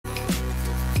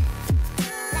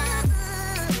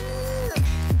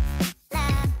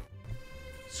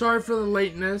Sorry for the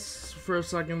lateness for a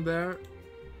second there.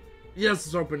 Yes,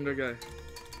 it's opened, okay.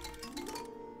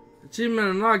 Achievement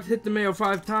unlocked, hit the mayo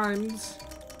 5 times.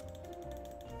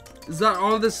 Is that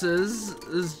all this is?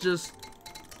 Is just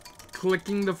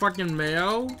clicking the fucking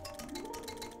mayo?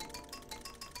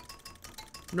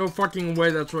 No fucking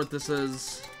way that's what this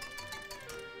is.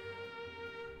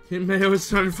 Hit mayo is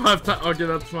 25 times. Okay,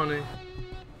 that's funny.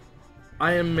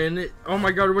 I am in it. Oh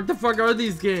my god, what the fuck are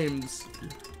these games?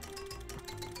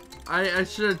 I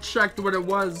should have checked what it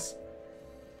was.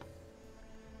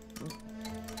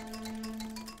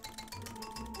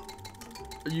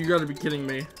 You gotta be kidding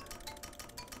me.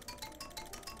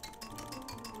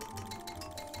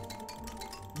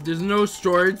 There's no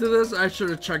story to this? I should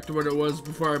have checked what it was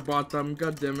before I bought them.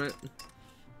 God damn it.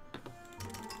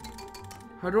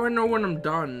 How do I know when I'm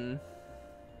done?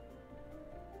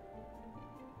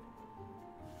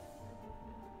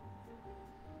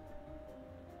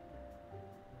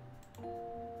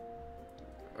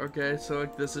 Okay, so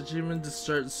like this achievement to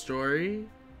start story.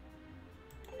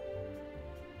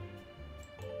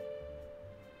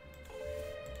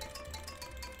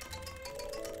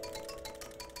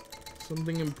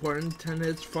 Something important, 10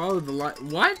 hits, follow the light.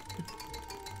 What?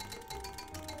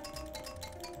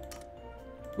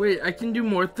 Wait, I can do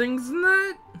more things than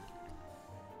that?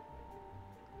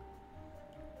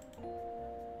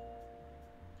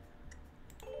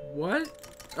 What?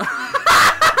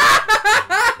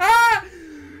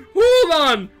 Hold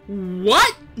on!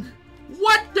 What?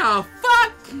 What the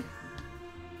fuck?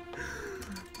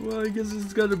 Well, I guess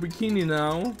it's got a bikini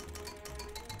now.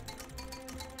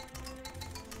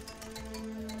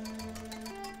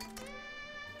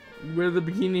 Where the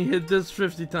bikini hit this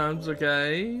 50 times,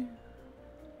 okay.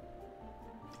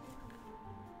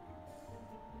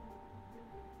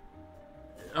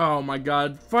 Oh my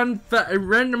god. Fun fact,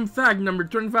 random fact number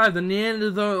 25, the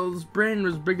Neanderthal's brain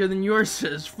was bigger than yours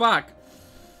is. Fuck.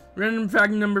 Random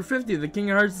fact number 50, the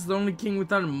King of Hearts is the only king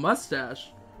without a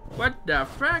mustache. What the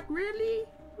fuck, really?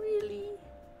 Really?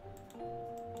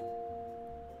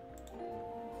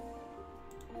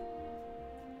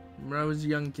 When I was a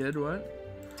young kid, what?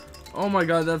 Oh my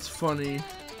god, that's funny.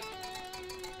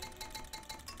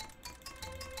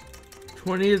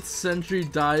 20th century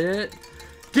diet?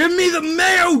 Give me the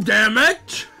mayo, damn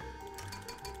it!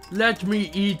 Let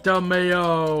me eat the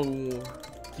mayo.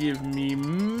 Give me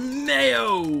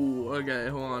mayo. Okay,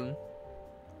 hold on.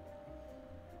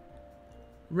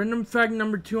 Random fact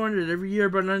number 200. Every year,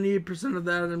 about 98% of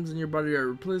the atoms in your body are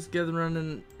replaced. Gather around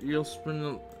and you'll spin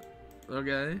the...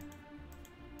 Okay.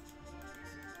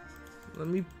 Let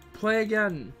me play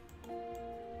again.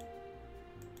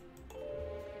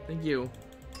 Thank you.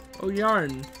 Oh,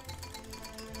 yarn.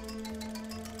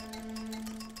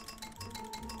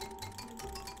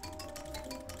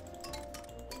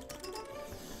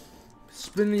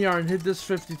 Spin the yarn, hit this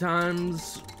 50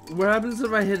 times. What happens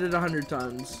if I hit it 100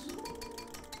 times?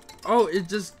 Oh, it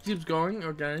just keeps going?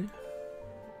 Okay.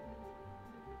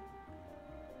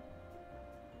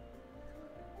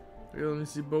 Okay, let me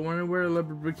see. But when I wear a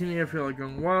leopard bikini, I feel like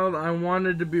going wild. I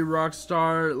wanted to be a rock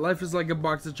star. Life is like a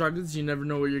box of chocolates. You never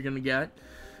know what you're gonna get.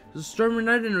 It was a stormy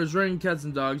night and it was raining cats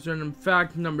and dogs. Random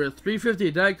fact number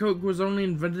 350. Diet Coke was only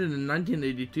invented in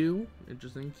 1982.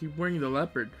 Interesting. Keep wearing the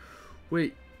leopard.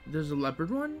 Wait. There's a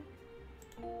leopard one?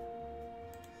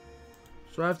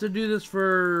 So I have to do this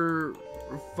for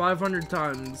 500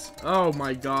 times. Oh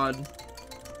my god.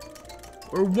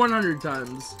 Or 100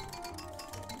 times.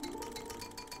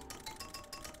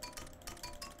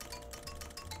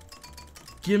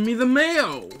 Give me the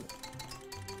mayo!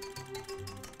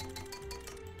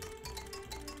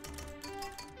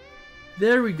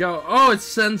 There we go. Oh, it's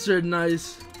censored.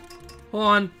 Nice. Hold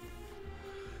on.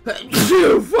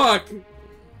 Fuck!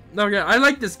 Okay, I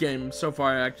like this game so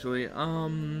far, actually. I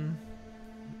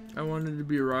wanted to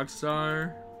be a rock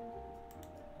star.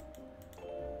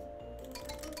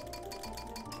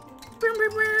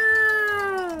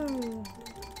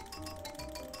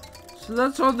 So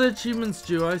that's all the achievements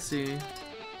do, I see.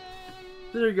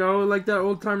 There you go, like that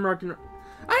old time rock and roll.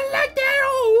 I like that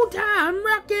old time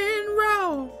rock and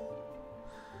roll.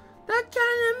 That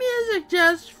kind of music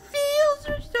just feels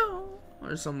so.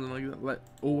 Or something like that. Like,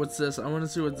 oh, what's this? I want to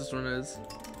see what this one is.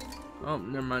 Oh,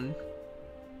 never mind.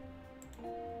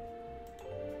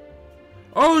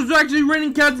 Oh, it's actually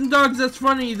raining cats and dogs. That's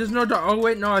funny. There's no dog. Oh,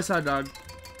 wait. No, I saw a dog.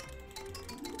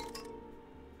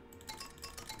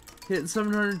 Hit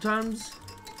 700 times.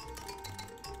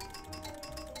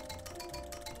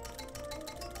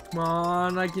 Come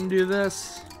on. I can do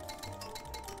this.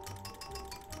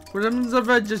 What happens if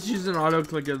I just use an auto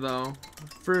clicker, though?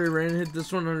 Furry rain, hit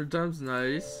this 100 times.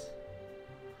 Nice.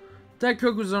 That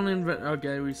Coke was only invented.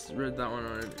 Okay, we read that one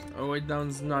already. Oh wait, that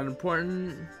one's not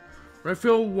important. When I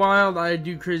feel wild, I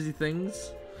do crazy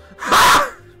things.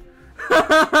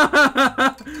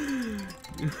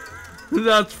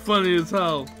 That's funny as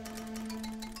hell.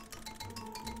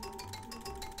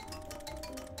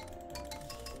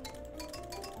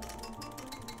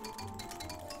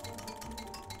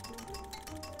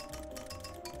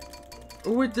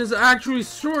 Oh wait, there's actually a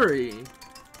story.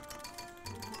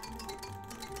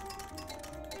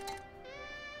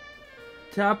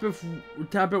 Tap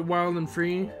it wild and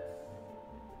free.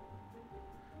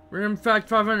 Random fact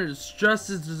 500. Stress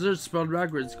is dessert spelled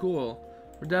backwards. Cool.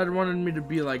 My dad wanted me to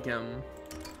be like him.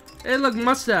 Hey, look,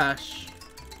 mustache.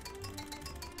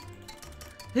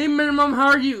 Hey, Minimum, how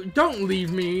are you? Don't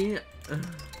leave me.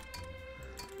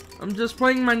 I'm just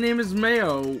playing My Name Is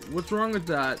Mayo. What's wrong with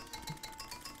that?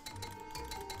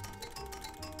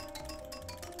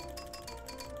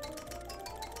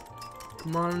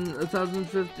 Come on,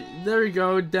 1,050. There we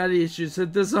go. Daddy issues.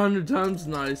 Hit this 100 times.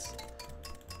 Nice.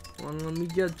 Well, let me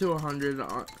get to 100.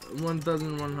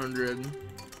 1,100.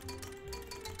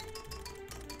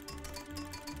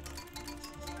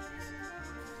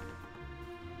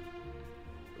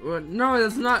 What? No,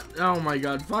 that's not. Oh my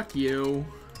god. Fuck you.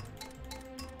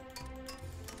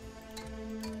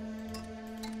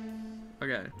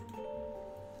 Okay.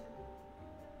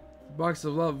 Box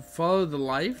of love. Follow the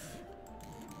life.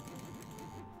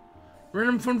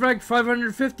 Random fun fact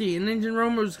 550. In ancient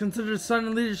Rome, it was considered a sign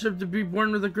of leadership to be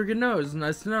born with a crooked nose.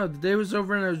 Nice to know. The day was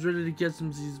over and I was ready to get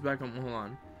some Z's back home. Hold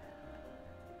on.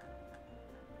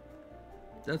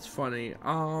 That's funny.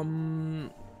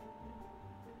 Hold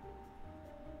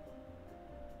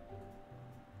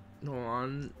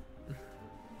on.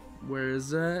 Where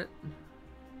is it?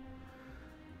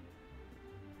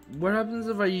 What happens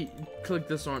if I click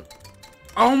this one?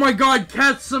 Oh my god,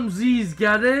 catch some Z's,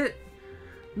 get it?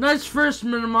 Nice first,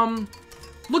 Minimum.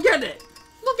 Look at it!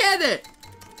 Look at it!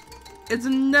 It's a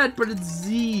net, but it's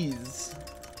Z's.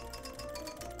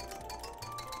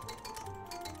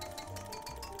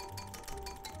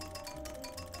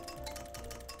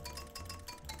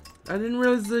 I didn't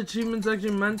realize the achievements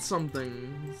actually meant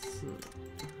something.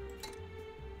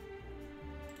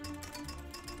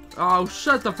 Oh,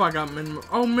 shut the fuck up, Minimum.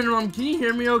 Oh, Minimum, can you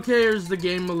hear me okay, or is the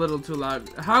game a little too loud?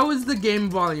 How is the game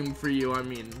volume for you, I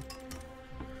mean?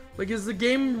 Like, is the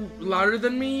game louder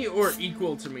than me, or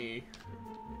equal to me?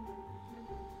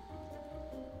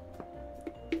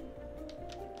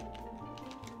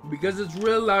 Because it's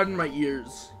real loud in my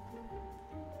ears.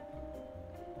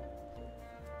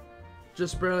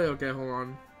 Just barely? Okay, hold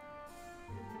on.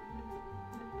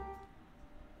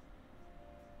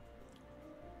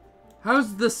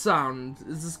 How's this sound?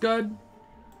 Is this good?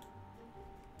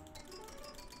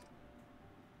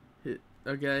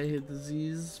 Okay, hit the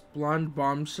Z's. Blonde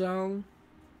bombshell.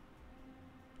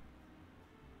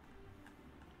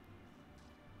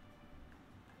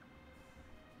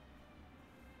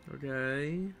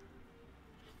 Okay.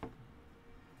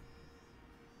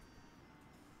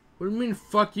 What do you mean,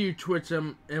 fuck you, Twitch,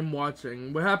 I'm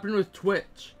watching? What happened with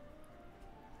Twitch?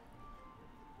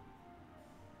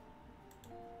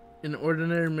 In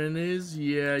ordinary mayonnaise?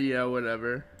 Yeah,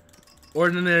 whatever.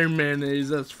 Ordinary mayonnaise,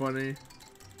 that's funny.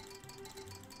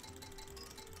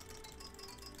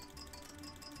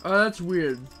 Oh, that's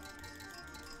weird.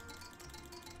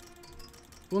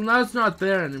 Well, now it's not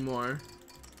there anymore.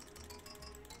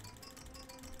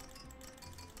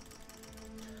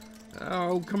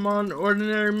 Oh, come on,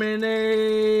 ordinary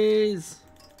mayonnaise.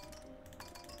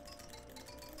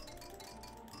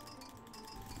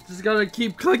 Just gotta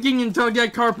keep clicking until I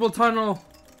get carpal tunnel.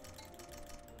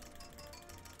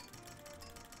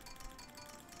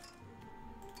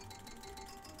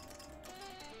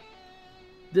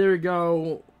 There we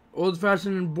go.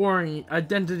 Old-fashioned and boring.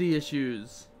 Identity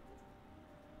issues.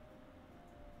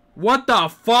 What the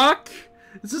fuck?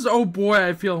 This is, oh boy,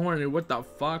 I feel horny. What the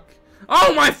fuck?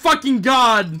 Oh my fucking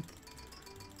god!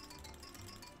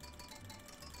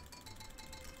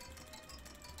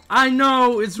 I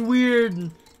know, it's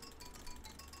weird.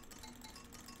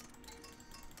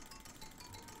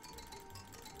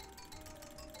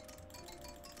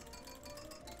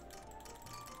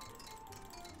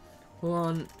 Hold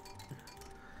on.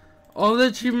 All the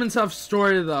achievements have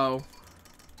story though.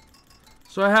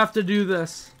 So I have to do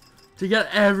this to get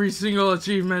every single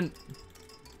achievement.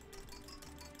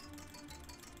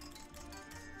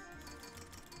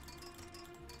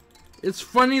 It's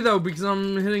funny though because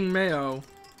I'm hitting Mayo.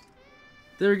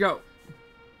 There we go.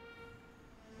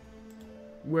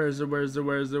 Where is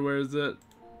it?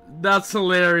 That's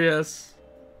hilarious.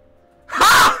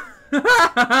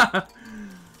 Ha!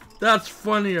 That's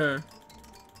funnier.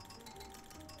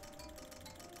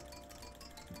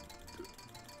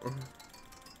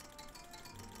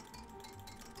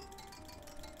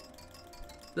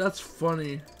 That's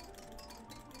funny.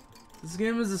 This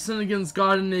game is a sin against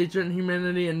God and nature and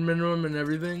humanity and minimum and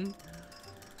everything.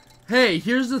 Hey,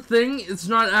 here's the thing. It's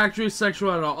not actually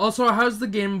sexual at all. Also, how's the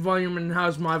game volume and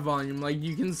how's my volume? Like,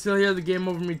 you can still hear the game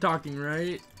over me talking,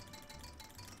 right?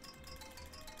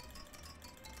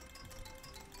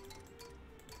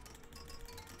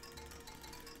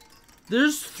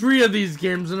 There's 3 of these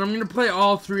games and I'm gonna play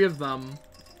all 3 of them.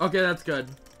 Okay, that's good.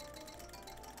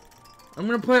 I'm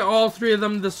gonna play all 3 of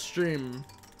them this stream.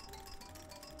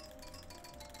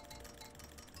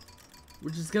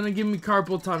 Which is gonna give me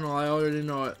carpal tunnel, I already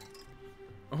know it.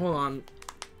 Hold on.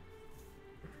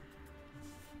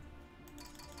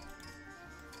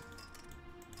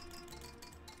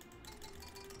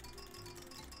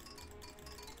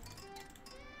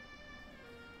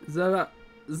 Is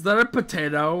that a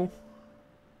potato?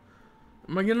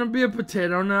 Am I gonna be a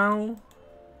potato now?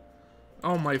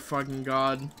 Oh my fucking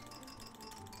god.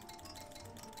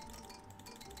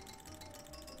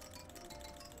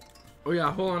 Oh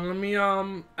yeah, hold on, let me,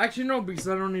 actually no, because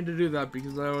I don't need to do that,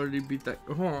 because I already beat that.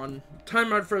 Hold on,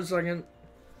 time out for a second.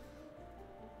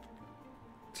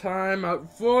 Time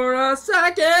out for a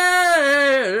second.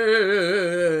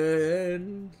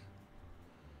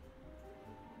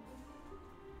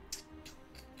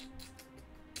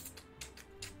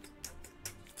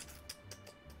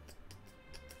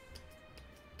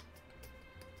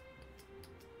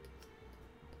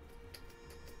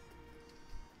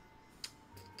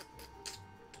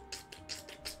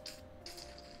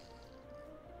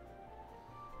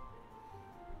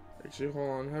 Actually, hold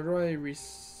on. How do I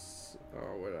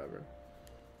oh, whatever.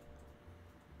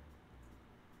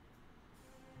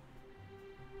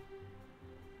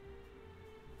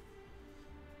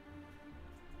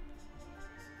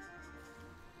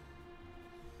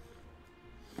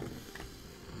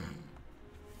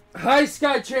 Hi,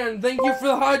 Skychan. Thank you for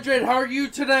the hydrate. How are you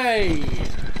today?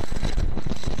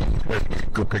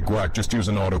 Go pick whack. Just use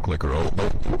an auto clicker. Oh,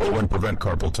 and prevent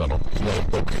carpal tunnel.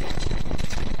 Okay.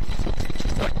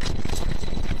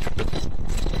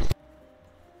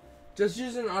 Just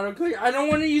use an auto clicker. I don't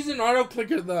want to use an auto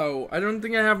clicker though. I don't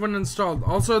think I have one installed.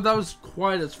 Also, that was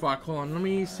quiet as fuck. Hold on, let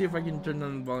me see if I can turn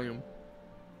down the volume.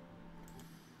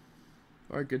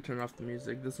 Or I could turn off the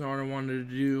music. That's not what I wanted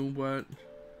to do, but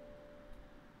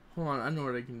hold on, I know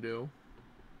what I can do.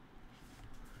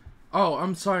 Oh,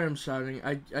 I'm sorry I'm shouting.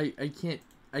 I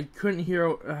couldn't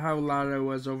hear how loud I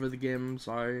was over the game. I'm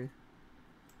sorry.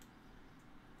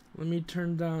 Let me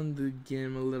turn down the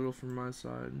game a little from my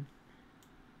side.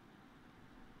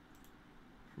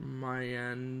 My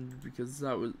end, because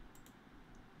that was,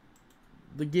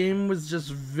 the game was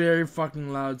just very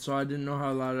fucking loud, so I didn't know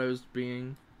how loud I was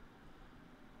being.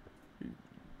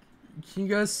 Can you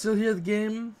guys still hear the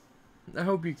game? I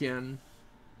hope you can.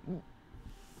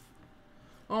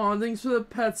 Oh, thanks for the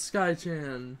pet,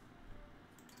 Skychan.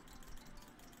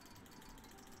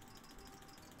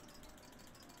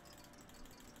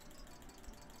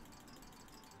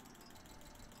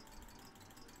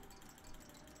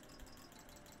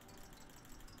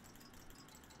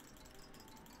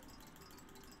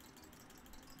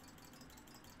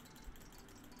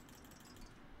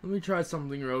 Let me try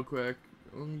something real quick.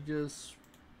 Let me just,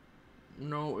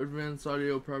 no, advanced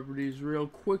audio properties real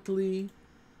quickly.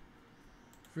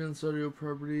 Advanced audio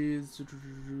properties,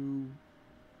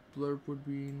 blurb would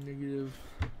be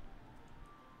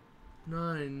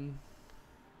 -9.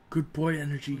 Good boy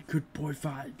energy, good boy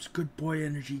vibes, good boy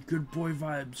energy, good boy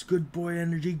vibes, good boy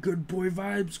energy, good boy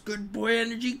vibes, good boy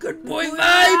energy, good boy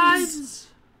vibes!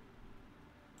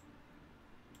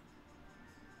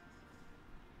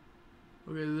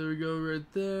 Okay, there we go,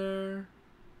 right there.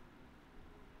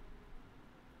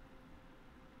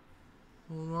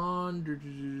 Hold on,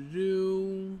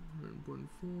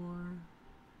 9.4.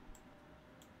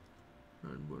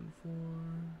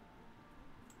 9.4.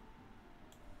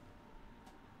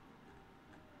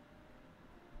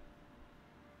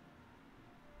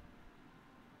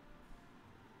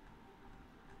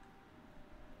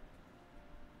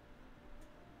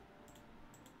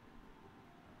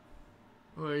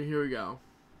 Alright, here we go.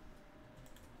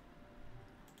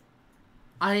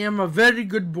 I am a very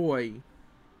good boy.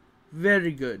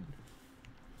 Very good.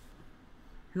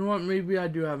 You know what? Maybe I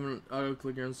do have an auto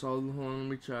clicker installed. Hold on, let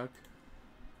me check.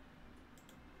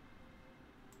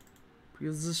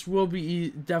 Because this will be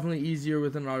definitely easier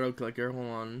with an auto clicker. Hold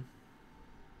on.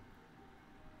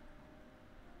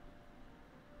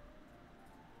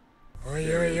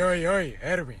 Oi, oi, oi, oi,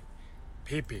 Erwin.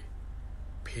 Pee-pee.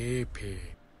 Pee-pee.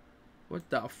 What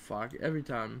the fuck? Every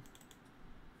time.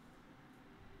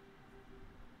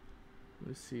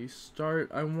 Let's see. Start.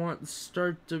 I want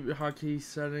start the hotkey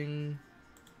setting.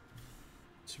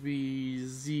 to be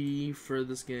Z for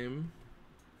this game.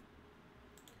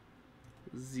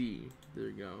 Z. There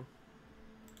you go.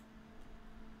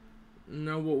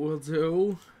 Now what we'll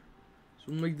do is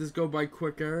we'll make this go by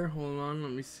quicker. Hold on,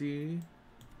 let me see.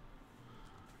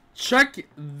 Check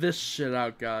this shit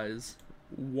out, guys.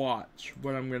 Watch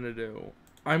what I'm gonna do.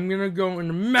 I'm gonna go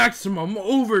into maximum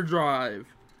overdrive.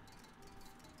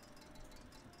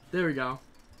 There we go.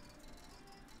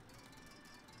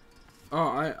 Oh,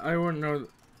 I wouldn't know.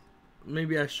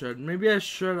 Maybe I should. Maybe I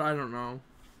should. I don't know.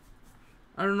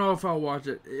 I don't know if I'll watch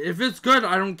it. If it's good,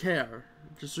 I don't care.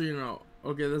 Just so you know.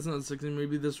 Okay, that's not 60.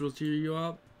 Maybe this will cheer you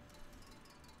up.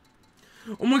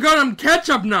 Oh my god, I'm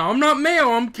ketchup now. I'm not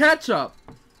mayo. I'm ketchup.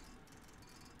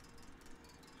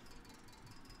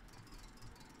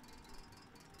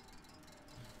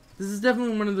 This is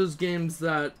definitely one of those games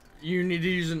that you need to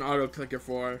use an auto clicker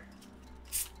for.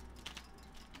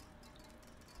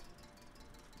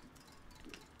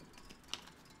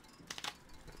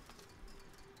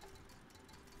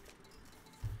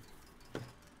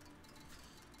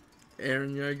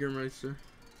 Aaron Jägermeister.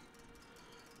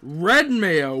 Red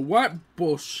mayo? What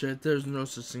bullshit? There's no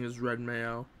such thing as red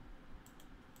mayo.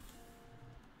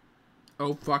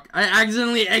 Oh fuck. I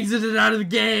accidentally exited out of the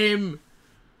game!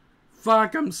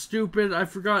 Fuck, I'm stupid. I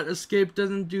forgot escape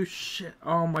doesn't do shit.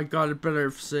 Oh my god, it better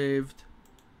have saved.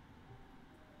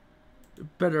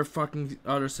 It better fucking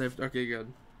auto-saved. Okay,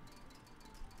 good.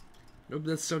 Nope,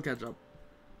 that's still ketchup.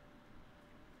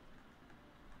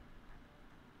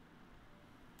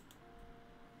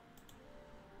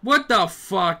 What the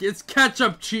fuck? It's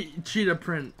ketchup cheetah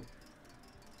print.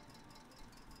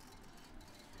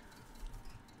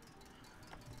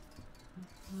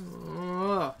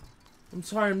 I'm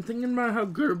sorry, I'm thinking about how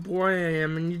good a boy I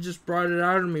am and you just brought it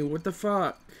out of me. What the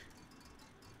fuck?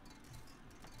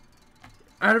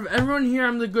 Out of everyone here,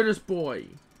 I'm the goodest boy.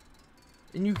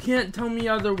 And you can't tell me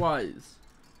otherwise.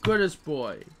 Goodest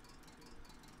boy.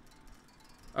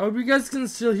 I hope you guys can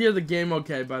still hear the game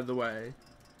okay, by the way.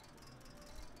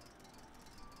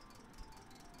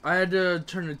 I had to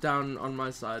turn it down on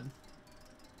my side.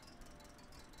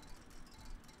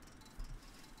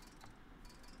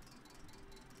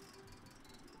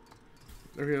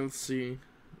 Okay, let's see.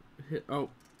 Hit, oh.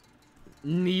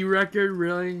 Knee record,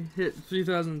 really? Hit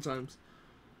 3,000 times.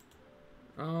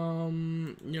 You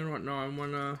know what? No, I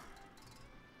wanna...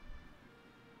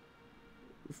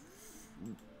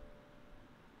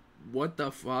 What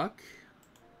the fuck?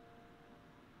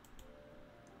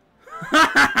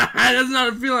 That's not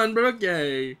a feeling, but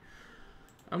okay.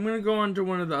 I'm gonna go on to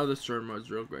one of the other story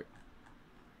modes real quick.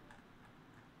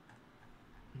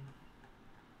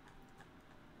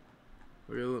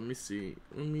 Okay, let me see.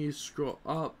 Let me scroll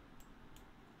up.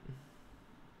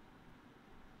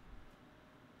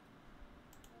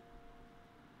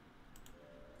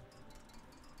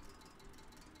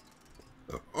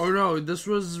 Oh no, this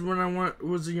was when I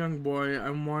was a young boy.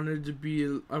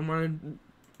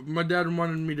 My dad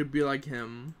wanted me to be like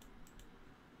him.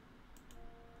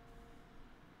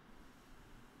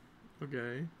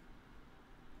 Okay.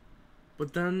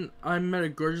 But then I met a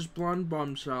gorgeous blonde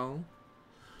bombshell.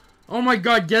 Oh my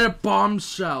god, get it,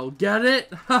 bombshell. Get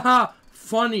it? Haha,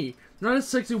 funny. Not a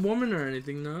sexy woman or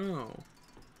anything, no.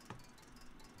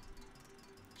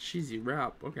 Cheesy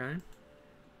rap, okay.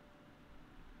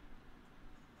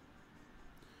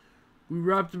 We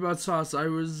rapped about sauce.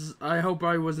 I hope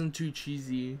I wasn't too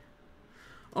cheesy.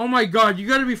 Oh my god, you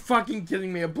gotta be fucking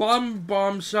kidding me. A blonde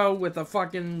bombshell with a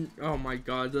fucking... Oh my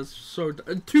god, that's so...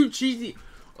 Too cheesy.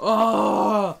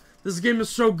 Oh, this game is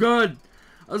so good.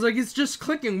 I was like, it's just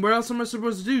clicking. What else am I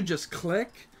supposed to do? Just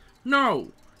click?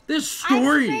 No. There's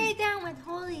story. I stay down with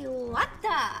holy water.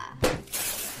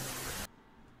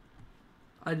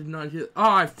 I did not hear...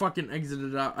 Oh, I fucking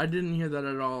exited out. I didn't hear that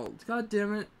at all. God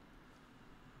damn it.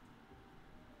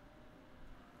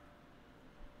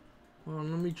 Hold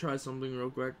on, let me try something real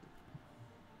quick.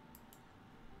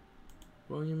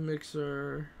 Volume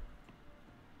mixer.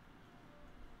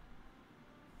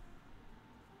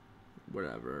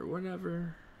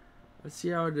 Whatever. I see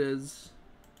how it is.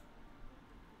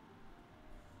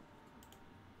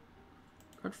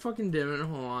 God fucking damn it,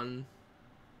 hold on.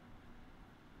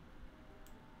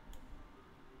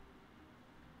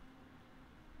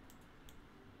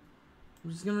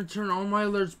 I'm just gonna turn all my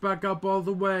alerts back up all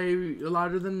the way,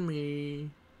 louder than me.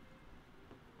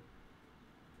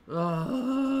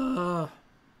 Ugh.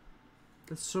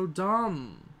 That's so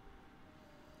dumb.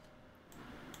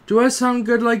 Do I sound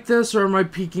good like this, or am I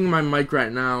peaking my mic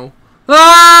right now?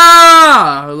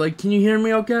 Ah! Like, can you hear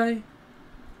me okay?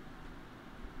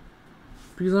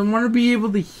 Because I want to be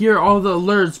able to hear all the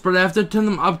alerts, but I have to turn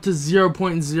them up to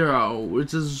 0.0,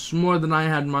 which is more than I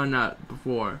had mine at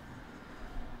before.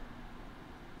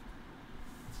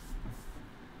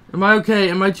 Am I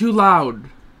okay? Am I too loud?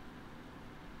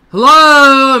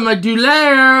 Hello? Am I too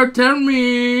loud? Tell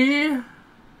me.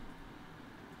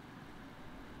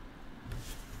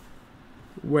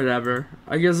 Whatever.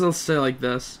 I guess I'll stay like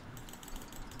this.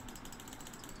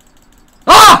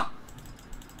 Ah!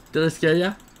 Did I scare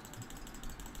ya?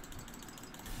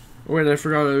 Wait, I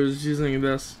forgot I was using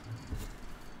this.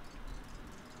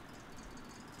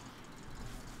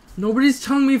 Nobody's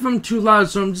telling me if I'm too loud,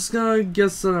 so I'm just gonna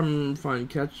guess that I'm fine.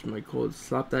 Catch my cold.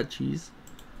 Slap that cheese.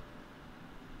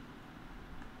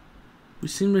 We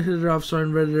seem to hit it off, so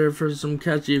I'm ready there for some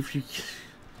catchy if you...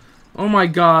 Oh my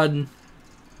god.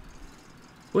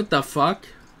 What the fuck?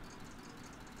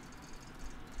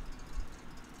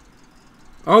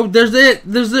 Oh, there's it!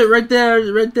 There's it right there!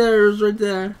 Right there! It was right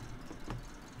there.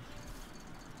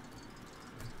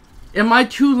 Am I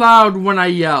too loud when I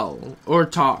yell or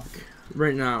talk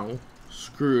right now?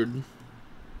 Screwed.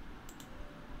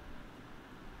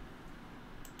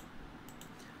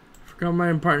 Forgot my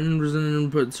important was an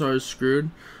input, so I was screwed.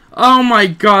 Oh my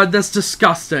god, that's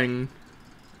disgusting.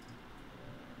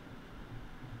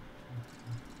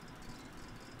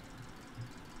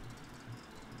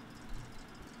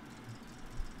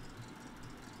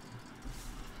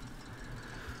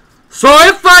 So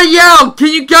if I yell, can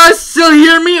you guys still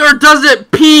hear me, or does it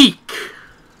peak?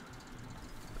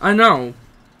 I know.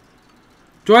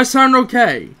 Do I sound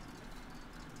okay?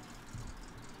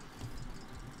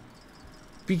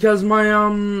 Because my,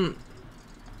 the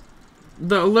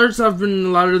alerts have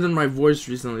been louder than my voice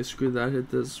recently. Screw that,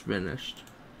 hit this, finished.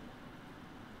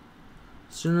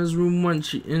 As soon as we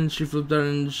went in, she flipped out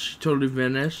and she totally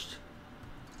vanished.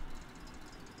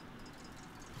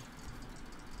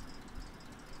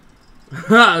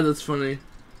 That's funny.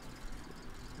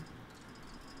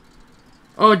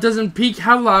 Oh, it doesn't peak?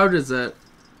 How loud is it?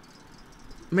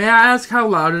 May I ask how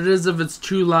loud it is? If it's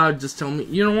too loud, just tell me.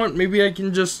 You know what? Maybe I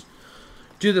can just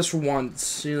do this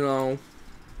once, you know.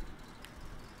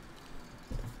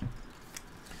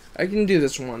 I can do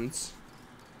this once.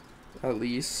 At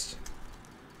least.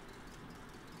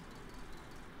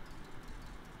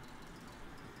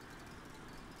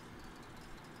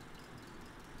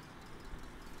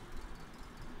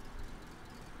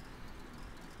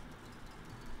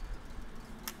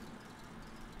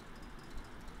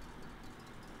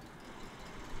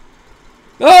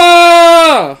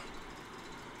 Ah!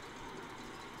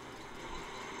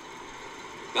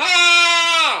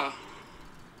 Ah!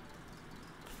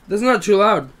 That's not too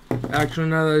loud. Actually,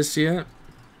 now that I see it.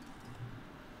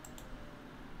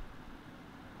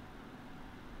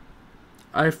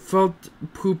 I felt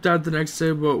pooped out the next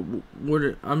day, but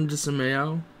I'm just a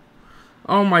Mayo.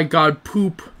 Oh my god,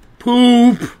 poop.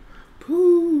 Poop!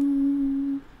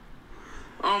 Poop!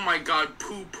 Oh my god,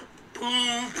 poop.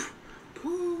 Poop!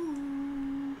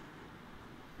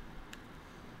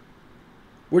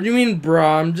 What do you mean,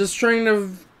 brah? I'm just trying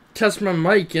to test my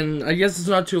mic, and I guess it's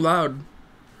not too loud.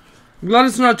 I'm glad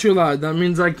it's not too loud. That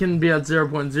means I can be at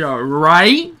 0.0,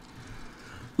 right?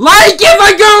 Like, if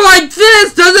I go like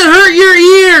this, does it hurt your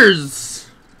ears?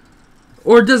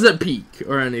 Or does it peak,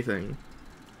 or anything?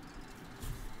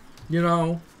 You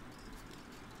know?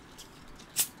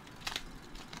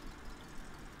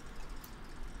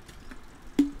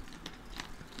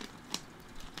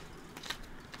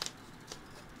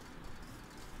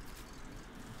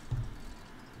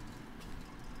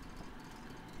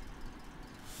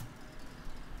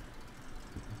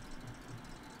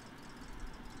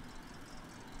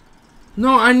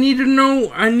 No, I need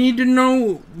to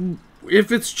know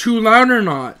if it's too loud or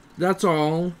not. That's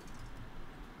all.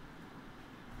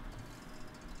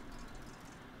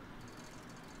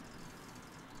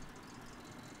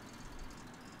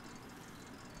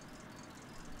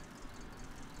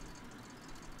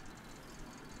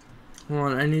 Hold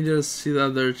on, I need to see the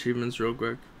other achievements real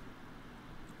quick.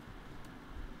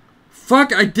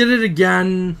 Fuck, I did it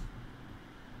again.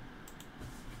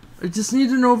 I just need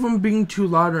to know if I'm being too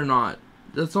loud or not.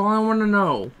 That's all I want to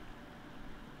know.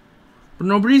 But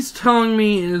nobody's telling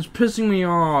me, and it's pissing me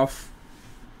off.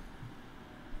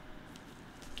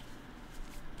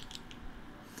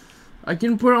 I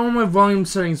can put all my volume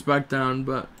settings back down,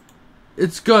 but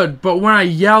it's good. But when I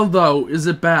yell, though, is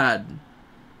it bad?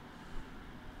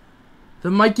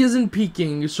 The mic isn't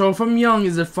peaking, so if I'm yelling,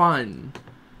 is it fine?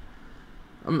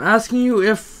 I'm asking you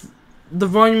if the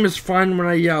volume is fine when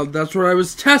I yelled. That's what I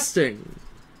was testing.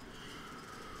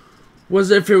 Was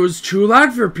if it was too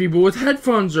loud for people with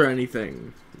headphones or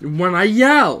anything when I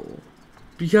yell.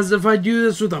 Because if I do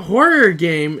this with a horror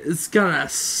game, it's gonna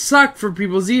suck for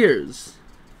people's ears.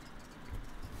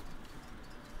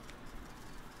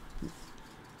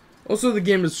 Also, the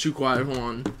game is too quiet. Hold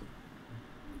on.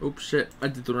 Oops, shit. I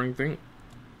did the wrong thing.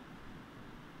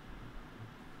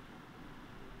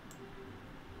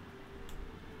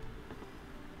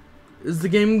 Is the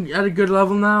game at a good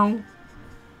level now?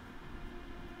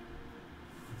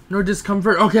 No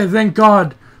discomfort? Okay, thank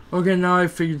God. Okay, now I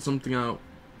figured something out.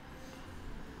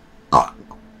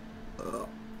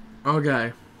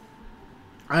 Okay.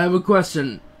 I have a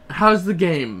question. How's the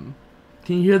game?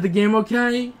 Can you hear the game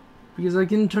okay? Because I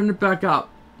can turn it back up.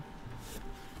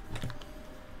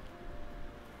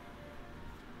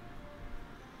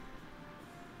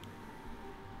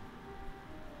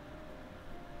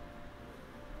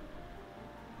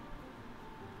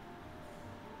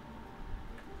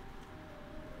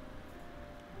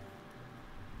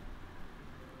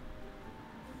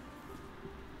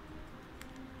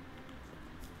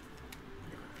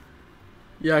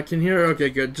 Yeah, I can hear it. Okay,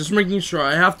 good. Just making sure.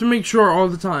 I have to make sure all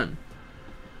the time.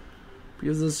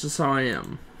 Because that's just how I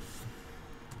am.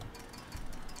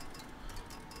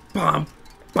 Bum,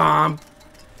 bum,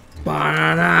 ba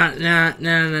na na na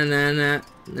na na na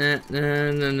na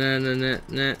na na na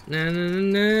na na na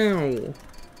na.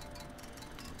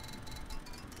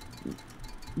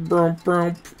 Bum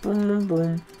bum bum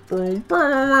bum bum bum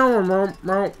bum bum.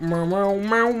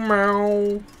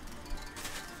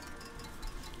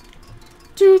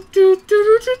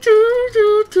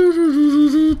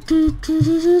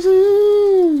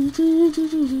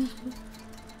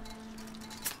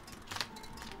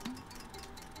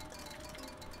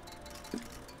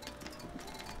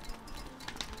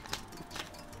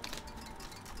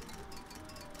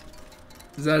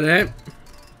 Is that it?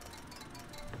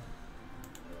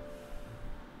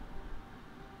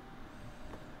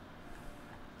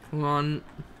 Come on.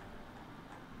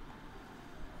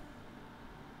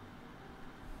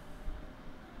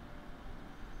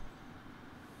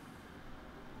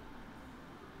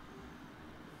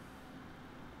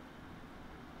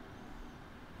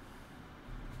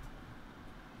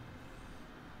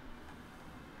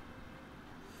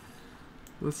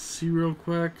 Let's see real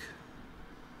quick.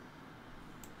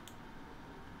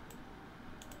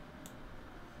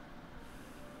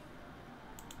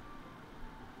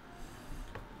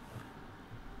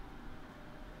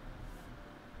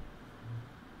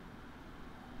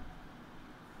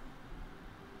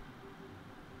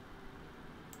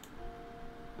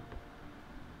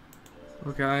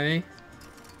 Okay.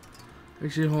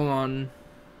 Actually, hold on.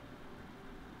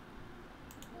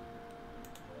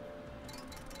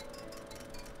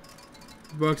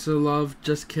 Books of love,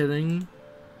 just kidding.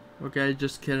 Okay,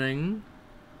 just kidding.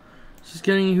 Just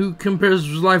kidding, who compares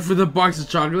life with a box of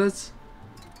chocolates?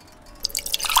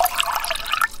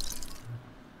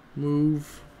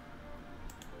 Move.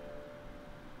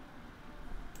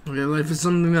 Okay, life is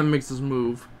something that makes us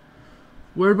move.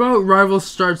 What about rival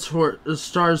stars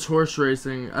horse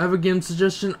racing? I have a game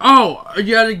suggestion. Oh,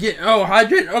 you gotta get, oh,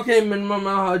 hydrate? Okay, minimum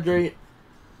I'll hydrate.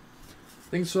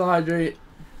 Thanks for the hydrate.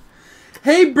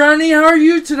 Hey, Brownie, how are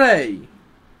you today?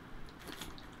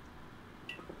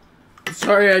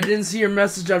 Sorry, I didn't see your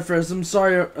message at first. I'm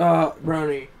sorry,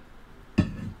 Brownie.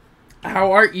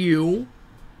 How are you?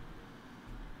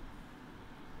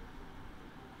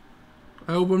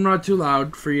 I hope I'm not too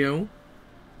loud for you.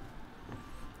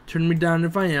 Turn me down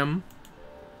if I am.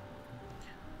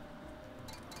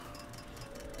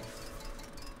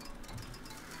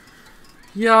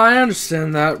 Yeah, I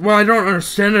understand that. Well, I don't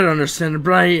understand it,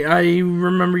 but I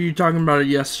remember you talking about it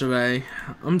yesterday.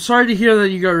 I'm sorry to hear that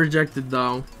you got rejected,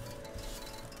 though.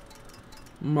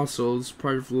 Muscles,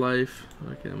 part of life.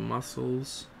 Okay,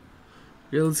 muscles.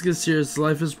 Yeah, let's get serious.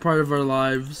 Life is part of our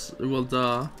lives. Well,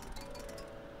 duh.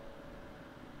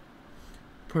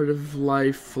 Part of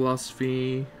life,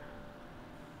 philosophy.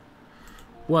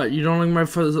 What, you don't like my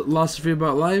philosophy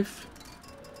about life?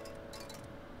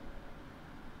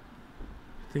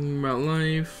 Thinking about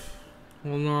life.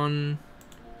 Hold on.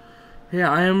 Yeah,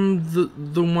 I am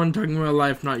the one talking about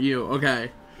life, not you.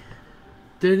 Okay.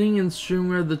 Dating and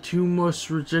streaming are the two most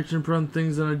rejection-prone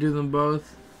things, and I do them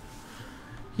both.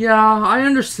 Yeah, I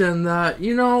understand that.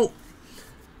 You know,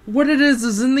 what it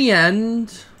is in the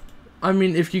end, I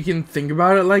mean, if you can think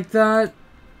about it like that,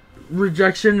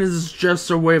 rejection is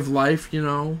just a way of life, you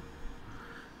know?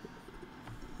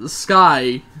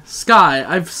 Sky,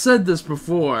 I've said this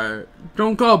before.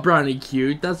 Don't call Brownie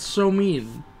cute. That's so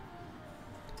mean.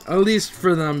 At least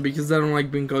for them, because I don't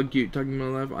like being called cute. Talking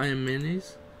about life, I am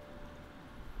mayonnaise.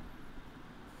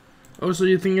 Oh, so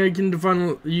you think I can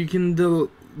define? You can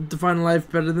define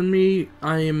life better than me.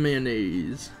 I am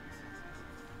mayonnaise.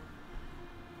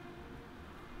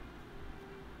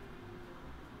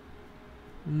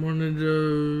 Wanted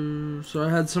to... So I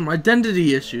had some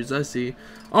identity issues, I see.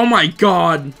 Oh my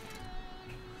god!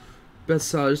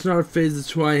 Bestseller. It's not a phase,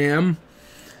 it's who I am.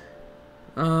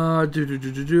 I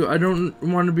don't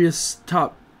want to be a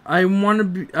top... I don't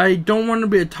want to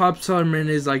be a top seller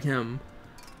mayonnaise like him.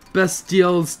 Best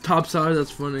deals, top seller,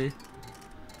 that's funny.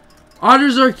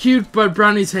 Otters are cute, but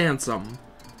Brownie's handsome.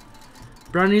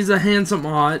 Brownie's a handsome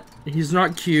otter. He's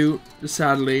not cute,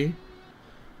 sadly.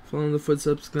 Following the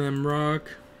footsteps, glam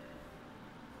rock.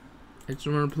 I just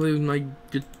want to play with my...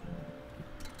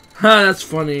 Ha, that's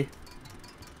funny.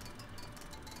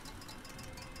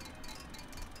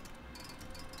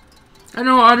 I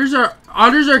know otters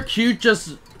are cute,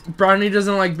 just Brownie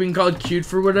doesn't like being called cute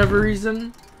for whatever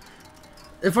reason.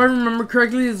 If I remember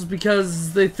correctly, it's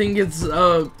because they think it's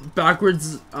a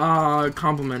backwards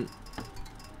compliment.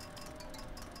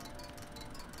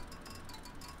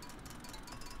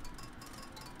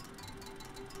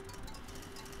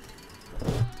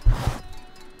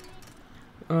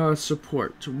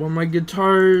 Support. Well, my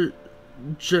guitar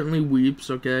gently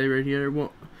weeps, okay, right here.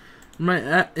 Well,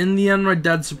 in the end, my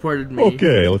dad supported me.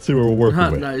 Okay, let's see what we're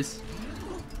working with. Nice.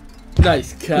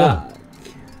 Nice cock.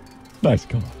 Nice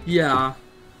cock. Yeah.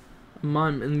 A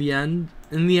mime in the end.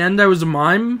 In the end, I was a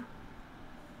mime.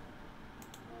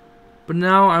 But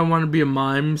now I want to be a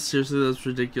mime. Seriously, that's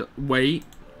ridiculous. Wait.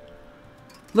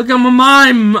 Look, I'm a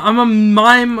mime. I'm a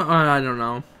mime. I don't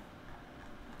know.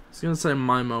 I was gonna say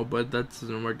Mimo, but that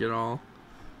doesn't work at all.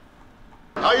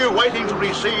 Are you waiting to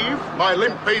receive my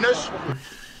limp penis?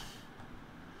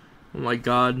 Oh my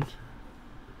god.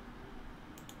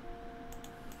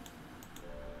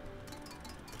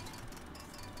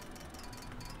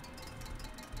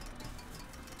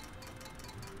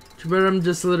 Too bad I'm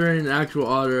just literally an actual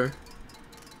otter.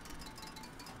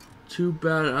 Too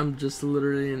bad I'm just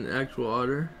literally an actual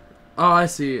otter. Oh, I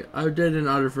see. I did an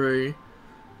otter furry.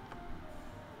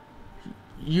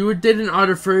 You did an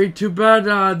otter furry. Too bad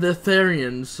they're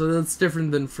Therian, so that's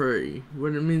different than furry.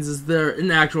 What it means is they're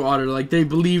an actual otter. Like, they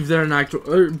believe they're an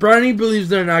actual... Brownie believes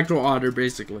they're an actual otter,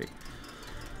 basically.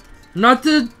 Not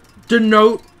to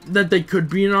denote that they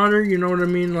could be an otter, you know what I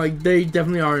mean? Like, they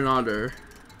definitely are an otter.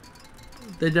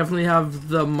 They definitely have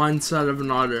the mindset of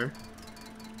an otter.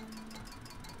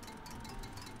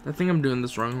 I think I'm doing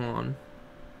this wrong, hold on.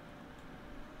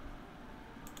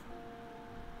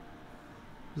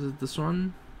 Is it this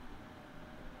one?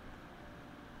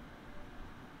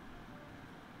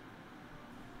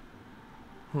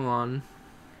 Hold on.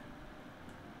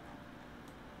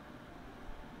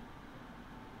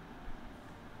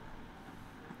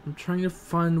 I'm trying to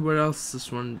find what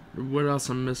else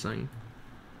I'm missing.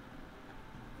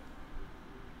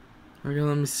 Okay,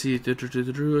 let me see. Did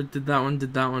that one,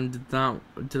 did that one,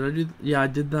 did I do? Yeah, I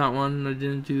did that one. I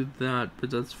didn't do that,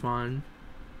 but that's fine.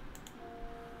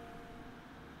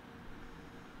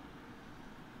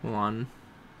 Hold on.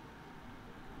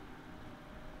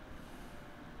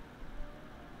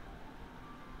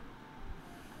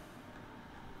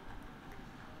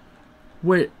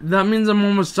 Wait, that means I'm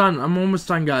almost done. I'm almost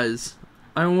done, guys.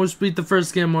 I almost beat the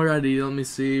first game already. Let me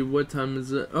see. What time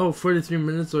is it? Oh, 43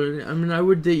 minutes already. I mean, I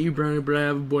would date you, Brownie, but I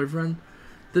have a boyfriend.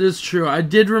 That is true. I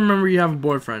did remember you have a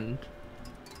boyfriend.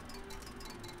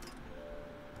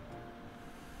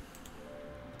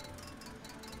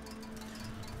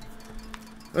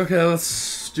 Okay,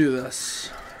 let's do this.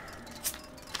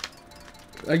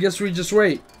 I guess we just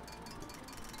wait.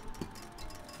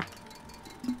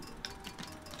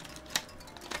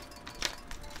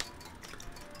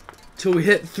 Till we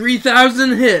hit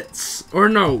 3,000 hits. Or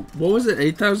no, what was it?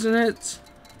 8,000 hits?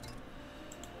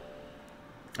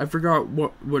 I forgot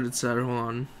what it said. Hold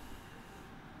on.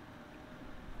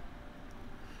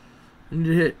 I need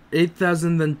to hit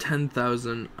 8,000, then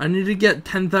 10,000. I need to get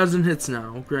 10,000 hits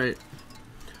now. Great.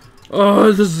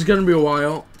 Oh, this is gonna be a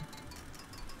while.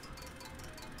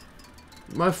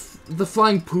 The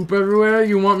flying poop everywhere.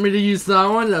 You want me to use that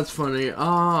one? That's funny.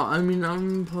 I mean,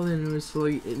 I'm polyamorous, so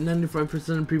like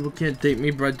 95% of people can't date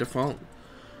me by default.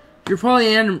 You're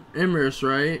polyamorous,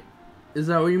 right? Is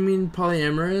that what you mean,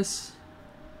 polyamorous?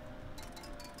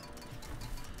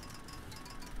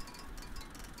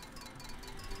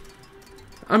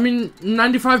 I mean,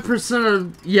 95%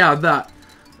 of, yeah, that.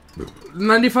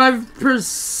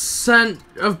 95%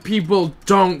 of people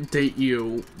don't date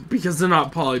you because they're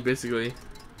not poly, basically.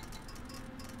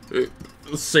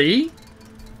 See?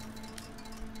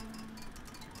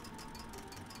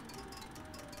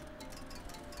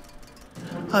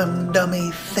 I'm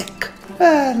dummy thick,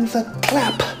 and the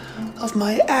clap of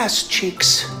my ass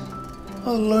cheeks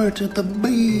alerted the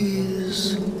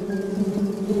bees.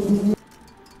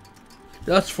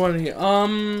 That's funny.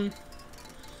 I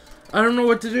don't know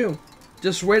what to do.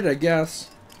 Just wait, I guess.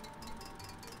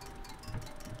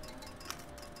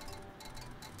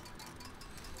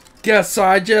 Guess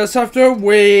I just have to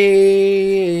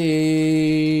wait.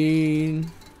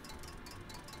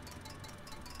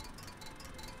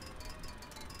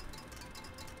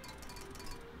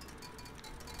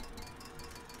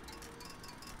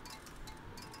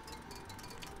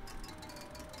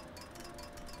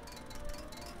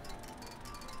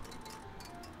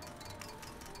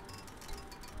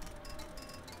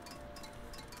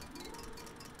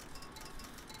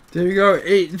 There you go,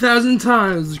 8,000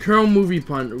 times. Curl movie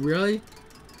pun. Really?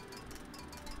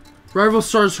 Rival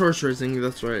Stars Horse Racing,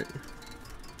 that's right.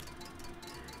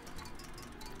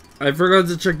 I forgot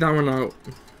to check that one out.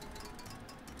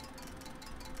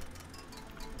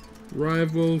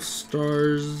 Rival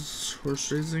Stars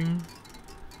Horse Racing.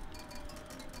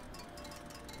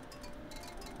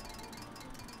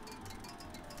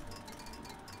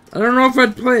 I don't know if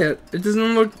I'd play it. It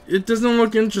doesn't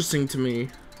look interesting to me.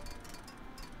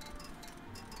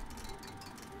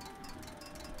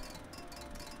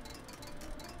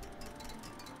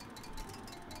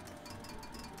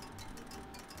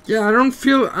 Yeah,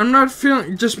 I'm not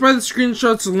feeling, just by the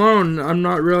screenshots alone, I'm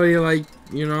not really like,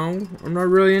 you know, I'm not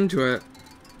really into it.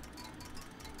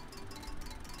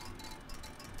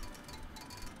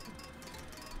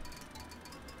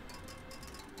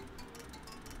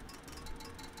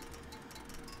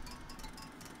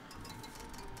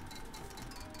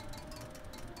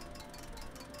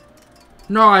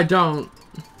 No, I don't.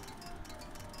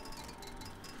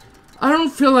 I don't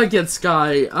feel like it,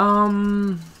 Sky.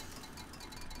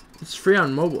 It's free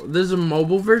on mobile. There's a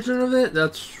mobile version of it?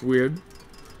 That's weird.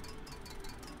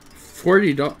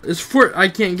 $40. It's I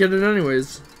can't get it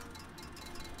anyways.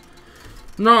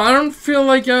 No, I don't feel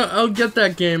like I'll get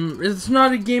that game. It's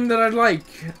not a game that I like.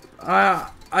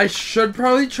 I should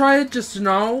probably try it just to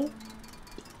know.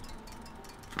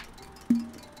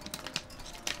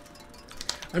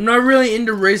 I'm not really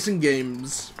into racing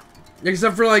games.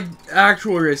 Except for like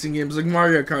actual racing games like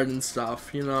Mario Kart and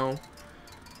stuff, you know.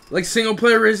 Like single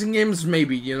player racing games,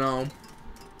 maybe, you know.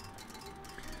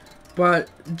 But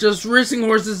just racing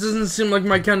horses doesn't seem like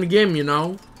my kind of game, you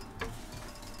know.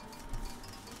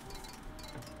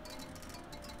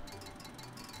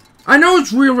 I know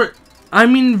it's real, I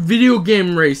mean video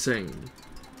game racing.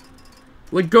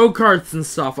 Like go-karts and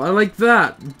stuff, I like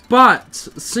that. But,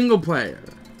 single player.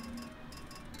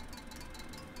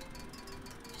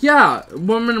 Yeah,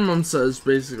 what minimum says,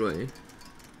 basically.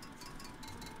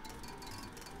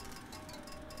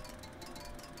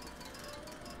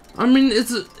 I mean,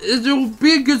 it'll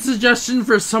be a good suggestion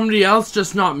for somebody else,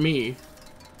 just not me.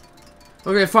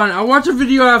 Okay, fine. I'll watch a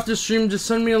video after stream. Just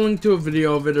send me a link to a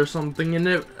video of it or something,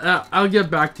 and I'll get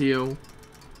back to you.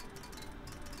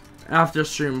 After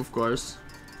stream, of course.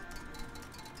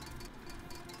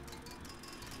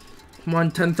 Come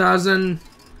on, 10,000.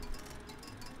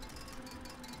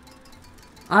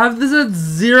 I have this at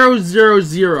 0, 0,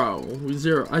 0.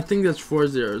 0. I think that's 4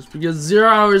 zeros. Because 0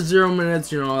 hours, 0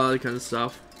 minutes, you know, all that kind of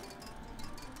stuff.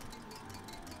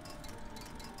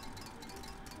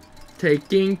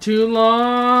 Taking too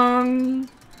long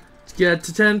to get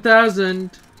to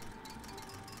 10,000.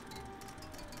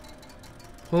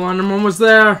 Hold on, I'm almost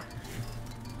there.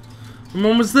 I'm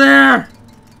almost there.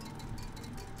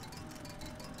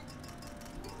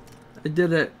 I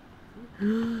did it.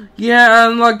 Yeah,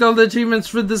 I unlocked all the achievements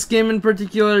for this game in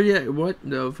particular. Yeah, what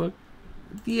the fuck?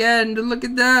 The end. Look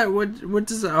at that. What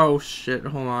does that? Oh shit!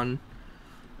 Hold on.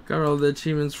 Got all the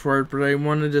achievements for it, but I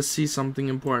wanted to see something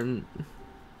important.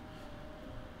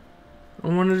 I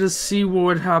wanted to see what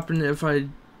would happen if I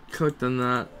clicked on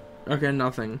that. Okay,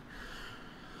 nothing.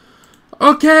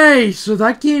 Okay, so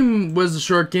that game was a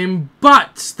short game,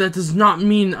 but that does not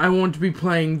mean I won't be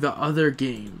playing the other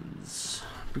games.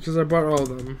 Because I bought all of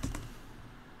them.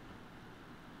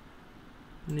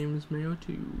 Name is Mayo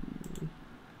 2.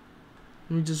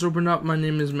 Let me just open up My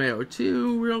Name is Mayo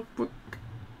 2 real quick.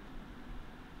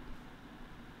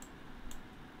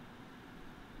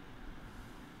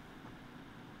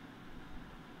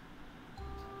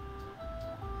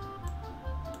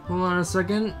 Hold on a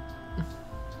second.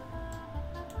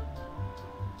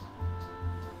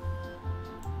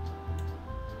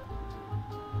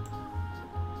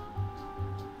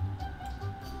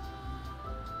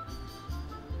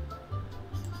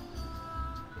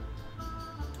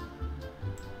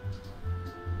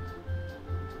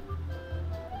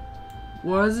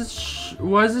 Why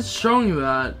is it showing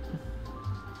that?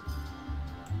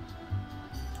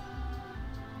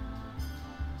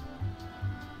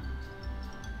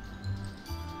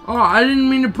 Oh, I didn't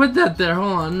mean to put that there.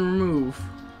 Hold on, remove.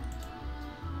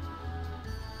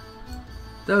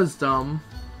 That was dumb.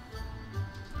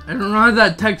 I don't know how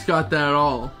that text got that at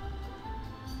all.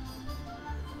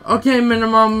 Okay,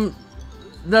 minimum.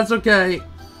 That's okay.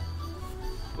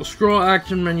 Scroll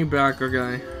action menu back,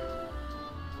 okay.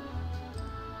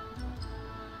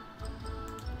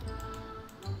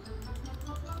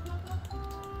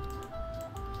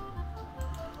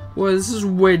 Well, this is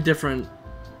way different.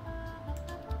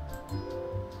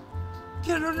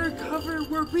 Get undercover,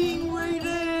 we're being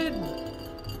raided!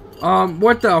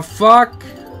 What the fuck?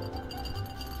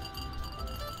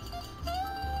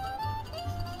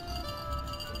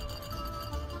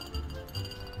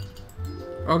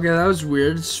 Okay, that was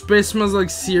weird. Space smells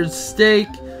like seared steak.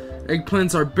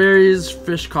 Eggplants are berries.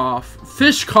 Fish cough.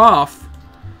 Fish cough?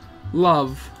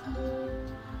 Love.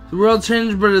 The world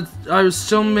changed, but I was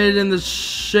still made in the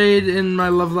shade and my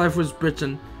love life was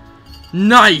bitten.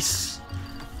 Nice!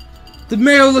 The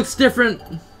mayo looks different.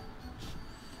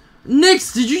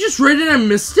 Nix, did you just raid and I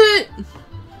missed it?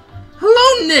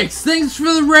 Hello, Nix. Thanks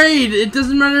for the raid. It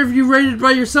doesn't matter if you raided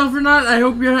by yourself or not. I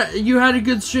hope you had a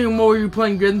good stream while you were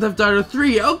playing Grand Theft Auto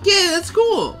 3. Okay, that's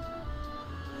cool.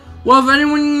 Well, if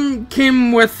anyone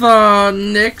came with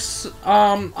Nix,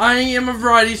 I am a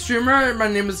variety streamer. My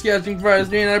name is Captain Fires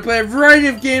and I play a variety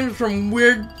of games from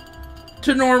weird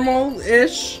to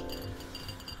normal-ish.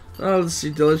 Let's see,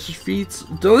 delicious feats.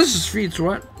 Delicious feats,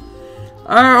 what?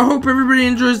 I hope everybody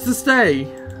enjoys this day.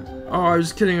 Oh, I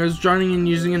was kidding. I was joining and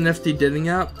using a nifty dating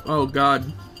app. Oh,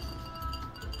 God.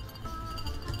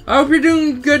 I hope you're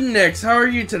doing good, Nix. How are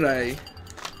you today?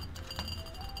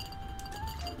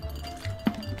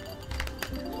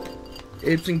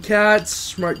 Apes and Cats,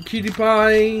 Smart Cutie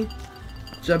Pie,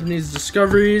 Japanese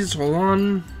Discoveries. Hold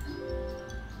on.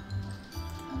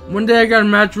 One day I got a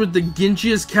match with the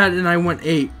ginchiest cat and I went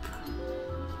ape.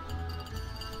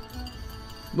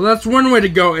 Well, that's one way to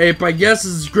go ape, I guess,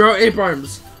 is grow ape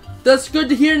arms. That's good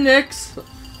to hear, Nix.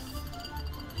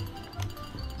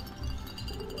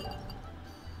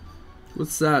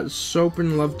 What's that? Soap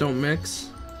and love don't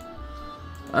mix.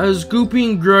 I was goopy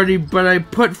and grody, but I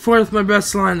put forth my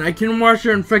best line. I can wash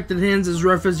your infected hands as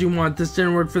rough as you want. This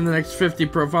didn't work for the next 50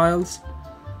 profiles.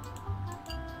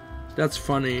 That's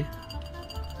funny.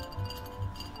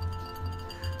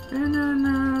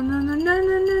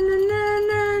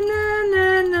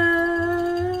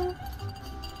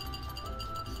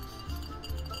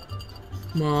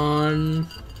 Come on.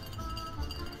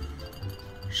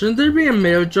 Shouldn't there be a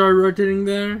mayo jar rotating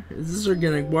there? Is this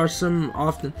organic? Wash them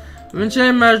often. Eventually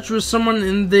I matched with someone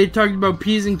and they talked about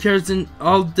peas and carrots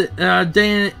all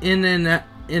day in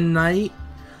and night.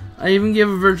 I even gave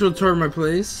a virtual tour of my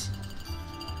place.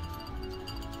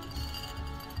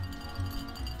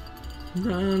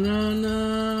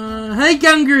 No. Hey,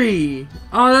 Gungry!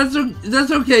 Oh,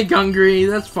 that's okay, Gungry.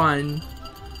 That's fine.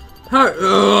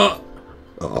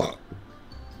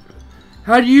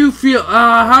 How do you feel?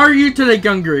 How are you today,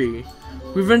 Gungry?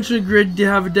 We eventually agreed to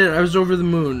have a date. I was over the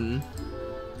moon.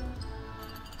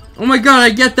 Oh my god, I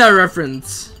get that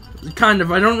reference. Kind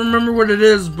of. I don't remember what it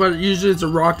is, but usually it's a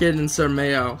rocket instead of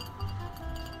mayo.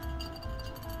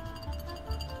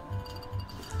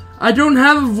 I don't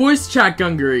have a voice chat,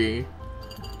 Gungry.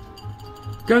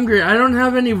 Gungry, I don't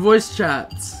have any voice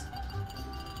chats.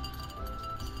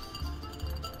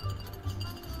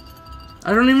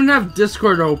 I don't even have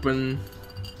Discord open.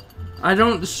 I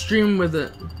don't stream with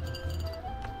it.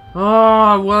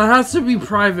 Oh, well, it has to be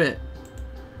private.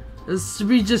 It has to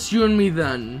be just you and me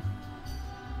then.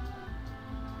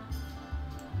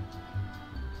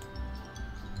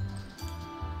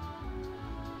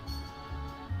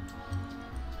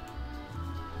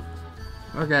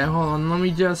 Okay, hold on. Let me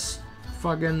just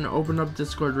fucking open up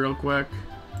Discord real quick.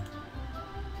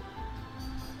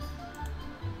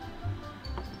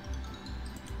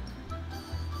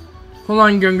 Hold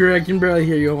on, Gunger, I can barely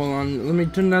hear you. Hold on. Let me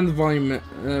turn down the volume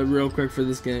real quick for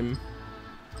this game.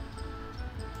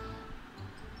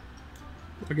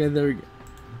 Okay, there we go.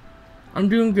 I'm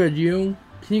doing good, you?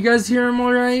 Can you guys hear him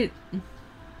alright?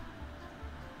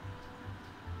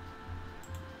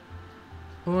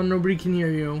 Hold on, nobody can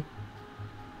hear you.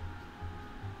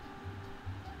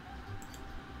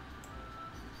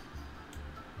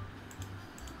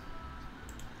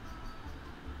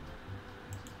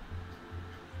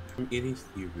 I'm eating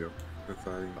stevia. That's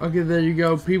all. Okay, there you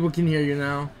go. People can hear you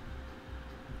now.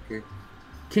 Okay.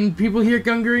 Can people hear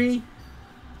Gungry?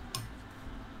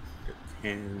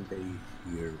 Can they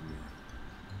hear me?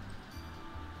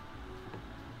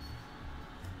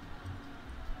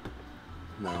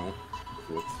 No.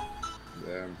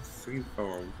 The freaking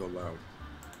phone so loud.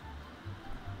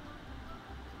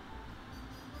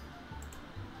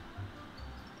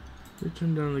 Let me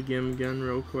turn down the game again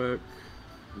real quick.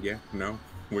 Yeah, no.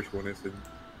 Which one is it?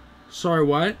 Sorry,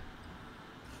 what?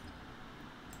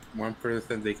 One person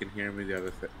said they can hear me, the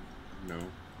other said no.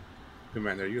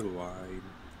 Commander, you lied.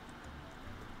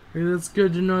 Hey, that's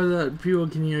good to know that people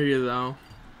can hear you, though.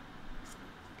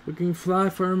 Looking fly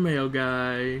for a male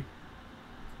guy.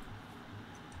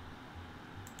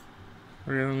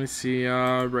 Okay, let me see.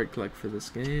 Right click for this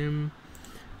game.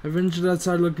 I ventured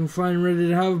outside looking fly and ready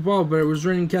to have a ball, but it was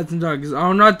raining cats and dogs.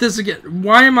 Oh, not this again.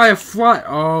 Why am I a fly?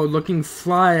 Oh, looking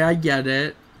fly. I get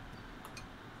it.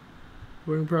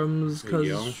 Wearing problems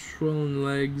because of swollen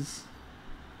legs.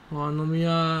 Hold on, let me,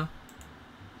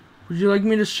 would you like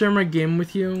me to share my game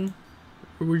with you?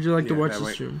 Or would you like to watch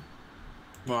the stream?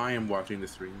 Well, I am watching the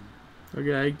stream.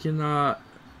 Okay, I can,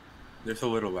 There's a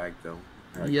little lag, though.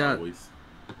 Like yeah. Always.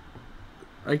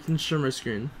 I can share my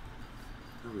screen.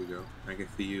 There we go. I can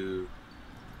see you.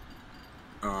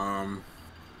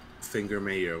 Finger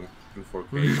Mayo in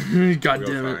 4K. God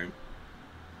damn it. Time.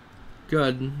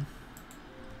 Good.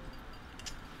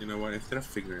 You know what? Instead of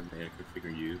fingering Mayo, I can figure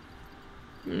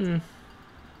you.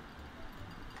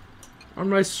 On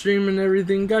my stream and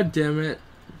everything. God damn it.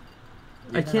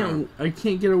 Yeah. I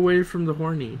can't get away from the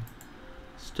horny.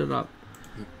 Stood up.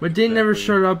 My date never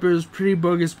showed up. It was pretty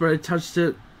bogus, but I touched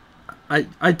it. I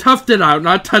toughed it out,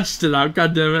 not touched it out.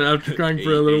 God damn it! After crying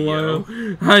for a little while,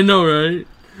 I know, right?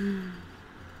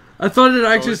 I thought it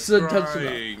actually said touched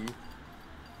it out.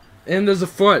 And there's a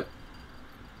foot.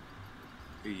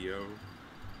 Yo.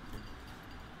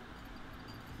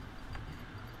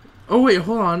 Oh wait,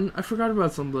 hold on. I forgot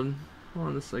about something. Hold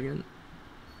on a second.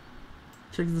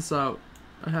 Check this out.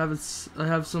 I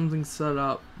have something set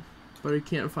up, but I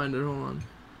can't find it. Hold on.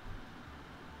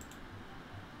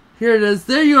 Here it is.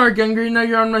 There you are, Gungry. Now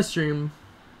you're on my stream.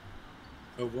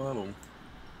 Oh, wow.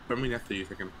 Let me after you a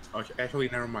second. Oh, actually,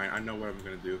 never mind. I know what I'm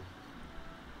going to do.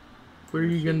 What are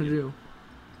you going to do?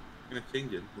 I'm going to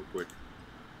change it real quick.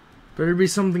 Better be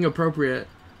something appropriate.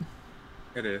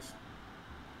 It is.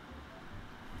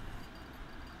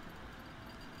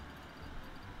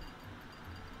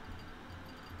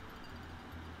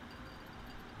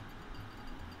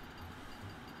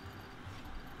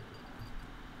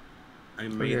 I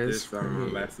made this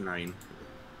last night.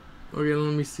 Okay,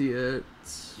 let me see it.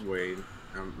 Wait,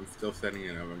 I'm still setting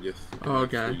it up. I'm just.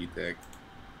 Okay. Tech.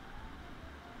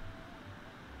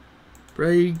 But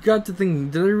I got to thinking,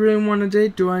 did I really want to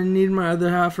date? Do I need my other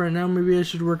half right now? Maybe I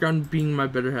should work on being my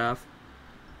better half.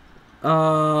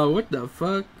 What the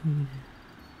fuck?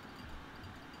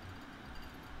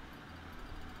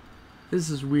 This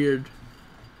is weird.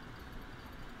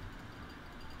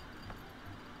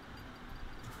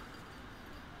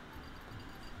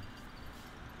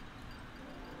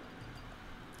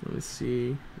 Let me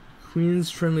see. Queen's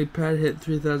friendly pet hit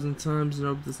 3,000 times.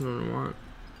 Nope, that's not what I want.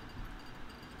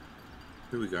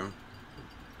 Here we go.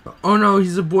 Oh no,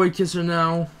 he's a boy kisser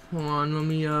now. Hold on, let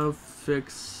me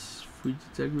fix food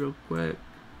detect real quick.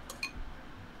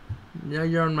 Now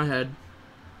you're on my head.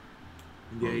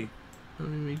 Yay. Let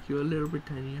me make you a little bit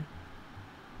tinier.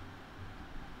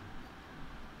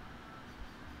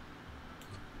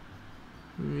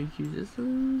 Let me make you just a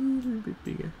little bit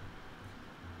bigger.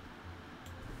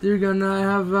 There you go, now I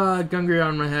have Gungry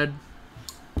on my head.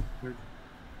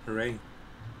 Hooray.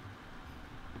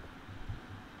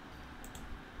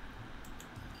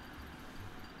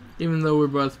 Even though we're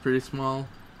both pretty small.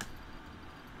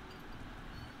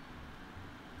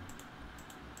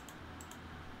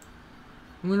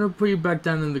 I'm gonna put you back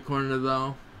down in the corner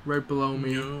though. Right below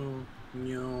me. No.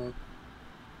 No.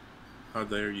 How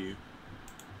dare you?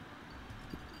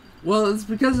 Well, it's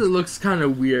because it looks kind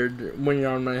of weird when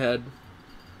you're on my head.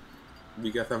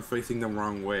 Because I'm facing the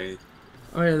wrong way.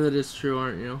 Oh yeah, that is true,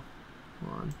 aren't you?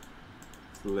 Hold on.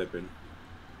 Slipping.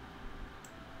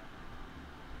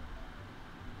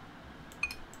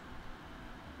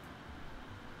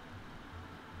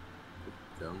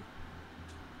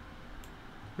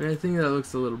 I mean, I think that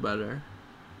looks a little better.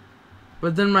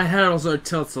 But then my head also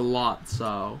tilts a lot,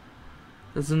 so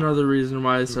that's another reason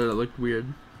why I said it looked weird.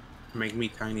 Make me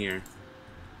tinier.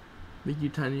 Make you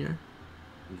tinier?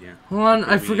 Yeah. Hold on,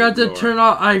 I forgot to turn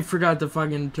off. I forgot to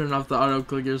fucking turn off the auto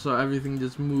clicker, so everything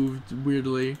just moved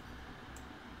weirdly.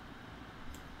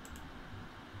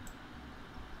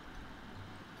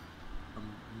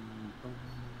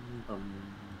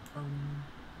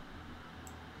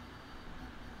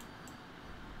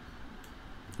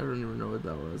 I don't even know what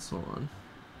that was. Hold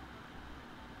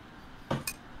on.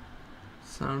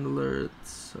 Sound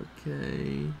alerts.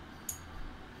 Okay.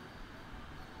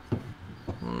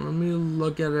 Well, let me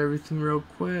look at everything real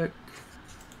quick.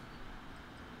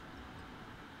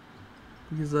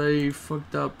 because I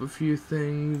fucked up a few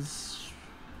things.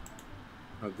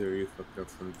 How dare you fuck up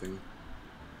something?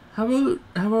 How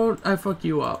about I fuck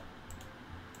you up?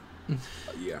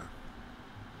 Yeah.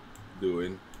 Do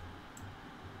it.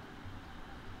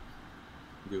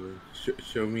 Do it.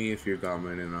 Show me if you're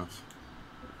dominant enough.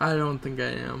 I don't think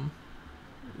I am.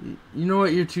 You know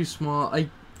what? You're too small.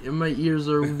 My ears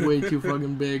are way too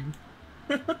fucking big.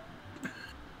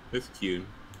 That's cute.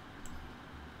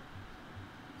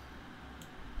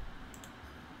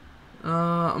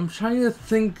 I'm trying to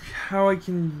think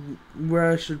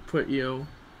where I should put you.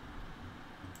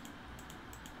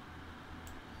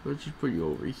 I should put you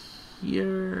over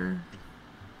here.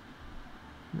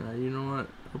 Nah, you know what?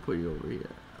 I'll put you over here.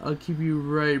 I'll keep you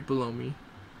right below me.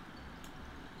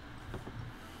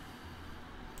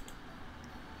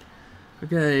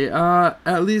 Okay,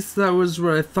 at least that was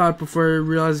what I thought before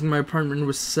realizing my apartment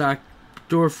was sacked.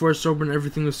 Door forced open,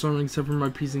 everything was stolen except for my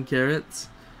peas and carrots.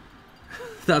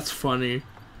 That's funny.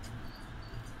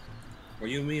 What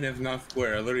do you mean it's not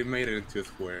square? I literally made it into a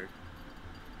square.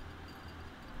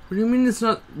 What do you mean it's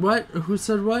not... What? Who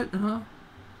said what? Huh?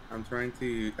 I'm trying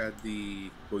to add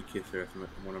the boy kisser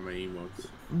as one of my emotes.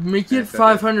 Make it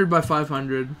 500 by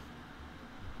 500.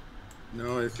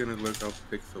 No, it's gonna look all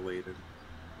pixelated.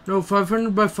 No,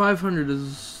 500 by 500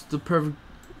 is the perfect,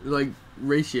 like,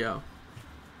 ratio.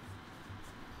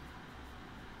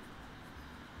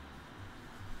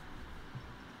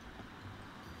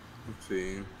 Let's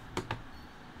see.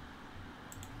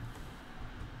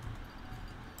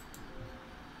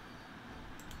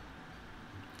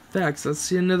 Facts. Let's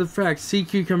see another fact. Sea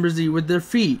cucumbers eat with their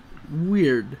feet.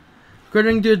 Weird.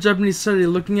 According to a Japanese study,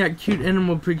 looking at cute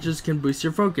animal pictures can boost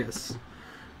your focus.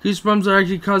 Goosebumps are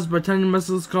actually caused by tiny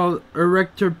muscles called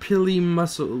erector pili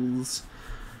muscles.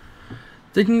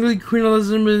 Technically, Queen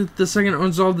Elizabeth II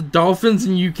owns all the dolphins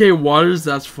in UK waters.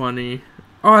 That's funny.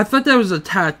 Oh, I thought that was a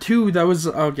tattoo. That was...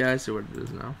 Okay, I see what it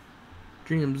is now.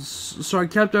 Dreams. So I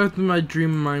kept up with my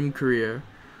dream mime career.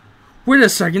 Wait a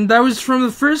second. That was from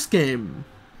the first game.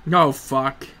 No,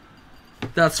 fuck.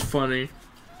 That's funny.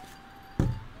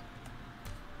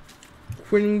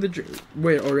 Quitting the dream...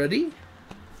 Wait, already?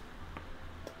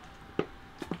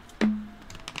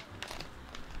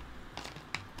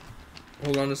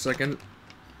 Hold on a second.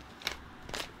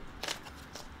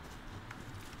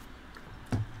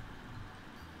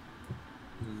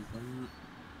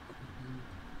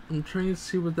 I'm trying to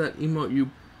see what that emote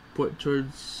you put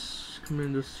towards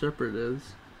Commander Shepard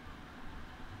is.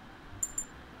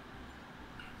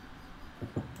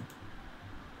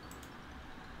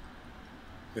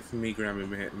 It's me grabbing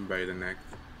him by the neck.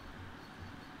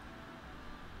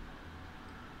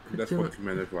 That's what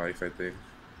Commander's wife, I think.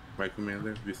 Right,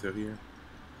 Commander? You still here?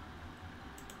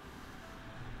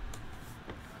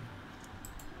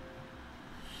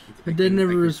 My dad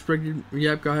never respected...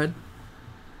 Yep, go ahead.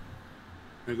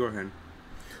 No, go ahead.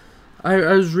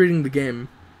 I was reading the game.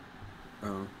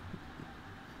 Oh.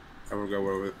 I forgot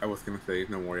what I was gonna say.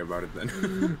 Don't worry about it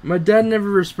then. My dad never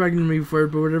respected me for it,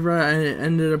 but whatever, I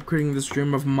ended up creating this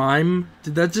stream of mime.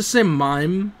 Did that just say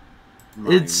mime?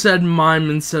 Mime. It said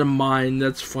mime instead of mine.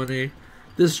 That's funny.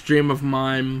 This stream of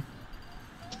mime.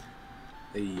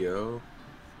 Hey, yo.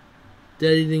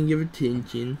 Daddy didn't give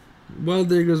attention. Well,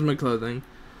 there goes my clothing.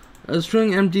 I was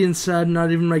feeling empty and sad.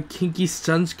 Not even my kinky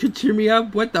sons could cheer me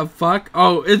up. What the fuck?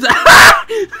 Oh, it's...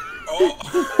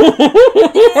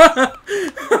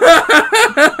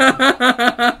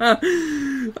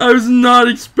 I was not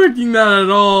expecting that at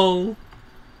all.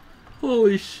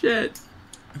 Holy shit.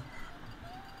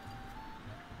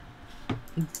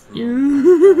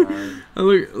 I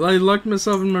locked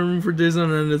myself in my room for days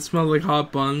on end. It smelled like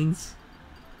hot buns.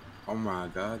 Oh my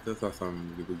god, those are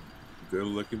some good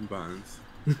looking buns.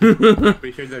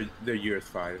 Pretty sure they're yours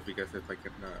 5 because it's like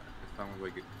it sounds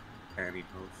like a pantyhose.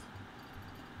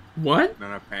 What?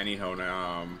 Not a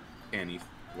pantyhose, panties.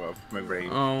 Well, my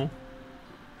brain. Oh.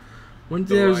 One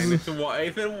day I was... It's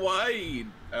white.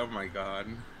 Oh my god.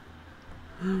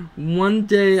 One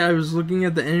day I was looking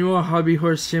at the annual Hobby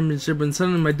Horse Championship when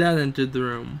suddenly my dad entered the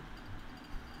room.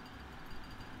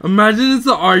 Imagine it's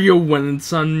the "Are you winning,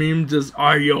 son" meme. Just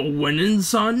 "Are you winning,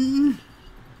 son?"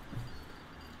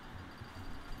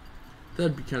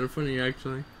 That'd be kind of funny,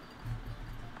 actually.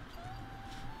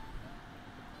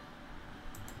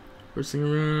 Horsing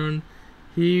around.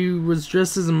 He was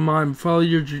dressed as a mime. Follow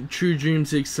your true dreams,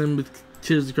 he exclaimed with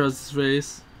tears across his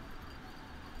face.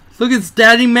 Look, it's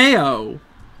Daddy Mayo.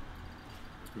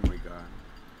 Oh my god.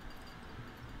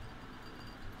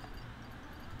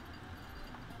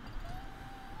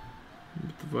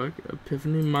 What the fuck?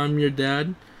 Epiphany, mom, your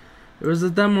dad. It was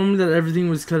at that moment that everything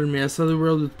was clear to me. I saw the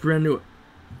world with brand new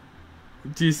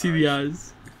Do you see the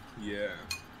eyes? Yeah.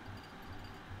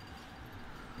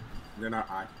 They're not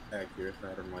accurate, so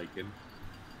I don't like it.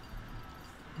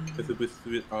 It's a bit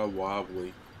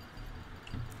wobbly.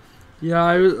 Yeah,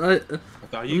 I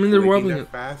thought you they're clicking wobbling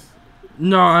that fast.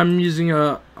 No, I'm using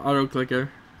a auto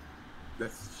clicker.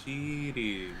 That's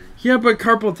cheating. Yeah, but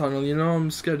carpal tunnel, you know,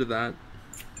 I'm scared of that.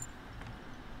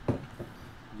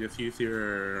 Just use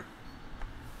your.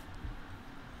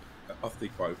 I'll stay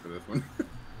quiet for this one.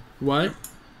 What?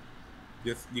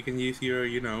 Just you can use your,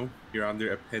 your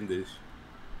under appendage.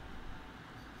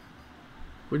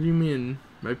 What do you mean?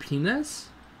 My penis?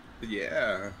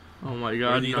 Yeah. Oh my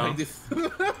god, You no. like this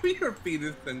your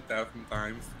penis 10,000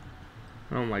 times.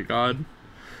 Oh my god.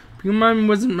 Because mine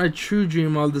wasn't my true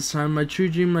dream all this time. My true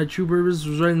dream, my true purpose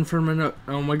was right in front of my nose.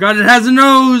 Oh my god, it has a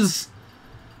nose!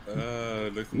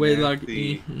 Looks Wait,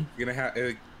 nasty.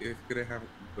 like, It's gonna have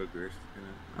boogers.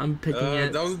 I'm picking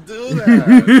it. Don't do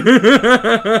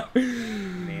that.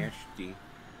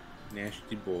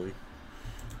 Nasty boy.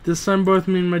 This time both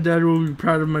me and my dad will be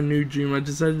proud of my new dream. I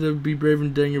decided to be brave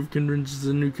and daring of convinces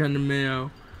a new kind of mayo.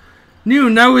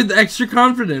 New, now with extra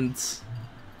confidence.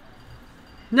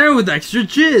 Now with extra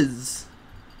jizz.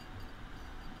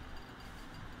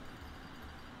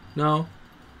 No.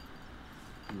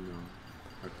 No.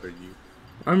 I heard you.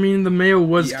 I mean, the mayo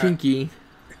was Yeah. kinky.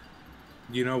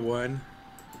 You know what?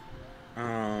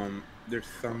 There's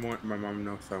someone, my mom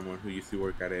knows someone who used to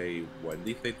work at a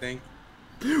Wendy's, I think.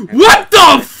 What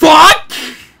the fuck?!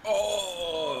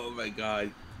 Oh my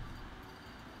god.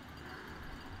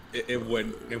 It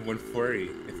went furry.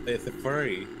 It's a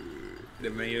furry.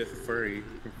 The mayo is a furry.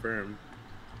 Confirmed.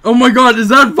 Oh my god, is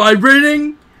that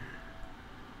vibrating?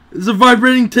 It's a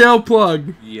vibrating tail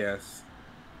plug. Yes.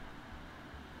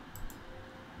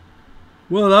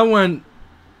 Well, that went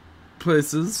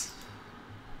places.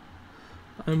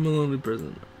 I'm a lonely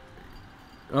person.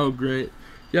 Oh, great.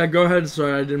 Yeah, go ahead.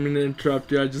 Sorry, I didn't mean to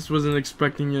interrupt you. I just wasn't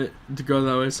expecting it to go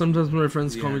that way. Sometimes my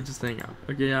friends call me just hang out.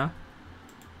 Okay, yeah?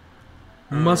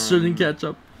 Mustard and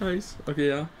ketchup. Nice. Okay,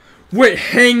 yeah. Wait,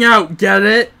 hang out, get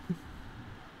it?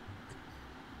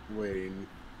 Wait.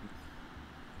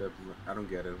 I don't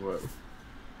get it. What?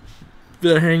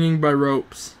 They're hanging by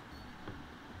ropes.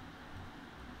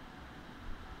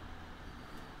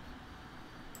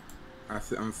 I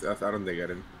don't think I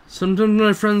did. Sometimes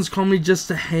my friends call me just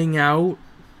to hang out.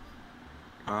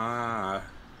 Ah.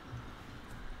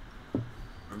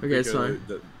 Okay, sorry.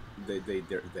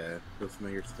 Those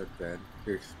mayors took that.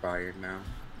 They're expired now.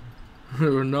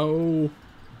 Oh no.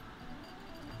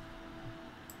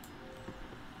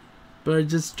 But I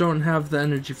just don't have the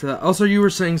energy for that. Also, you were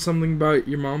saying something about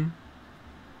your mom?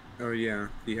 Oh yeah,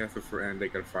 he has a friend they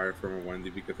got fired from a Wendy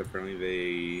because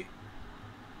apparently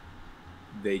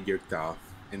they jerked off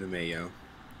in the mayo.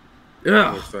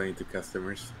 Yeah. We're selling to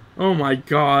customers. Oh my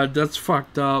god, that's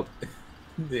fucked up.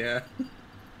 Yeah.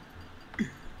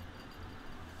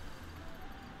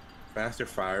 Faster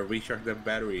fire, recharge the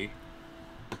battery.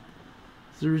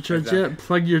 Is it recharged yet?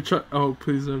 Plug your truck. Oh,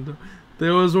 please don't. They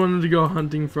always wanted to go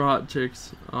hunting for hot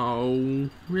chicks. Oh,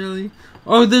 really?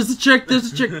 Oh, there's a chick.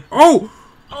 There's a chick. Oh!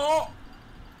 Oh!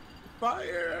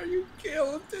 Fire! You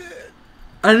killed it!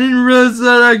 I didn't realize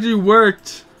that actually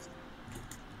worked.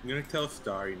 I'm gonna tell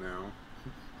Starry now.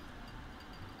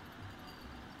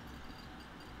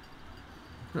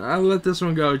 I'll let this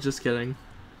one go. Just kidding.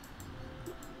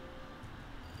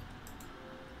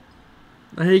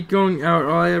 I hate going out.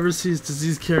 All I ever see is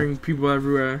disease carrying people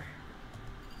everywhere.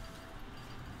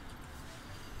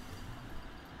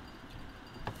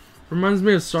 Reminds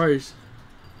me of stories.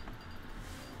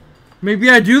 Maybe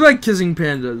I do like kissing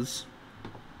pandas.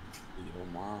 Yo,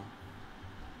 mom.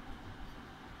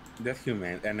 That's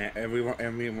human, and every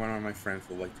one of my friends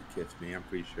would like to kiss me. I'm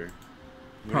pretty sure.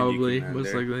 Probably,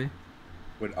 most likely.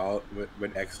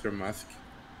 With extra musk,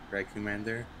 right,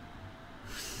 Commander,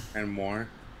 and more.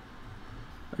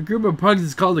 A group of pugs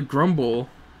is called a grumble.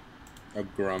 A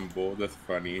grumble. That's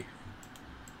funny.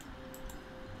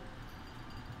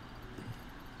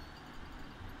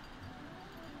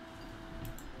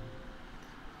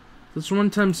 This one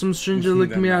time, some stranger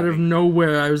licked me out of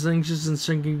nowhere. I was anxious and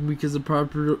sinking because of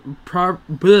possible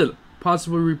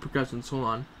repercussions. Hold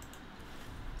on.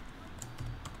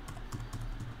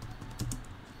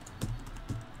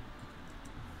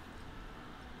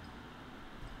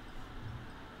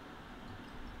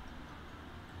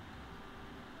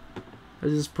 I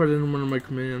just put in one of my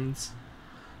commands.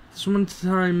 This one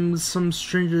time, some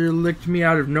stranger licked me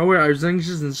out of nowhere. I was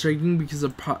anxious and shaking because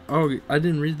of oh, I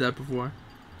didn't read that before.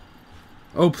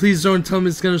 Oh, please don't tell me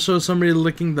it's gonna show somebody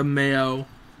licking the mayo.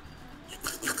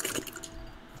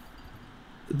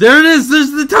 There it is.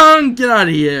 There's the tongue. Get out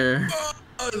of here.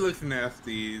 Oh, it looks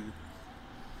nasty.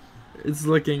 It's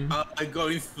licking. I'm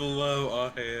going slow.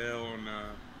 Oh, hell no.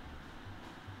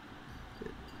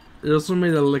 It also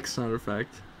made a lick sound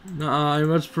effect. Nah, I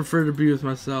much prefer to be with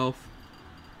myself.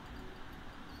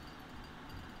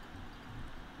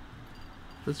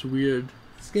 That's weird.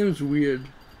 This game is weird.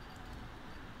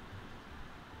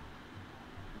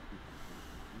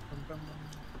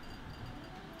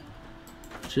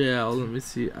 Jail, let me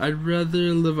see. I'd rather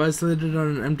live isolated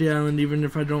on an empty island even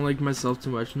if I don't like myself too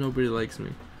much. Nobody likes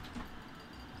me.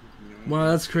 Wow,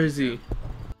 that's crazy.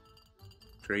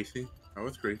 Crazy? I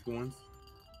was crazy once.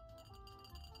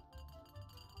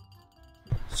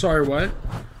 Sorry, what?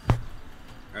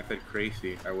 I said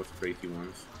crazy. I was crazy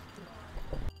once.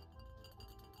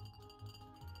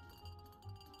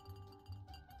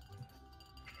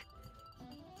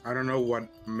 I don't know what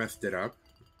messed it up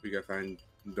because I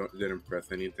didn't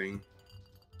press anything.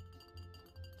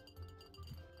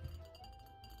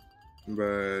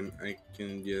 But I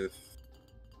can just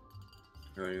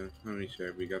let me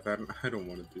check because I don't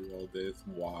want to do all this.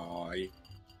 Why?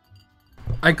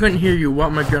 I couldn't hear you.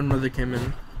 What? My grandmother came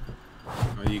in.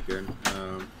 Oh, you good?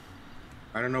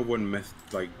 I don't know what messed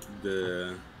like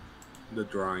the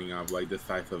drawing up, like the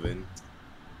size of it.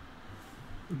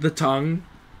 The tongue.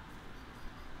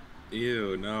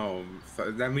 Ew, no.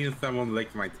 So that means someone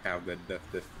licked my tablet. That's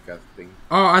disgusting.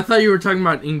 Oh, I thought you were talking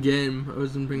about in-game. I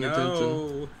wasn't paying attention.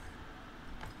 No.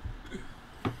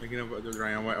 Thinking about the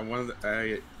drawing, I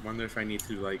wonder if I need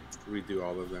to like redo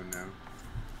all of them now.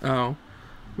 Oh.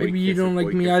 Maybe you don't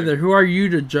like me either. Who are you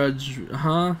to judge,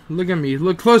 huh? Look at me.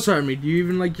 Look closer at me. Do you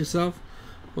even like yourself?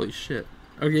 Holy shit.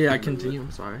 Okay, yeah, continue.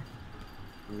 I'm sorry.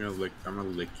 I'm gonna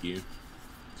lick you.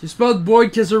 You spelled boy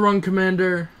kisser wrong,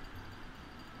 Commander.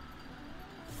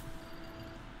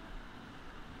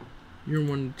 You're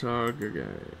one to talk, okay.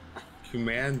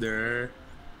 Commander,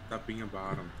 stop being a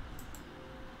bottom.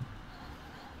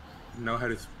 Know how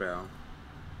to spell.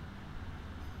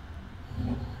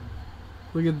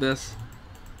 Look at this.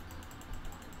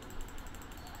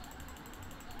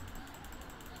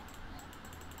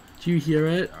 Do you hear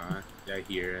it? Yeah, I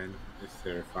hear it. It's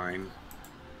terrifying.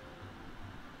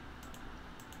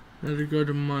 Now to go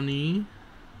to money.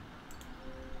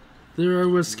 There I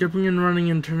was skipping and running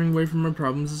and turning away from my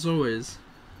problems as always.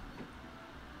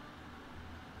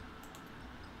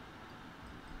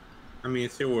 I mean,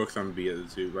 it still works on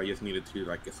VOD, but I just needed to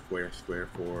like a square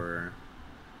for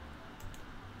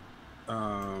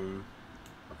I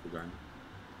forgot.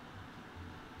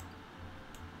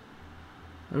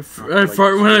 I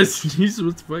fart when I sneeze.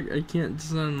 What the fuck? I can't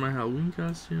design my Halloween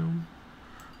costume.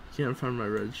 Can't find my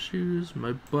red shoes.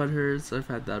 My butt hurts. I've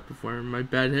had that before. My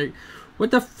bad hair.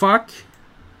 What the fuck?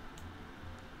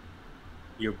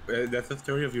 That's the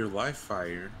story of your life,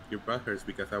 Fire. Your butt hurts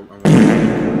because I'll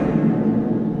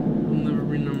never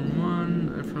be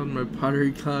 #1. I failed my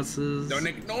pottery classes. Don't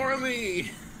ignore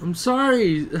me! I'm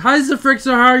sorry. Hi,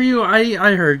 Zafrixo. How are you?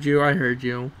 I heard you. I heard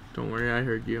you. Don't worry. I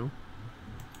heard you.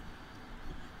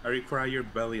 I require your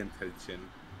belly and tension.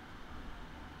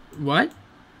 What?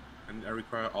 And I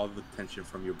require all the tension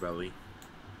from your belly.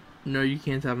 No, you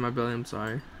can't have my belly. I'm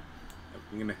sorry.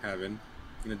 I'm gonna have it. I'm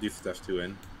gonna do stuff to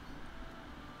it.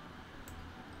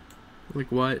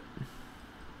 Like what?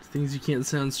 Things you can't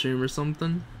say on stream or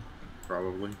something?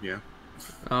 Probably, yeah.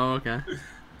 Oh, okay.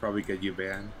 Probably get you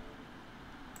banned.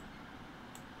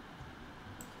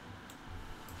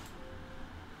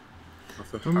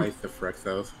 Also, hi,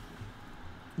 Zafrexos.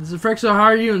 Zafrexo, how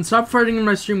are you? And stop farting in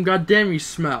my stream. God damn, you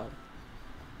smell.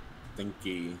 Thank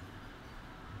you.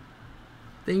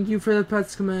 Thank you for the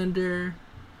pets, Commander.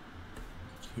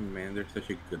 Commander's such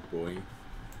a good boy.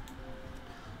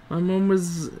 My mom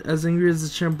was as angry as a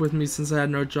chimp with me since I had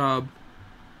no job.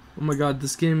 Oh my god,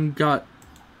 this game got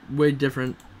way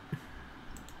different.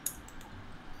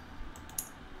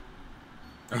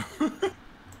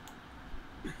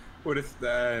 What is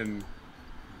that?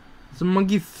 It's a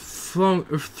monkey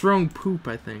throwing poop,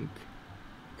 I think.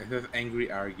 It says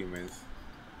angry arguments.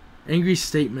 Angry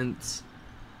statements.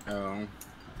 Oh,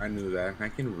 I knew that. I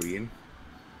can read.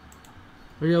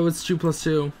 Oh yeah, what's 2 +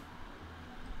 2?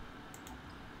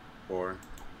 4.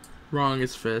 Wrong,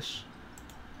 it's fish.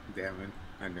 Damn it,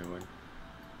 I knew it.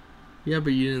 Yeah,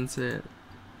 but you didn't say it.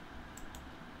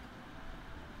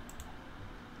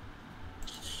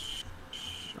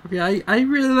 Okay, I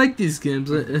really like these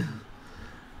games.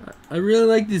 I really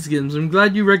like these games. I'm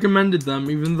glad you recommended them,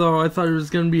 even though I thought it was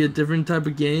going to be a different type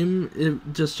of game.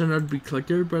 It just turned out to be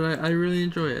clicker, but I really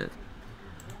enjoy it.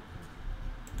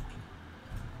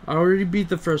 I already beat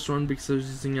the first one because I was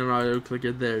using an auto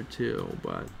clicker there too,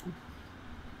 but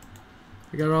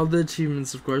I got all the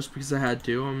achievements, of course, because I had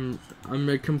to. I'm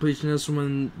a completionist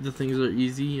when the things are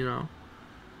easy, you know.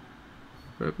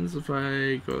 What happens if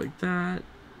I go like that?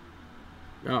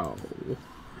 Oh.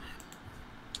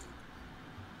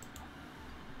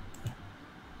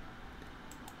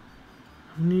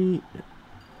 How many?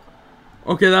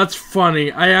 Okay, that's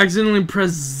funny. I accidentally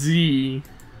pressed Z. What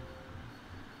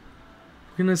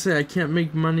can I say? I can't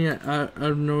make money out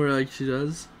of nowhere like she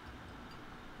does.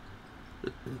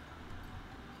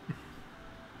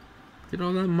 Get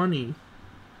all that money.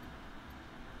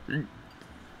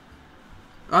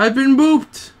 I've been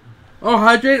booped. Oh,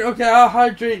 hydrate? Okay, I'll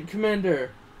hydrate,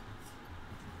 Commander.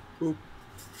 Boop.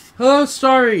 Hello,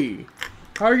 Starry.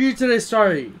 How are you today,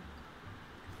 Starry?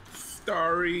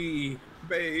 Starry,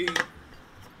 babe.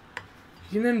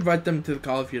 You can invite them to the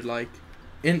call if you'd like.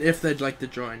 And if they'd like to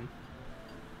join.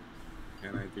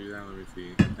 Can I do that? Let me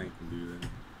see. I think I can do that.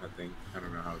 I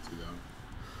don't know how to though.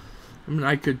 I mean,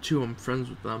 I could too. I'm friends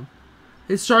with them.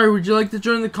 Hey, Starry, would you like to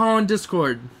join the call on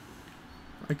Discord?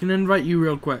 I can invite you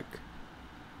real quick.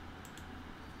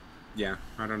 Yeah,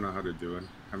 I don't know how to do it.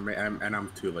 I'm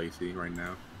too lazy right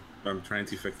now. But I'm trying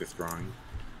to fix this drawing.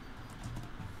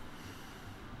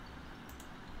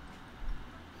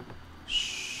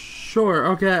 Sure.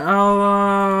 Okay,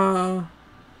 I'll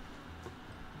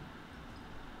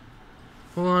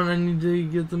hold on, I need to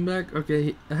get them back.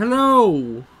 Okay, hello!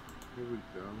 Here we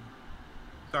go.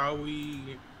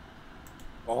 Sorry.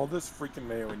 All this freaking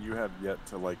mayo and you have yet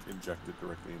to like inject it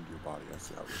directly into your body. I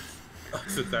see how it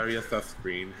is. So sorry, it's off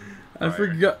screen. I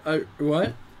forgot.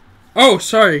 What? Oh,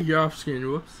 sorry, you're off screen.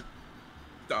 Whoops.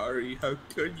 Sorry, how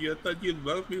could you? I thought you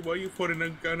loved me. Why are you putting a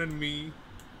gun on me?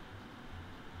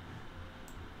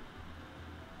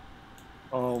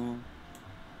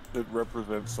 It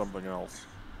represents something else.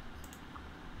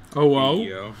 Oh wow. Hey,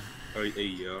 yo. Oh, hey,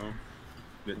 yo.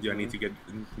 Do I need to get?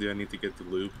 Do I need to get the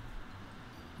loop?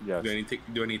 Yes.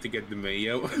 Do I need to get the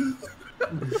mayo?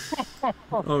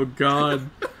 Oh god.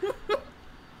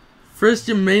 First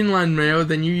you mainline mayo,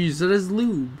 then you use it as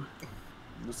lube.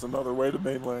 Just another way to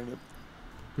mainline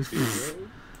it.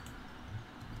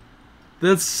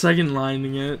 That's second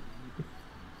lining it.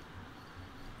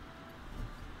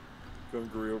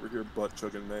 Gungry over here butt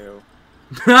chugging mayo.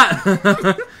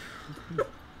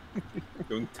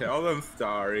 Don't tell them,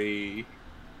 sorry.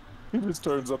 He just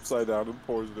turns upside down and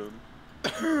pours it in.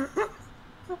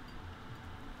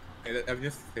 I'm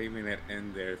just saving that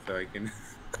in there so I can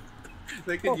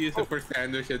so I can use it for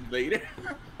sandwiches later.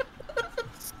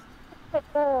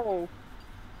 I'm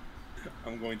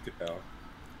going to hell.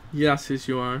 Yes,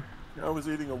 you are. I was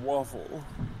eating a waffle.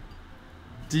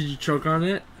 Did you choke on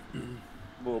it? A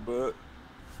little bit.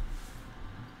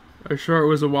 Are you sure it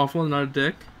was a waffle and not a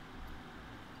dick?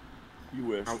 You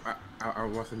wish. I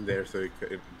wasn't there, so it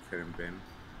couldn't been.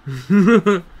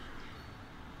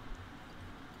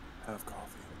 Have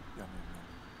coffee. Yum, yum,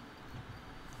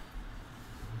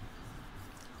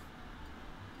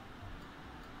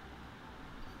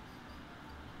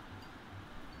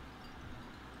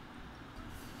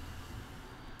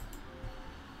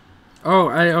 Oh,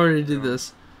 I already did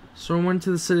this. So I went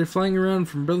to the city, flying around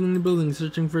from building to building,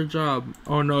 searching for a job.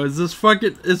 Oh no, is this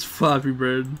fucking... It's Flappy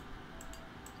Bird.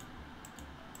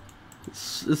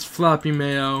 It's Flappy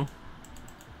Mayo.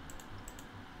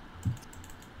 Oh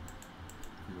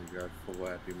my god,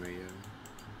 Flappy Mayo.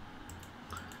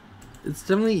 It's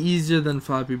definitely easier than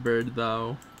Flappy Bird,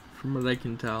 though, from what I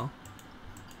can tell.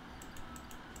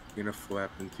 You're gonna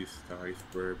flap into Starry's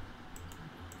burp.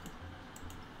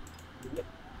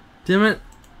 Damn it.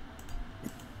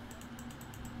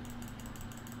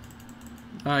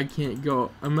 I can't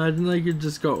go. Imagine I could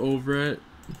just go over it.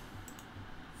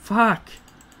 Fuck.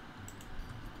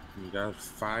 You got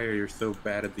fire, you're so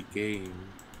bad at the game.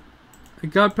 I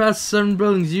got past 7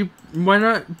 buildings. Why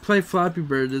not play Flappy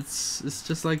Bird? It's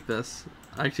just like this.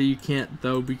 Actually, you can't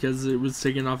though because it was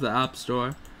taken off the App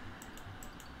Store.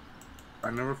 I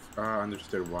never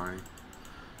understood why.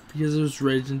 Because it was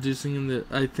rage-inducing, and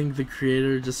I think the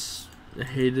creator just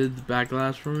hated the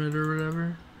backlash from it or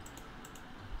whatever.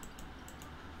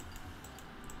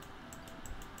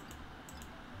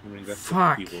 I mean, that's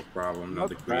Fuck. the people's problem, not Not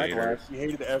the the creators. backlash. He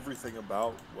hated everything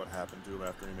about what happened to him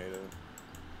after he made it.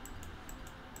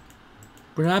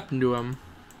 What happened to him?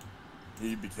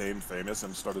 He became famous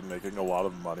and started making a lot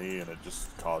of money, and it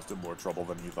just caused him more trouble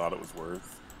than he thought it was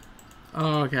worth.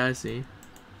 Oh, okay, I see.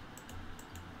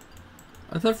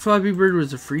 I thought Flappy Bird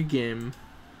was a free game.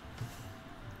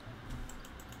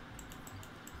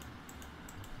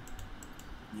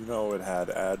 You know, it had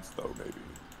ads, though, maybe.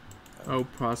 Oh,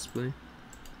 possibly.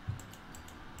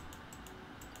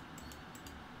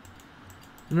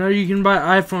 Now you can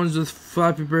buy iPhones with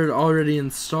Flappy Bird already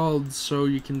installed, so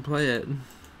you can play it.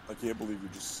 I can't believe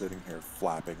you're just sitting here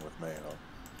flapping with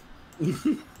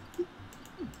Mayo.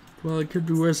 Well, it could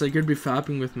be worse. I could be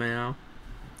fapping with Mayo.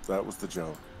 That was the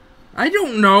joke. I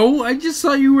don't know. I just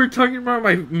thought you were talking about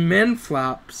my men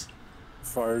flaps.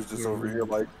 Fire's just over here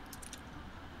like...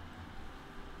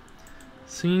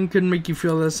 Singing could make you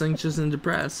feel less anxious and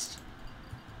depressed.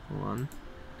 Hold on.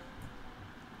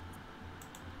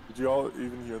 Did you all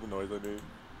even hear the noise I made?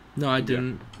 No, I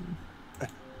didn't.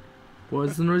 What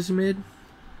was the noise you made?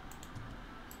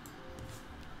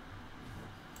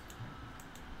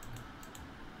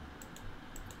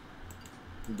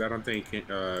 I don't think it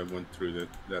went through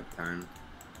that time.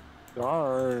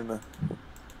 Darn.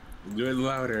 Do it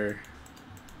louder.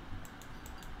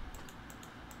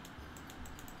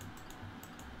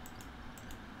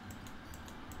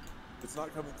 It's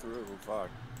not coming through. Fuck.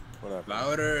 Whatever.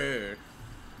 Louder.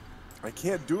 I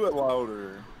can't do it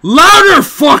louder. Louder,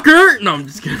 fucker! No, I'm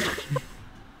just kidding.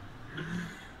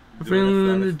 I'm Do it feeling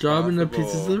as in a loud as job in a pizza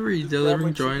possible. delivery,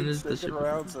 delivering joy and in his district.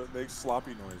 around so it makes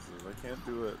sloppy noises. I can't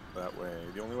do it that way.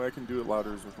 The only way I can do it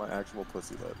louder is with my actual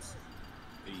pussy lips.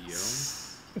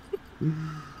 Yo.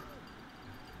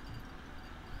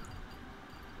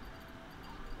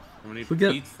 How many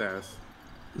Forget- pizzas?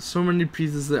 So many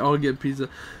pizzas, they all get pizza.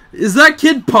 Is that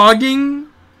kid pogging?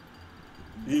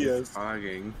 He is.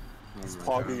 Pogging. Oh He's my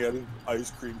pogging God. at an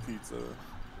ice cream pizza.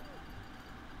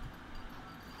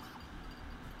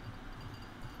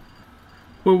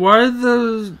 But why are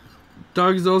the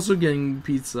dogs also getting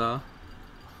pizza?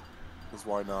 Because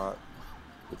why not?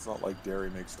 It's not like dairy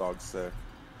makes dogs sick.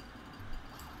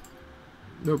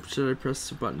 Nope, should I press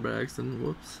the button by accident?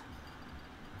 Whoops.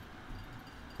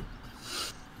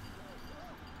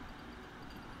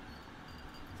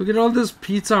 Look at all this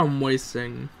pizza I'm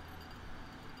wasting.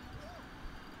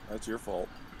 That's your fault.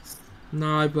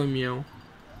 No, I blame you.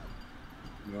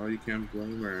 No, you can't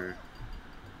blame her.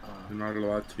 You're not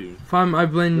allowed to. Fine, I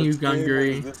blame you, This game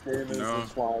Gungary. is No.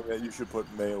 implying that you should put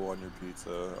mayo on your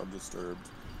pizza, undisturbed.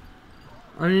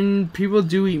 I mean, people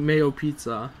do eat mayo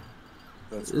pizza.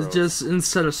 That's It's gross. just,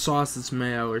 instead of sauce, it's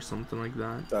mayo or something like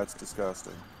that. That's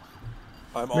disgusting.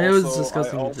 Mayo is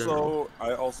disgusting in I general.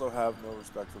 also have no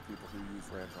respect for people who use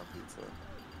ranch on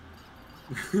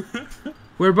pizza.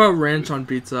 What about ranch on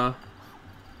pizza?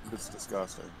 It's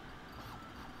disgusting.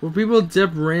 Well, people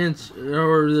dip ranch,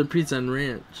 or the pizza in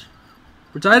ranch.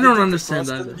 Which I don't understand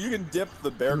Crust either. in- You can dip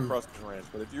the bare crust in ranch,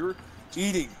 but if you're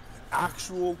eating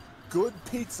actual good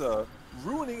pizza,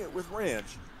 ruining it with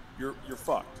ranch, you're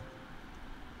fucked.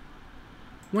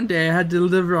 One day I had to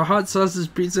deliver a hot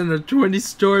sausage pizza in a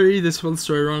 20-story, this whole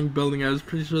story, wrong building. I was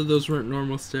pretty sure those weren't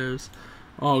normal stairs.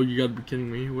 Oh, you gotta be kidding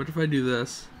me. What if I do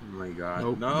this? Oh my God.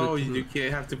 Nope, No, that you doesn't-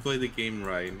 can't have to play the game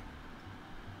right.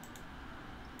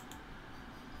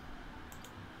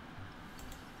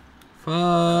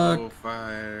 Fuck. Oh,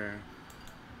 fire.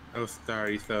 Oh,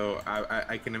 sorry. So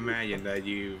I can imagine that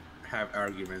you have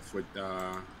arguments with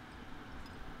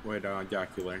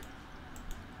Jocular.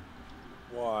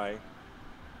 Why?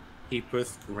 He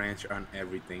puts ranch on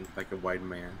everything like a white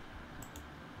man.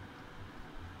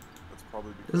 That's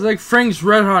probably because It's like Frank's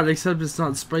Red Hot, except it's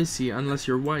not spicy unless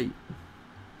you're white.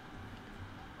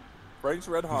 Frank's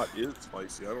Red Hot is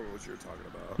spicy. I don't know what you're talking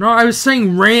about. No, I was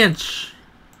saying ranch.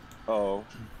 Oh,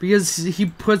 Because he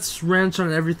puts ranch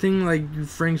on everything, like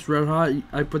Frank's Red Hot.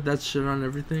 I put that shit on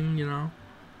everything, you know?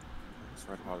 Frank's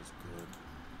Red Hot is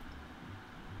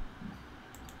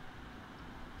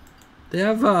good. They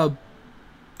have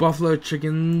buffalo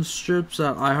chicken strips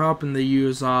at IHOP, and they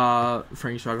use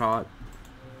Frank's Red Hot.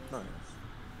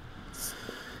 Nice.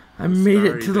 I made it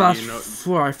Sorry to the that last you know-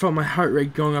 floor. I felt my heart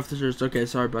rate going off the charts. Okay,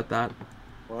 sorry about that.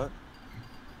 What?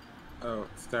 Oh,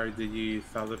 sorry. Did you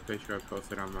saw the picture I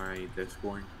posted on my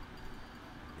Discord?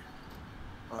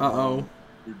 Uh-oh.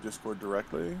 Your Discord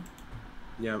directly?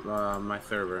 Yeah, my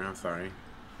server. I'm sorry.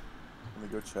 Let me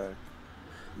go check.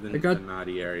 The, I got- the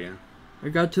naughty area. I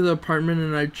got to the apartment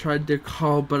and I tried to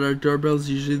call, but our doorbell's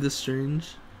usually this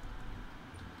strange.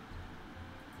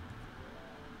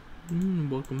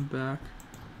 Welcome back.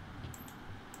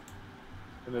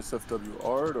 An SFW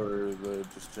art or the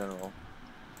just general?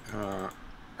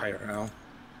 IRL.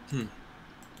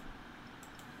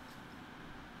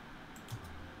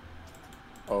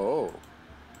 Oh.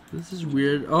 This is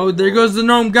weird. Oh, there goes the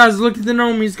gnome. Guys, look at the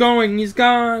gnome. He's going. He's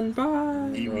gone.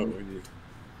 Bye.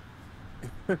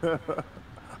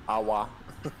 Awa.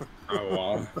 Oh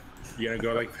wow. You gonna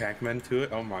go like Pac-Man to it?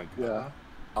 Oh my God. Yeah.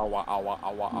 Awa, awa,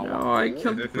 awa, awa. No, I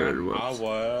killed the It's bird. not Whoops.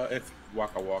 Awa, it's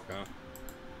Waka Waka.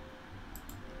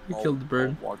 I killed the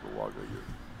bird. Wagga wagga,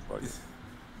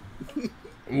 you.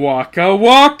 Waka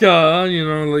waka, you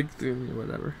know, like,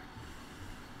 whatever.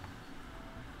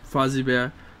 Fozzie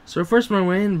Bear. So I forced my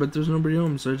way in, but there's nobody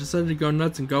home, so I decided to go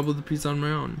nuts and gobble the pizza on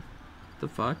my own. The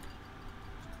fuck?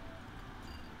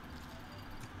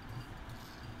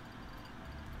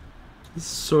 This is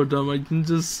so dumb. I can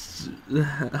just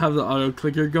have the auto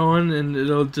clicker going and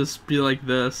it'll just be like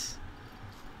this.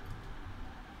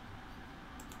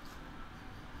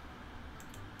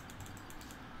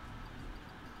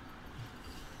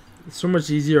 It's so much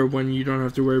easier when you don't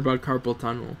have to worry about carpal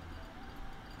tunnel.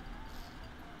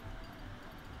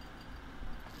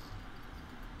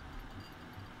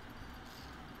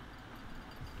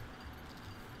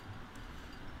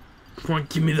 Come on,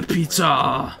 give me the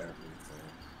pizza! Everything.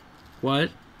 What?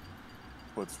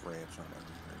 Puts ranch on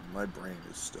everything. My brain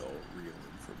is still reeling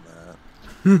from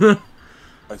that.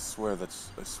 I swear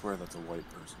that's a white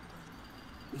person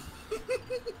thing.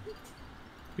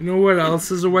 You know what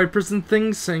else is a white person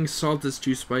thing? Saying salt is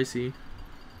too spicy.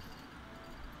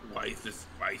 Why is this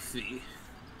spicy?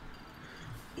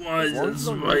 Why is As long it as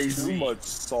you don't use too spicy? much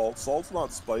salt. Salt's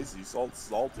not spicy. Salt's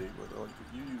salty, but like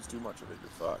if you use too much of it,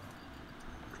 you're fucked.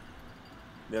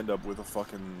 You end up with a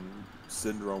fucking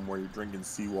syndrome where you're drinking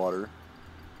seawater.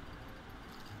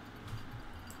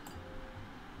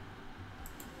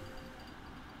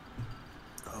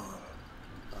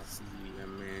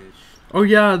 Oh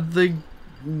yeah,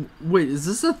 wait, is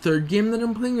this the third game that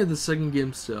I'm playing or the second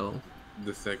game still?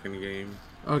 The second game.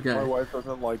 Okay. My wife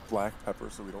doesn't like black pepper,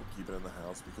 so we don't keep it in the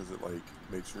house because it like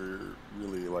makes her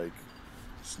really like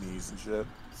sneeze and shit.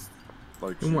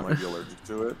 Like she might be allergic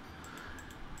to it.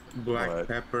 Black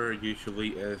pepper usually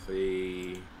is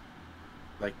a,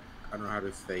 like, I don't know how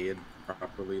to say it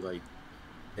properly, like,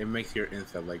 it makes your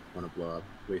inside, like, want to blow up,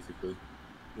 basically.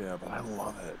 Yeah, but I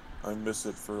love it. I miss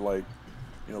it for, like,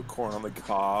 you know, corn on the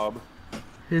cob.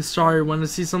 Hey, sorry, want to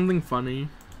see something funny?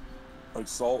 Like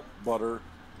salt, butter,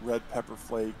 red pepper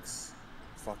flakes,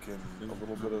 fucking a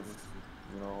little bit of,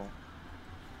 you know,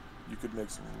 you could make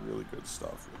some really good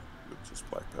stuff with just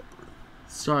black pepper.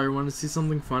 Sorry, want to see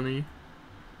something funny?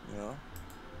 Yeah.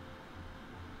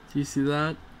 Do you see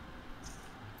that?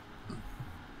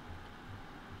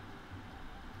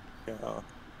 Yeah.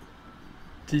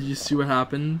 Did you see what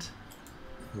happened?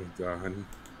 Oh god.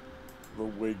 The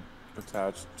wig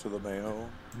attached to the mayo.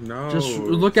 No. Just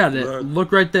look at it.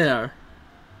 Look right there.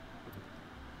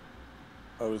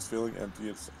 I was feeling empty.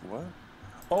 It's what?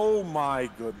 Oh my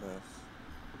goodness.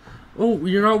 Oh,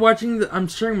 you're not watching the... I'm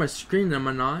sharing my screen, am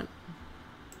I not?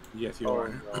 Yes, you Oh are.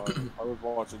 god. I was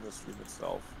watching the stream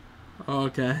itself. Oh,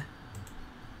 okay.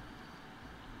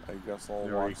 I guess I'll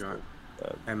There we watch go.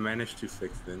 that. I managed to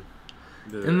fix it.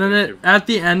 And then at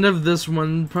the end of this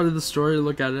one part of the story,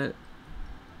 look at it.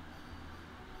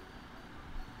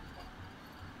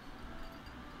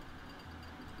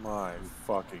 My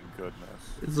fucking goodness.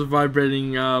 It's a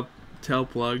vibrating tail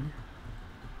plug.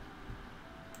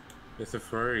 It's a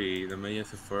furry. The Mayo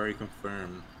is a furry,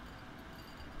 confirmed.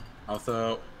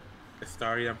 Also,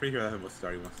 Starry, I'm pretty sure that's what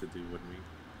Starry wants to do with me.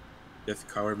 Just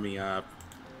cover me up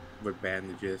with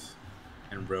bandages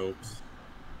and ropes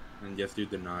and just do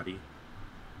the naughty.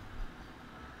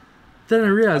 Then I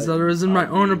realized that I was in my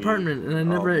own apartment and I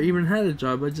never even had a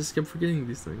job. I just kept forgetting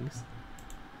these things.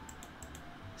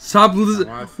 Stop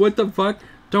listening. What the fuck?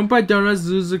 Don't buy donuts,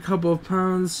 lose a couple of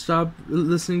pounds. Stop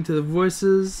listening to the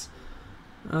voices.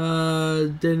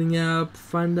 Dating app.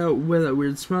 Find out where that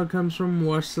weird smell comes from.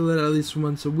 Wash the lid at least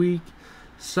once a week.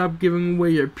 Stop giving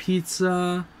away your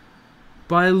pizza.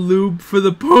 Buy lube for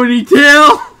the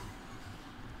ponytail.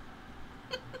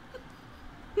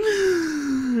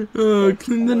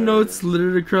 Clean the notes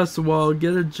littered across the wall.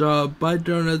 Get a job. Buy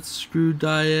donuts. Screw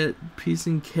diet. Peace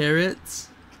and carrots.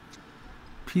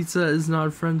 Pizza is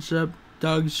not friendship.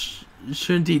 Dogs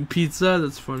shouldn't eat pizza.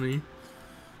 That's funny.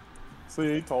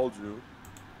 See, he told you.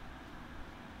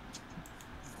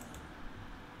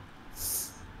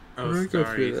 Oh,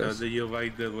 sorry. So do you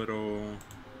like the little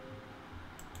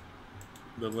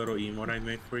emote I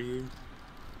made for you?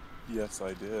 Yes,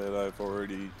 I did. I've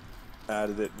already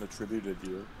added it and attributed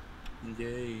you.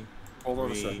 Yay. Hold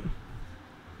on a second.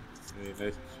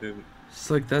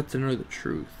 Just like that to know the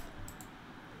truth.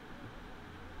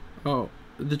 Oh,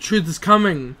 the truth is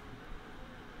coming.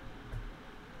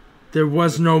 There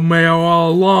was no Mayo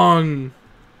all along.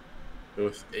 It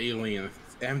was aliens.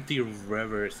 Empty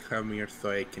rivers come here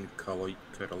so I can cuddle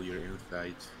your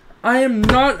insides. I am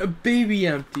not a baby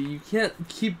empty. You can't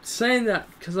keep saying that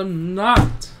because I'm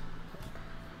not.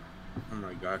 Oh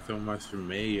my god, so much for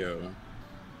Mayo.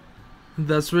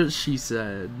 That's what she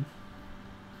said.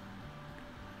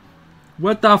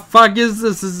 What the fuck is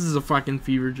this? This is a fucking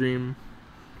fever dream.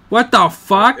 What the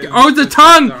fuck? Oh, it's a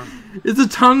tongue! It's a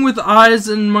tongue with eyes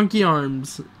and monkey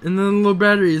arms. And then a little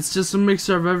battery. It's just a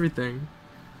mixture of everything.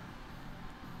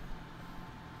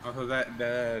 Also, that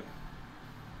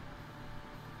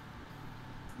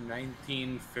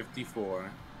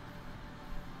 1954.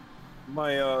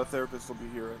 My therapist will be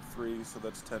here at 3, so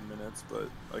that's 10 minutes, but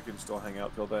I can still hang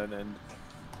out till then and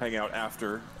hang out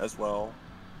after as well.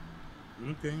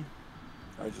 Okay.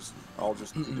 I'll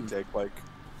just need to take like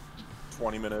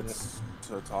 20 minutes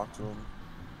to talk to him.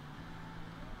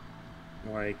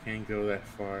 Well, I can't go that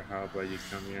far. How about you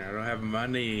come here? I don't have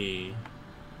money.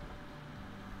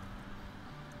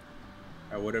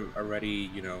 I would have already,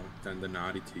 you know, done the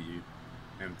naughty to you,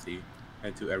 MT,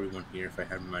 and to everyone here if I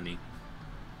had money.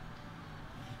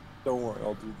 Don't worry,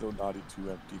 I'll do the naughty 2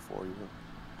 empty for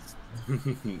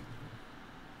you.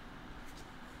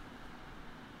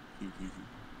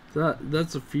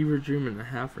 That's a fever dream and a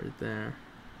half right there.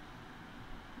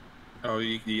 Oh,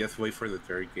 you just wait for the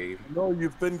third game. No,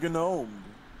 you've been gnomed.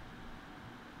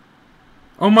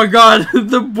 Oh my god,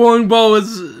 the bowling ball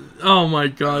was... Oh my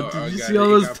god, did you see all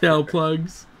those tail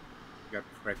plugs? You got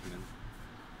pregnant.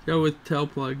 Yeah, with tail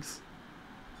plugs.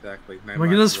 Exactly. Am I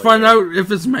gonna find out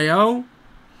if it's Mayo?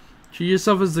 Treat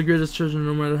yourself as the greatest treasure,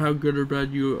 no matter how good or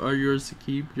bad you are yours to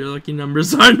keep. Your lucky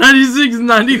numbers are 96,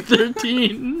 90,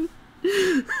 13.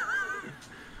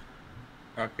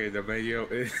 Okay, the Mayo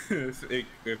is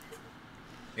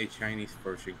a Chinese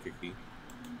fortune cookie.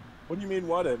 What do you mean,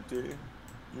 what, empty?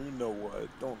 You know what?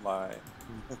 Don't lie.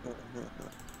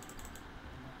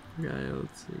 Yeah,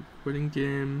 let's see. Quitting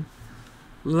game.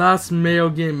 Last Mayo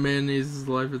game, mayonnaise is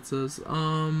life, it says.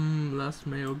 Last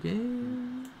Mayo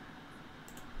game.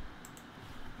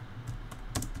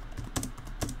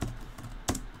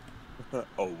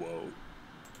 Oh, whoa.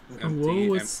 Whoa,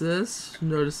 what's this?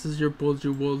 Notices your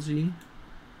bulgy.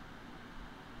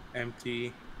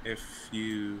 Empty. If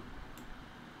you...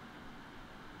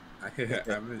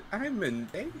 I'm in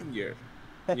danger.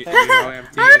 You know,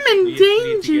 Empty, I'm in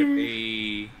danger.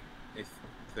 Need to get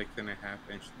a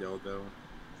 6.5-inch dildo,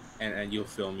 and you'll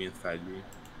film me inside you.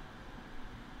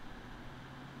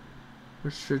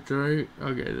 Restrictor.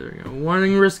 Okay, there we go.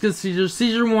 Warning, risk of seizure.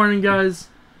 Seizure warning, guys.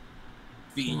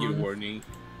 Seizure warning.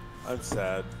 I'm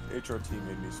sad. HRT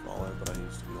made me smaller, but I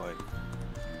used to be like...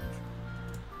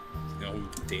 Oh,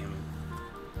 damn.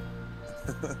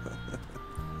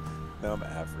 Now I'm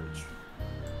average.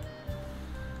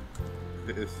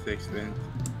 This is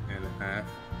 6.5.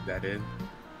 That in?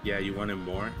 Yeah, you wanted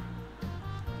more?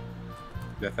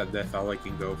 That's all I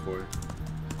can go for.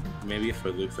 Maybe if I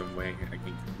lose some weight, I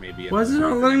can maybe. Why is it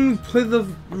not letting me play the?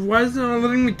 Why is it not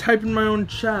letting me type in my own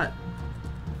chat?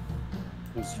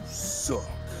 Because you suck.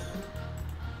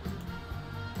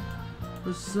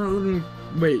 This is not letting me.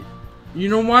 Wait. You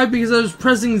know why? Because I was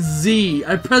pressing Z.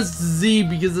 I pressed Z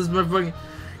because that's my fucking...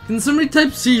 Can somebody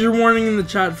type seizure warning in the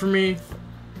chat for me?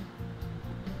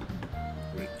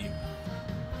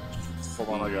 Hold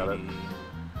on, I got it.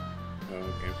 Oh,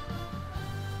 okay.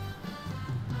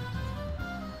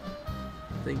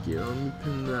 Thank you. Let me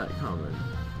pin that comment.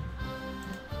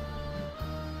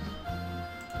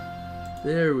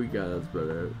 There we go. That's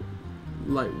better.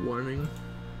 Light warning.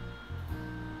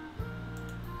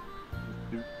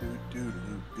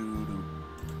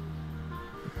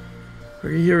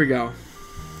 Okay, here we go.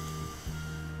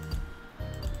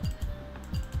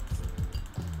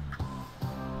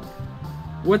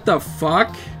 What the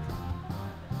fuck?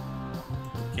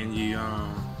 Can you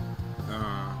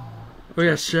Oh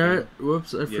yeah, share it.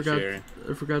 Whoops, I forgot. Share it.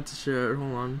 I forgot to share it.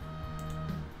 Hold on.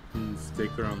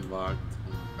 Sticker unlocked.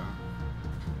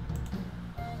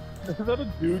 Is that a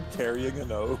dude carrying a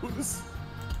nose?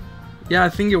 Yeah, I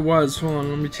think it was. Hold on,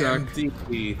 let me check. Empty.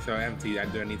 So empty. I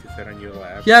don't need to sit on your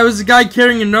lap. Yeah, it was a guy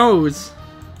carrying a nose.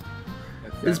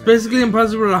 It's basically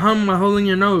impossible to hum while holding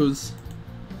your nose.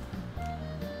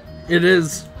 It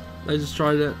is. I just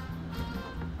tried it.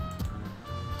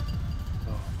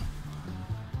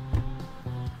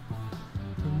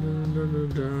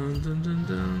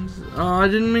 Oh, I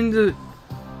didn't mean to.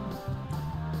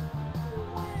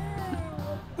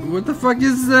 What the fuck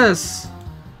is this?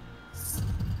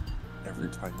 Every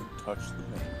time you touch the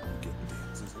man, you get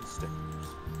dances and stickers.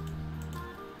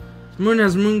 Moon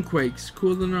has moonquakes.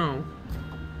 Cool to know.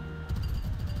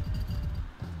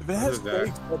 If it has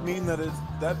quakes,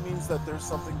 that means that there's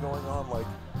something going on, like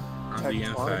on the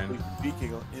inside.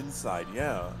 Speaking, inside,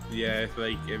 yeah. Yeah, it's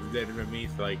like if that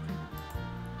means like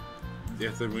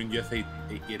there's a moon just a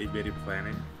itty bitty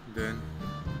planet, then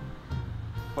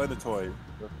Planetoid.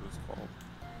 That's what it's called.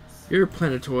 You're a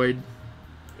planetoid.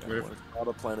 Yeah, well, it's not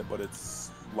a planet, but it's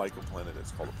like a planet.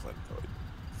 It's called a planetoid.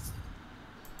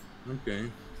 okay.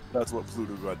 That's what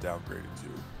Pluto got downgraded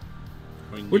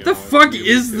to. What the fuck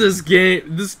is this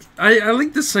game? I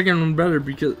like the second one better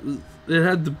because it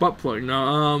had the butt plug.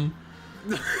 No,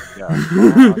 Yeah, I'm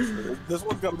sure. This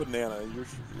one's got a banana. I'm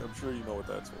sure you know what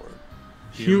that's for.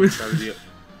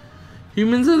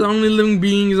 Humans are the only living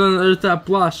beings on Earth that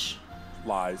blush.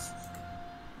 Lies.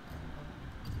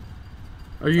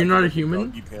 Are you not a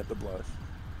human? You can't blush.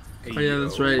 Oh yeah,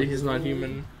 that's right. He's not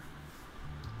human.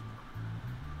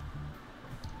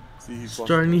 See, he's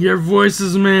Starting to hear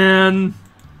voices, man.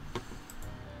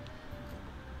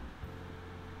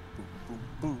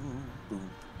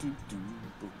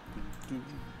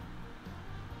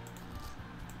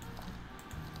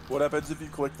 What happens if you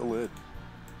click the lid?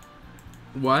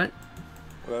 What?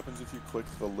 What happens if you click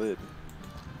the lid?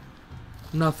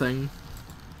 Nothing.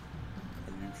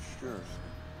 Are you sure? Are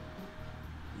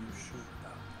you sure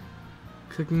about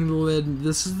that? Clicking the lid.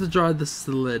 This is the jar. This is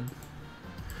the lid.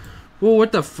 Whoa!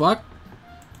 What the fuck?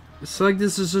 Select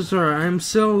this is sorry. I am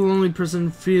still a lonely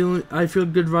person. I feel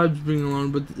good vibes being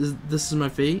alone, but this is my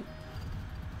fate.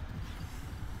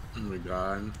 Oh my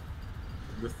god,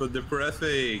 this is so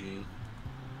depressing.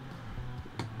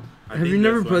 Have you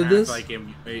never played this? Like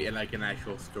an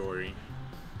actual story.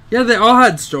 Yeah, they all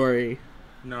had story.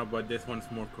 No, but this one's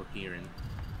more coherent.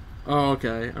 Oh,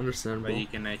 okay, understandable. But you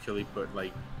can actually put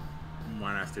like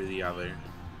one after the other.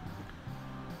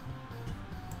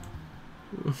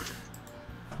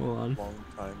 Hold on. Long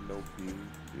time no pee.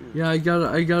 Dude. Yeah, I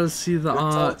gotta see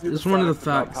the it's one of the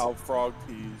facts. How frog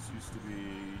peas used to be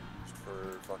used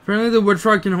for fucking... Apparently the wood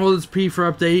frog can hold its pee for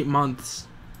up to 8 months.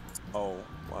 Oh,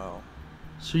 wow.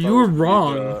 So you were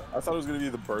wrong. I thought it was gonna be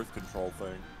the birth control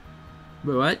thing.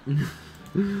 But what?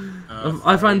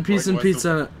 I find peace in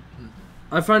pizza.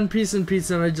 I find peace in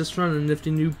pizza, and I just found a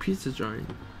nifty new pizza joint.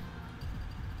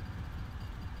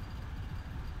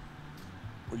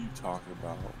 What are you talking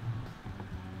about?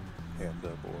 Panda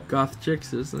boy. Goth chick,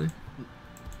 seriously.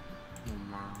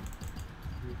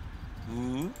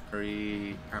 Mm-hmm.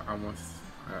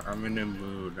 I'm in a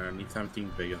mood. I need something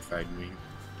big inside me.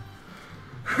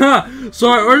 Ha! So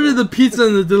I ordered the pizza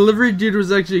and the delivery dude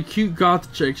was actually a cute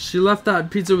goth chick. She left that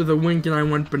pizza with a wink and I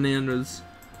went bananas.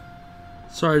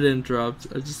 Sorry to interrupt.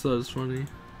 I just thought it was funny.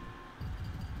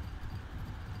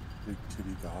 Big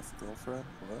titty goth girlfriend?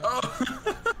 What?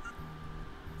 Oh.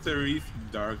 Cerise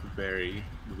dark berry.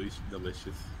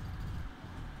 Delicious.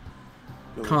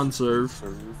 Conserve.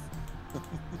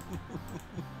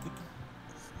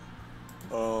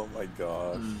 Oh my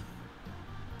gosh. Am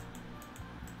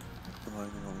I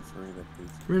the only furry that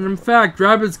hates Random fact,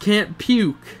 rabbits can't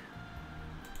puke.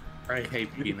 I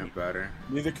hate peanut butter.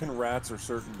 Neither can rats or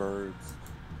certain birds.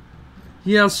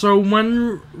 Yeah, so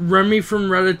when Remy from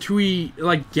Ratatouille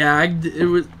like gagged,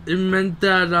 it meant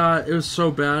that it was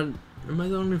so bad. Am I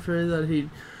the only furry that hate?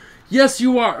 Yes,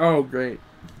 you are. Oh, great.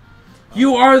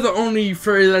 You are the only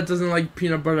furry that doesn't like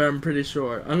peanut butter, I'm pretty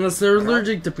sure. Unless they're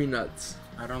allergic to peanuts.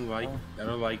 I don't like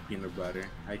peanut butter.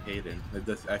 I hate it.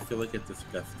 I feel like it's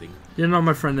disgusting. You're not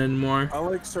my friend anymore. I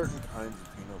like certain kinds of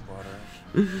peanut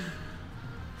butter.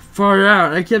 Far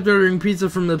out. I kept ordering pizza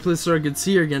from the place so I could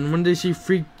see her again. One day she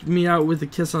freaked me out with a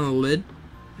kiss on the lid.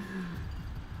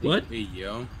 What? Hey,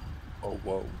 yo. Oh,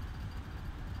 whoa.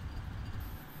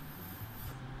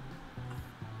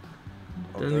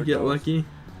 Didn't you get lucky?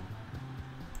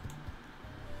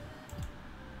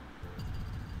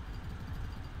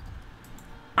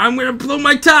 I'm gonna blow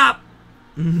my top!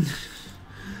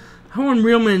 How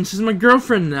unreal, man. She's my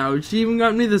girlfriend now. She even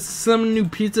got me the slim new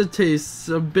pizza. Tastes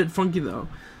a bit funky though.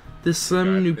 This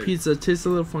slim new pizza tastes a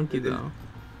little funky though.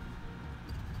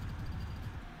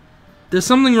 There's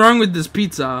something wrong with this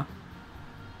pizza.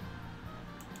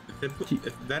 Is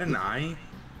that an eye?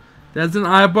 That's an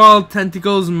eyeball,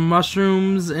 tentacles,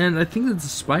 mushrooms, and I think that's a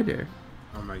spider.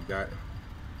 Oh my god.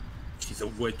 She's a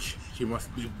witch. She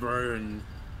must be burned.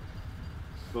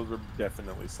 Those are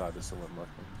definitely cytosolic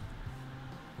mushrooms.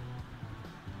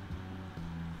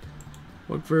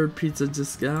 Walk for a pizza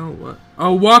disco? What?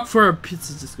 Oh, walk for a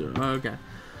pizza disco. Oh, okay.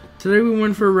 Today we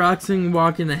went for a relaxing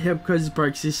walk in a hip cozy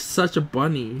park. She's such a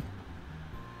bunny.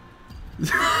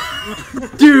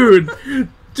 Dude!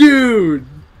 Dude!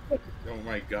 Oh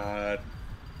my god.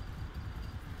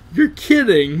 You're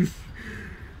kidding.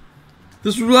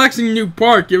 This relaxing new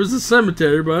park, it was a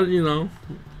cemetery, but, you know.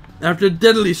 After a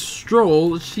deadly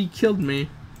stroll, she killed me.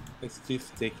 It's too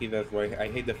sticky, that's why I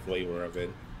hate the flavor of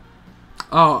it.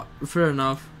 Oh, fair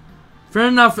enough. Fair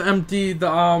enough, empty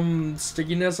the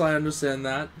stickiness, I understand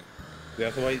that.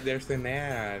 That's why there's an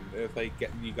ad. It's like,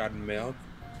 you got milk?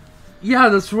 Yeah,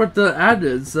 that's what the ad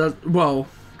is. That, well,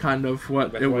 kind of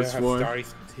what That's it why was I have for.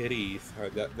 Starry's titties.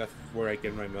 That's where I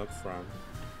get my milk from.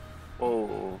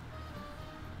 Oh.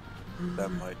 That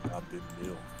might not be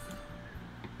real.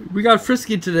 We got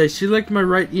frisky today. She licked my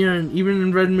right ear and even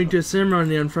invited me to a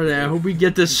ceremony on Friday. I hope we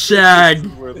get this shag.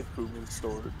 This is where the Puma's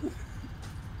stored.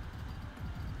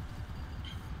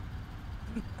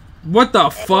 What the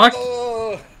fuck?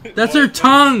 Oh, That's her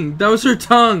tongue. That was her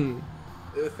tongue.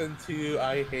 Listen to,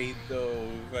 I hate those.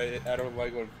 I don't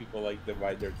like when people like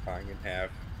divide their tongue in half.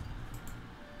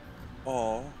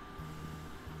 Aw.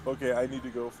 Okay, I need to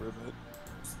go for a bit.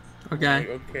 Okay.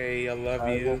 Okay, I love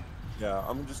you. Yeah,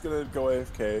 I'm just gonna go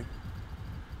AFK.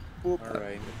 Boop.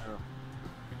 Alright.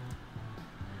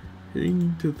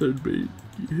 Hitting the third bait.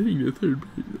 Hitting the third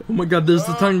bait. Oh my god, there's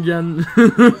the tongue again.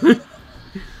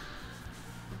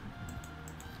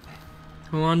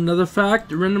 Hold on, another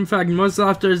fact. Random fact. Most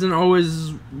laughter isn't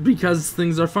always because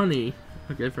things are funny.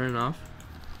 Okay, fair enough.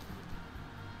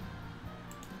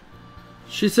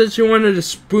 She said she wanted a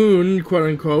spoon, quote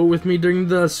unquote, with me during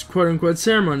the quote unquote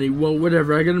ceremony. Well,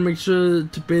 whatever. I gotta make sure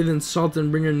to bathe in salt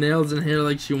and bring her nails and hair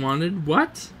like she wanted.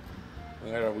 What?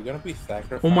 Are we gonna be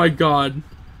sacrificed? Oh my god.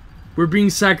 We're being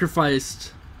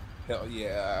sacrificed. Hell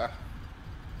yeah.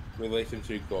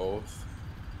 Relationship goals.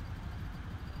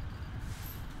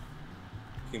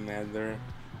 Commander.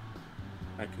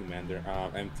 Not Commander.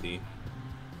 Empty.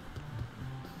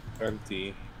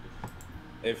 Empty.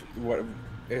 If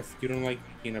you don't like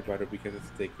peanut butter because it's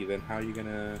sticky, then how you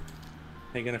gonna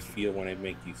feel when I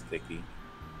make you sticky?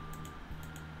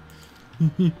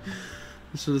 I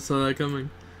should have saw that coming.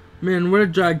 Man, what a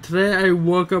drag. Today I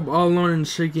woke up all alone and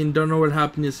shaky and don't know what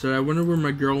happened yesterday. I wonder where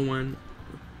my girl went.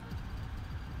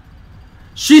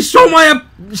 She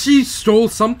stole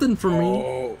something from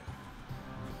me.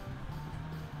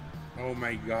 Oh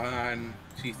my god.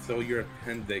 She stole your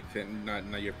appendix and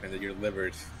not your appendix, your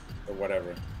livers or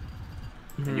whatever.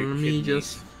 Let me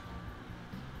just...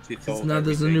 Now everything.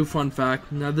 there's a new fun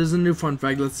fact.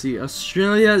 Let's see.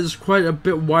 Australia is quite a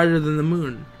bit wider than the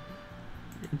moon.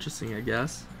 Interesting, I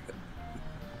guess.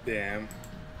 Damn.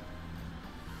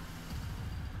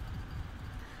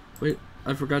 Wait,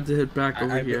 I forgot to hit back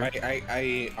over here.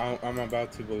 I'm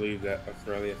about to believe that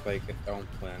Australia is like its own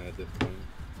planet at this point.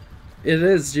 It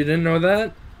is. You didn't know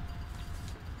that?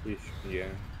 Yeah.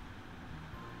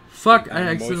 Fuck, I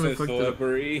accidentally fucked up.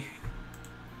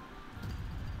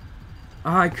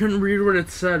 I couldn't read what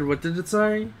it said. What did it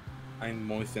say? I'm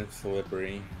moist and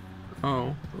slippery.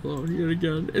 Oh, hello yet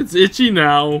again. It's itchy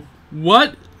now.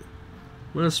 What?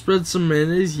 Wanna spread some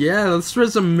mayonnaise? Yeah, let's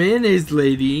spread some mayonnaise,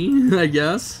 lady. I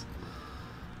guess.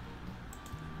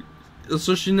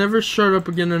 So she never showed up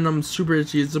again and I'm super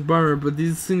itchy. It's a bummer, but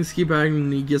these things keep happening to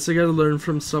me. Guess I gotta learn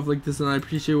from stuff like this and I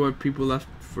appreciate what people left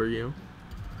for you.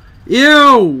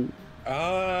 Ew!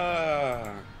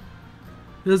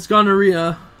 It's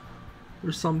gonorrhea.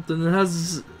 Or something. It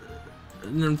has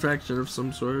an infection of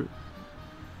some sort.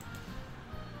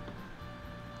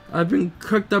 I've been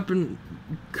cooked up in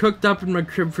my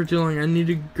crib for too long. I need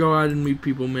to go out and meet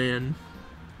people, man.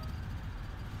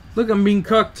 Look, I'm being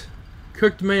cooked.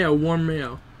 Cooked mayo, warm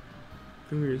mayo.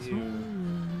 Fingers.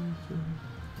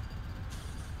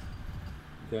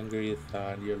 Younger you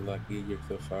thought, you're lucky, you're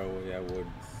so far away, I would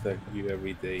suck you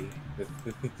every day.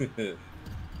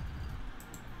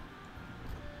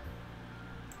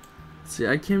 See,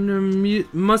 I came to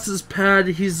meet Mus's pad.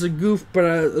 He's a goof, but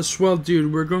a swell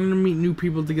dude. We're going to meet new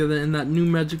people together in that new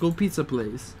magical pizza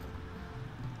place.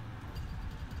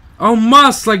 Oh,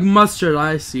 Mus, like mustard,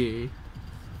 I see.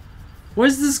 Why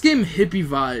is this game hippie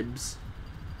vibes?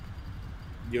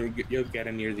 You'll get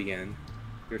it near the end.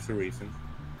 There's a reason.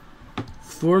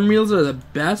 4 meals are the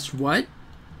best? What?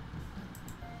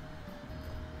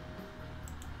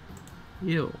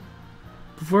 Ew.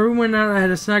 Before we went out, I had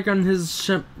a snack on his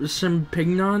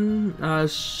champignon.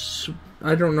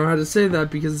 I don't know how to say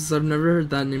that because I've never heard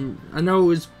that name. I know it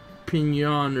was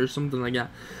pignon or something like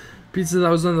that. Pizza that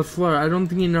was on the floor. I don't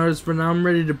think he noticed, but now I'm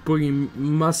ready to boogie.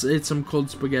 Must eat some cold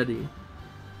spaghetti.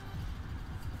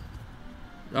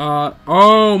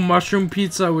 Oh, mushroom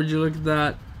pizza. Would you look at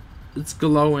that? It's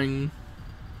glowing.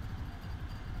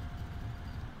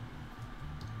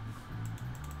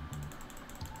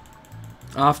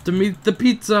 Off to meet the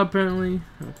pizza, apparently.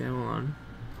 Okay, hold on.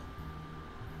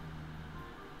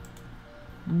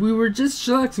 We were just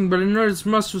chillaxing, but I noticed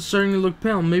Mus was starting to look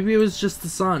pale. Maybe it was just the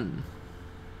sun.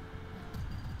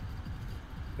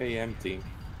 Hey, empty.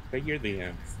 Figure the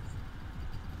end.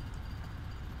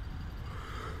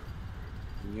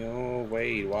 No,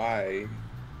 wait, why?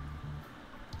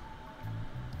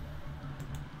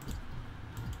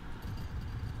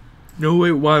 No,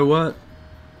 wait, why, what?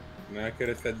 I could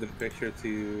have said the picture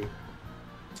to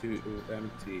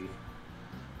empty.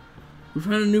 We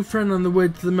found a new friend on the way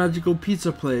to the magical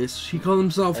pizza place. He called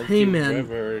himself Hey Man.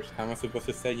 Rivers, how am I supposed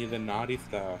to send you the naughty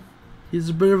stuff? He's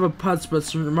a bit of a putz, but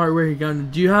smart where he got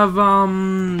it. Do you have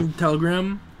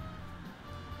Telegram?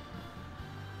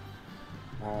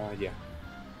 Yeah.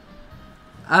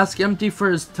 Ask Empty for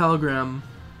his Telegram.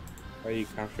 Are you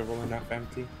comfortable enough,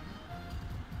 Empty?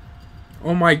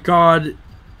 Oh my god.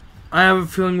 I have a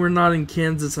feeling we're not in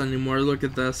Kansas anymore. Look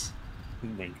at this. Oh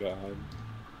my god.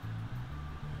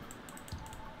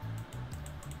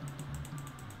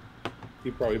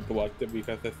 He probably blocked it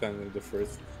because I sent him the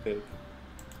first mistake.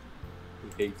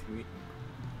 He hates me.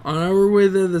 On our way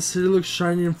there, the city looks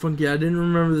shiny and funky. I didn't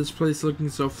remember this place looking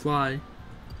so fly.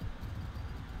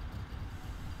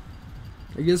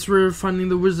 I guess we're finding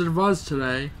the Wizard of Oz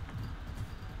today.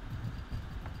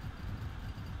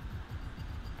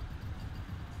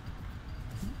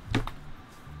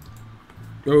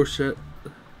 Oh shit.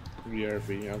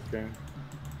 BRB, okay.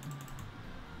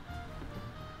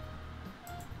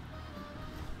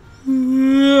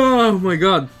 Oh my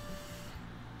god.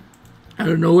 I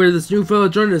don't know where this new fellow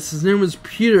joined us. His name was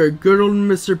Peter. Good old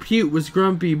Mr. Pete was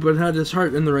grumpy but had his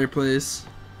heart in the right place.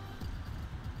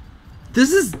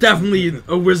 This is definitely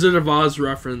a Wizard of Oz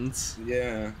reference.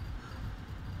 Yeah.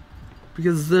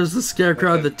 Because there's the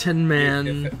Scarecrow, the Tin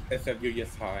Man. Except you're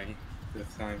just high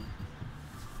this time.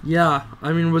 Yeah,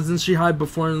 I mean, wasn't she high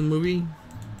before in the movie?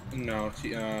 No,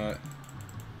 she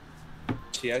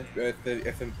had,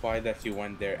 it's implied that she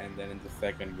went there, and then in the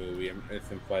second movie, it's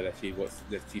implied that she's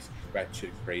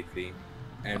batshit crazy,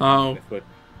 and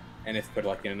it's put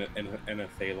like in an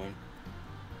asylum.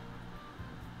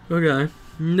 Okay.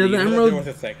 No, the there Emerald. was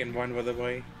a second one, by the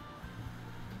way.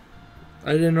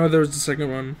 I didn't know there was a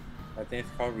second one. I think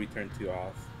it's called Return to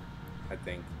Oz. I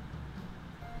think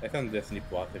it's on Disney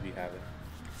Plus if you have it.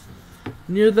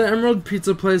 Near the Emerald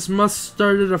Pizza place, Musk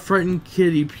started a frightened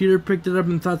kitty. Peter picked it up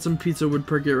and thought some pizza would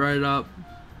perk it right up.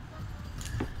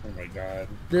 Oh my god.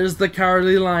 There's the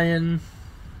Cowardly Lion.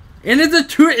 And it's a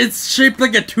tuna. It's shaped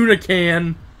like a tuna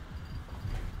can.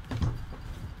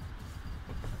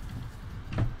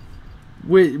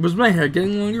 Wait, was my hair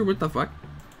getting longer? What the fuck?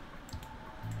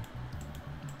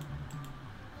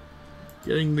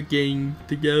 Getting the gang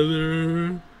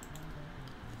together.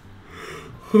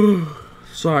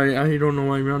 Sorry, I don't know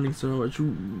why I'm yawning so much.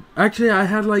 Actually, I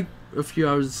had like a few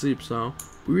hours of sleep, so.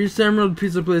 We reached the Emerald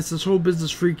Pizza place. This whole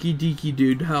business freaky deaky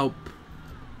dude. Help.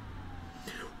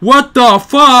 What the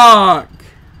fuck?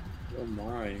 Oh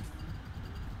my.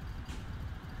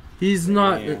 He's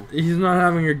not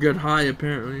having a good high,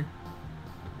 apparently.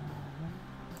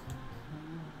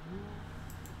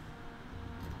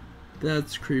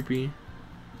 That's creepy.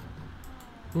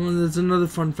 Well, there's another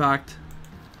fun fact.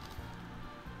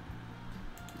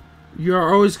 You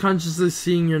are always consciously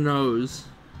seeing your nose.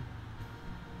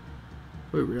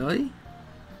 Wait, really?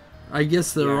 I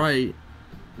guess they're right.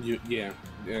 Your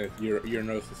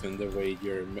nose is in the way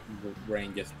your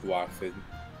brain just blocks it,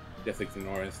 just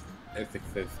ignores its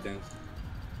existence.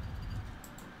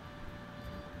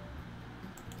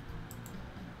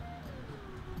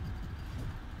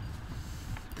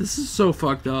 This is so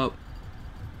fucked up.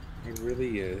 It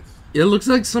really is. It looks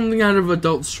like something out of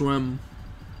Adult Swim.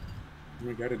 Oh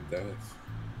my god, it does.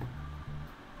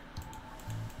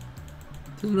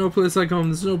 There's no place like home.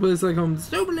 There's no place like home.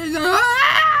 There's no place like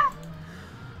home.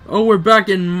 Oh, we're back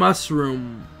in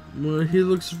Mushroom. Well, he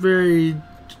looks very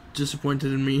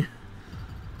disappointed in me.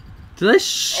 Did I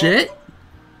shit?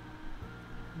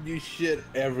 You shit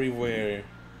everywhere.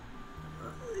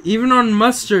 Even on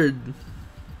Mustard.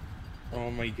 Oh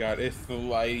my god, it's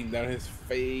sliding down his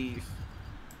face.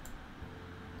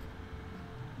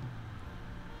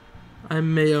 I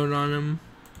mayoed on him.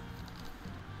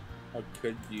 How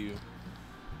could you?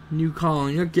 New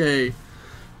calling. Okay.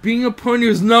 Being a pony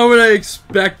was not what I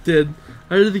expected.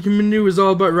 I heard the community was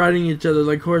all about riding each other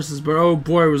like horses, but oh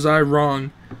boy was I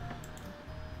wrong.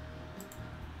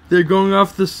 They're going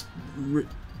off this...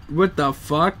 What the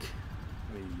fuck?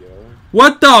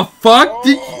 What the fuck?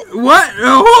 Oh. What?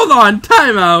 Hold on,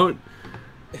 time out.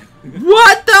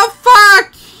 What the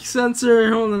fuck?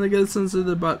 Censor, hold on, I gotta censor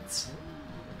the butts.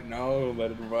 No,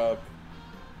 let it rub.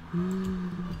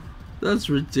 That's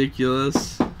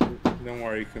ridiculous. Don't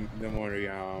worry,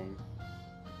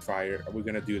 fire. We're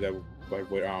gonna do that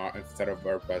instead of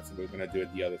our butts, we're gonna do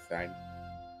it the other side.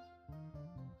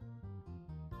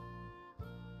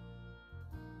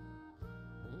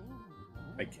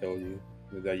 I kill you.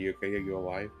 Is that you okay? Are you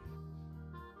alive?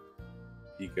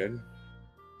 You good?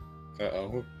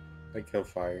 Uh-oh. I kill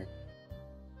fire.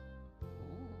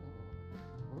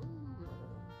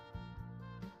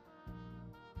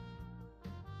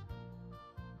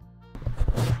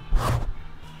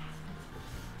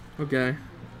 Okay.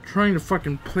 Trying to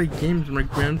fucking play games when my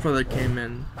grandfather came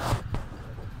in.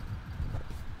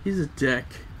 He's a dick.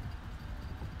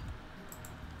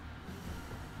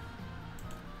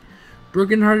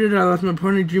 Broken-hearted, I left my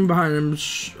pony dream behind him.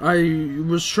 I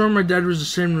was sure my dad was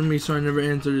ashamed of me, so I never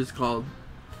answered his call.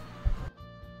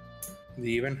 You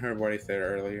even heard what I said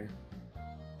earlier.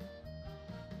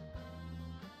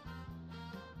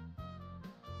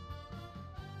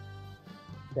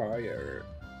 Fire.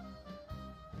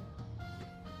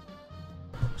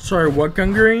 Sorry, what,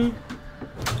 Gungary?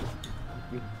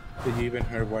 Did you even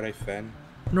hear what I said?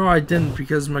 No, I didn't,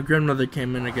 because my grandmother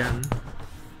came in again.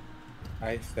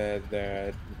 I said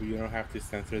that we don't have to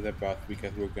censor the bus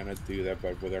because we're gonna do that,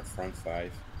 but with our front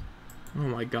size. Oh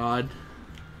my god.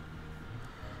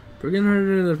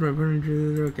 Broken-hearted, that's my pony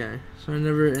dream. Okay, so I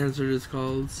never answered his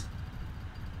calls.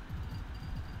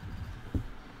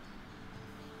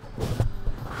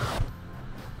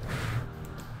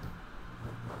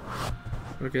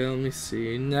 Okay, let me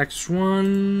see. Next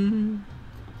one.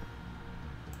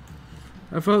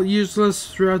 I felt useless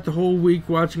throughout the whole week.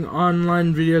 Watching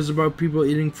online videos about people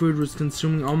eating food was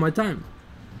consuming all my time.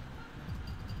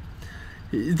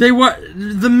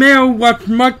 The male watch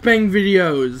mukbang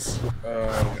videos.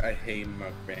 I hate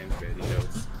mukbang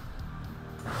videos.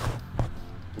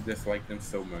 I dislike them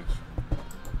so much.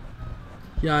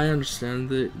 Yeah, I understand.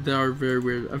 They are very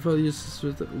weird. I felt useless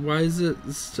with it. Why is it?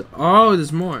 Oh,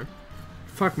 there's more.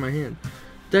 Fuck my hand.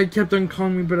 Dad kept on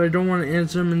calling me, but I don't want to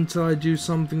answer him until I do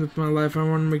something with my life. I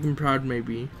want to make him proud,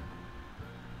 maybe.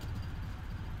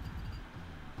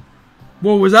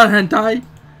 Whoa, was that hentai?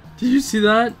 Did you see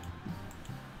that?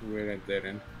 Wait, I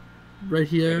didn't. Right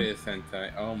here. It is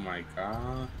hentai. Oh my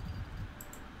god.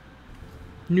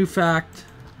 New fact.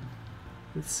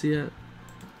 Let's see it.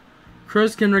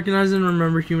 Crows can recognize and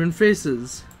remember human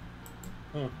faces.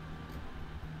 Huh.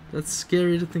 That's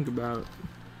scary to think about.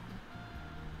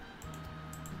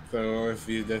 So if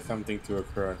you did something to a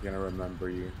crow, it's gonna remember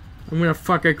you. I'm gonna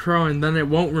fuck a crow and then it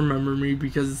won't remember me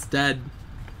because it's dead.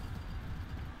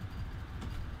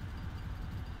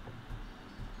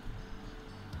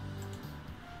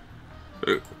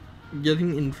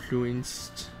 Getting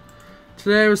influenced.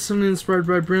 Today I was suddenly inspired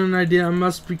by a brilliant idea. I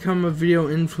must become a video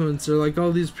influencer like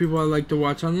all these people I like to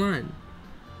watch online.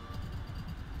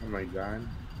 Oh my god.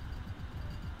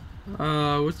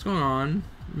 What's going on?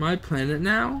 My planet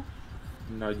now?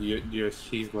 No, you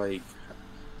achieve like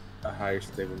a higher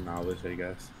state of knowledge, I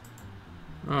guess.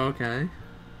 Oh, okay.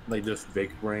 Like this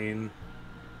big brain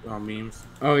memes.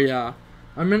 Oh, yeah.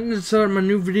 I'm meant to set up my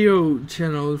new video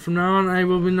channel. From now on, I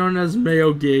will be known as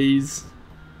Mayo Gaze.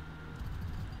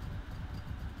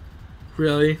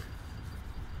 Really?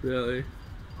 Really?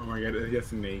 Oh my god, it's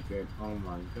just naked. Oh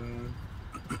my god.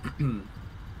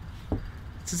 It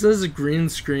just says a green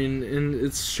screen and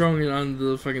it's showing it on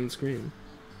the fucking screen.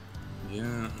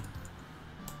 Yeah.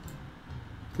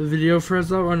 The video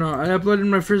froze up? Oh no, I uploaded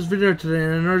my first video today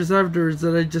and I noticed afterwards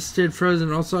that I just stayed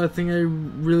frozen. Also, I think I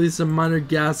released a minor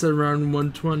gas at around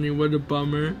 120. What a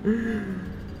bummer.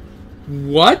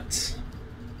 What?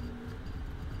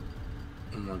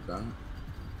 Oh my god.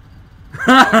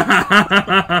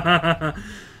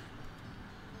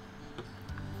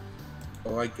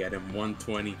 Oh, I get him.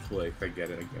 120 clicks. I get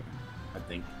it. I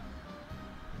think.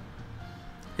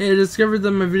 Hey, I discovered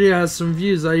that my video has some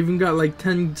views. I even got like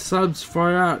 10 subs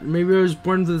far out. Maybe I was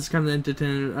born for this kind of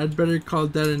entertainment. I'd better call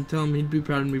Dad and tell him he'd be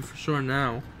proud of me for sure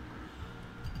now.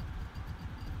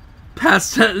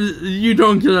 Past 10, you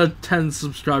don't get a 10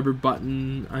 subscriber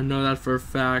button. I know that for a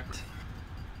fact.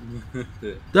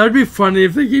 That'd be funny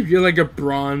if they gave you like a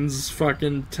bronze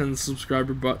fucking 10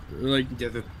 subscriber button. Like,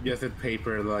 Just a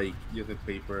paper,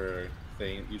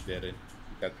 saying you did it.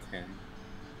 You got 10.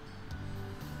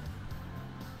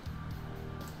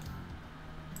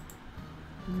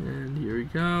 and here we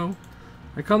go.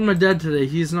 I called my dad today.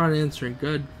 He's not answering.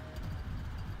 Good.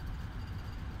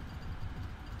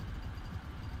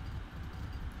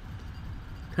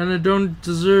 Kinda don't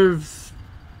deserve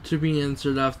to be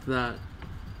answered after that.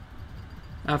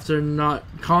 After not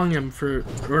calling him for,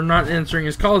 or not answering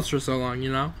his calls for so long,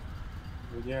 you know?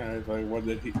 Well, yeah, it's like what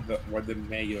did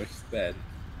Mayo expect?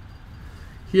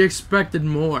 He expected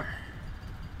more.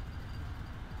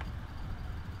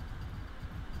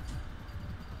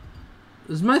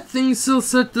 Is my thing still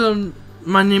set to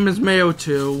My Name Is Mayo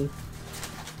 2?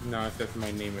 No, it says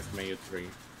My Name Is Mayo 3.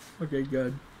 Okay,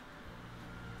 good.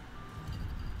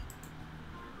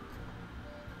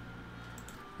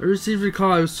 I received a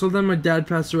call. I was told that my dad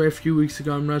passed away a few weeks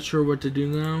ago. I'm not sure what to do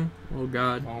now. Oh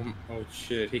god. Oh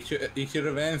shit! He should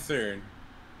have answered.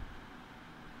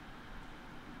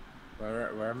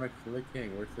 Where am I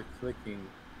clicking? Where's the clicking?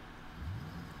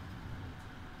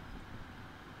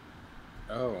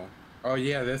 Oh. Oh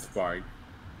yeah, this part.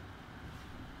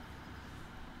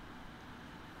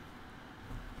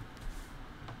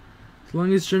 As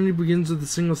long as journey begins with a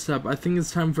single step, I think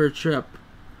it's time for a trip.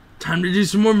 Time to do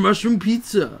some more mushroom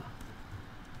pizza.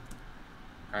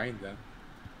 Kinda.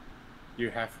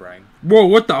 You're half right. Whoa,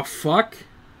 what the fuck?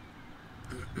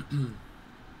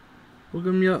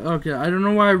 Welcome, okay, I don't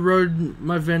know why I rode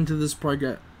my van to this park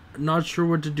yet. Not sure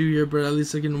what to do here, but at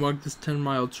least I can walk this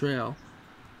 10-mile trail.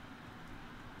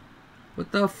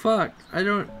 What the fuck? I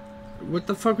don't... What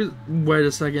the fuck was... Wait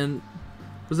a second.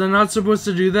 Was I not supposed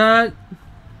to do that?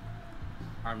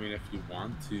 I mean, if you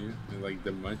want to. Like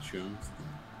the mushrooms.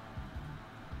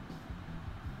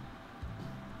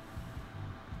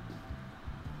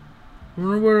 I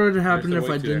wonder what would happen There's a if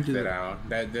way I to didn't do exit that. out.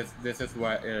 This is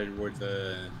what where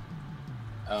the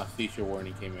feature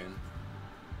warning came in.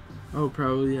 Oh,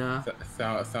 probably, yeah.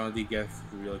 Somebody gets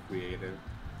real creative.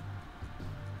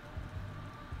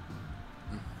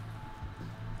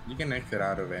 You can exit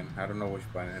out of it. I don't know which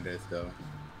button it is though.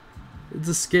 It's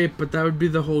escape, but that would be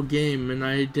the whole game, and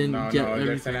I didn't get everything.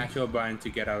 There's an actual button to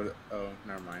get out. Oh,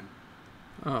 never mind.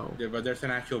 Oh. Yeah, but there's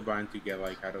an actual button to get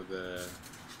like out of the.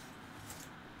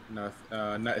 No,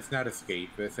 it's not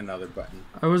escape. It's another button.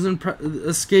 I wasn't.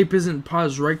 Escape isn't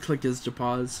pause. Right click is to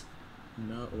pause.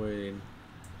 No, wait.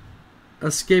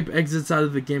 Escape exits out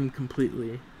of the game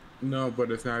completely. No,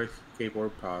 but it's not escape or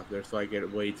pause. There's like a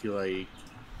way to like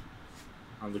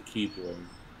on the keyboard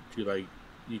to like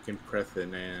you can press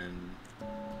it and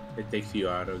it takes you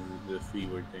out of the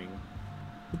freeware thing.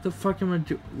 What the fuck am I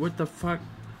doing? What the fuck?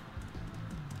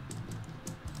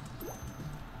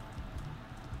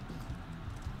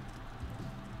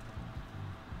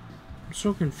 I'm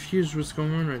so confused what's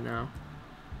going on right now.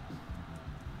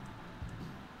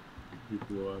 You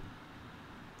blew up.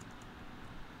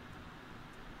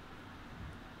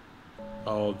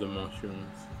 All the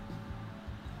mushrooms.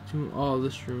 Doing all the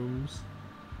shrooms.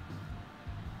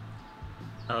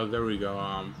 Oh, there we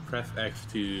go. Press X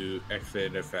to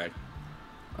exit effect.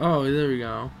 Oh, there we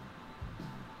go.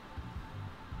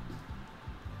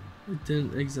 It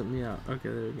didn't exit me out. Okay,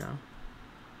 there we go.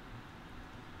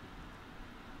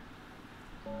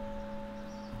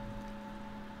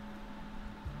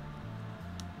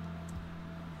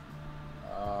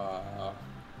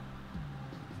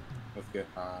 Let's get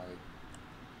high.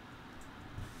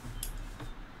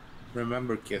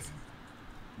 Remember, kiss.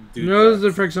 No, the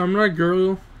effects. I'm not a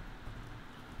girl.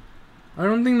 I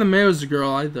don't think the Mayo's a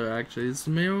girl either, actually. Is the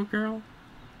Mayo a girl?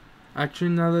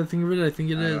 Actually, now that I think of it, I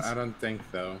think it is. I don't think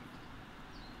so.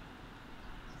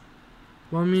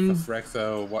 Well, I mean... So,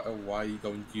 Frexo, why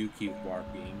don't you keep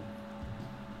barking?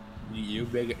 You're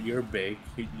big.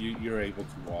 You're able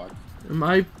to walk. Am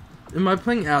I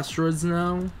playing Asteroids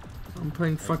now? I'm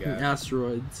playing fucking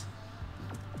Asteroids.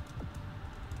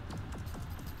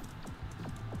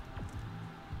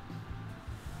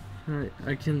 Alright,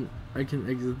 I can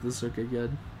exit this. Okay,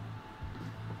 good.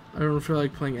 I don't feel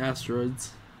like playing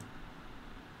Asteroids.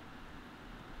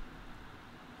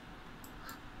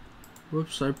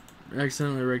 Whoops, I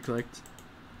accidentally right-clicked.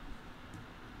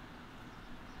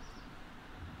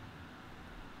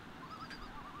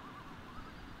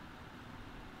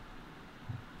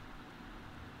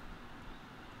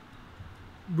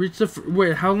 Reach the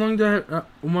wait, how long do I have?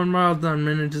 1 mile down,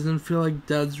 man. It doesn't feel like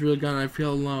Dad's really gone. I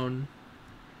feel alone.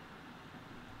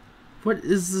 What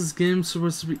is this game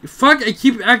supposed to be? Fuck! I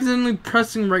keep accidentally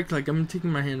pressing right click. I'm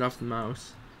taking my hand off the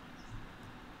mouse.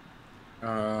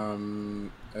 I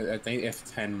think it's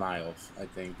 10 miles. I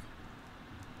think.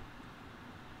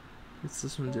 What's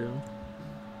this one do?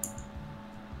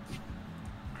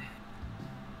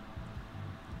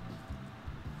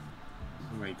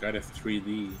 Oh my god, it's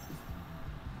 3D.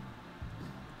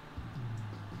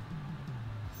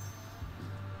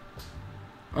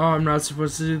 Oh, I'm not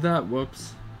supposed to do that.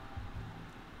 Whoops.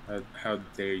 How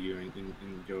dare you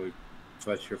enjoy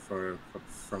pleasure from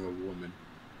a woman?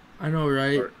 I know,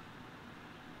 right? Or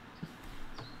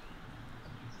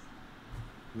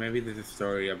maybe there's a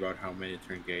story about how Manny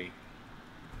turned gay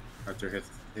after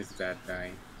his dad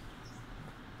died.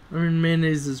 I mean,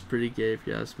 mayonnaise is pretty gay if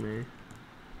you ask me.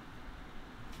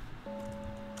 Oh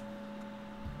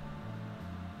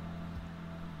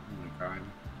my god.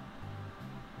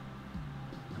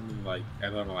 I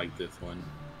don't like this one.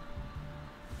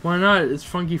 Why not? It's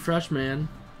funky fresh, man.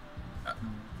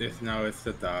 It's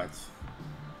the dots.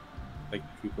 Like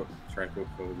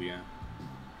trichophobia.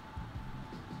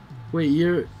 Wait,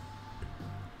 you're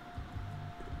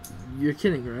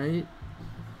kidding, right?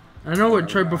 I know what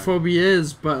trypophobia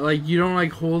is, but like you don't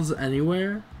like holes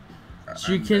anywhere,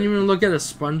 so you can't even look at a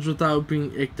sponge without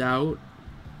being icked out.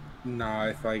 No,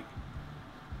 it's like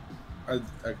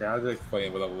Okay, I'll just explain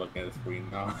it without looking at the screen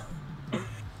now.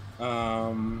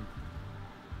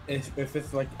 If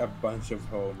it's like a bunch of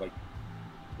holes,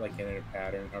 like in a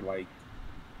pattern, or like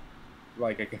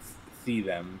I can see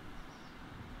them.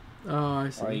 Oh, I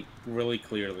see. Like really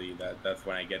clearly, that's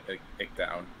when I get kicked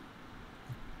down.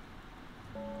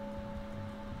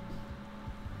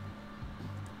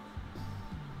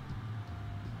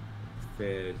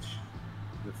 Fidge,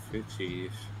 the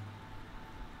Fidgies.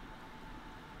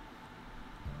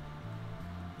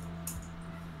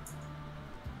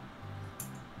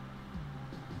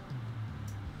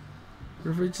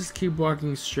 What if I just keep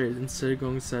walking straight instead of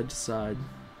going side to side?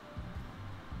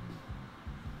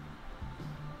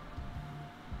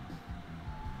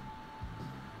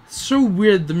 It's so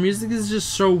weird. The music is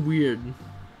just so weird.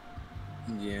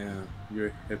 Yeah, you're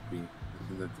a hippie. I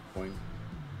think that's the point.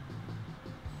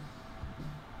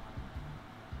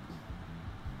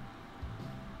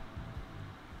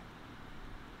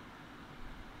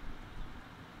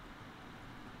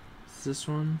 Is this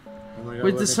one? Oh my God, Wait,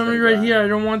 look there's at somebody that right guy. here. I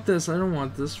don't want this. I don't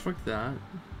want this. Fuck that.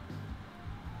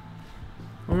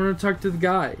 I want to talk to the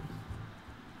guy.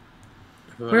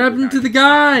 What happened to the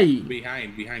guy?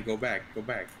 Behind, go back.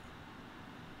 I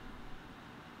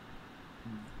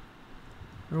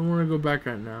don't want to go back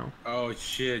right now. Oh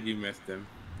shit, you missed him.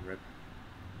 Rip.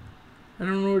 I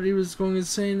don't know what he was going to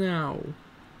say now.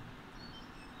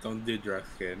 Don't do drugs,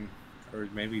 kid. Or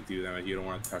maybe do them if you don't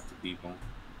want to talk to people.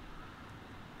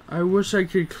 I wish I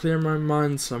could clear my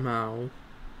mind somehow.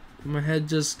 My head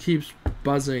just keeps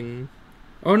buzzing.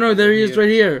 Oh no, there he is right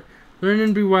here. Learn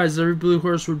and be wise. Every blue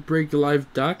horse would break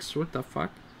live ducks. What the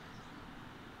fuck?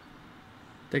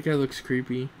 That guy looks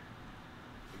creepy.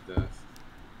 It does.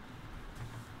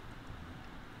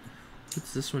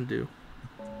 What's this one do?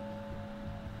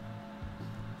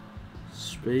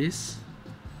 Space.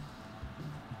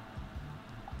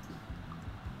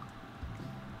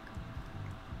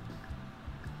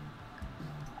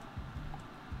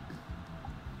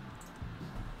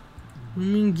 What do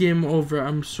you mean game over?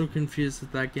 I'm so confused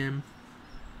at that game.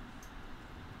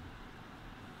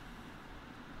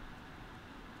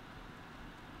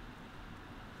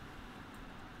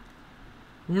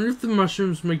 I wonder if the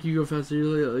mushrooms make you go faster.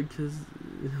 You're like,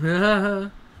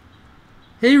 cause...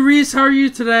 Hey Reese, how are you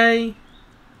today?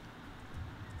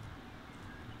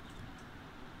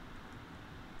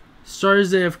 Star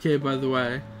is AFK, by the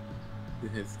way.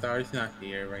 His star's not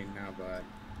here right now, but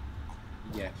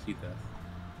yeah, she does.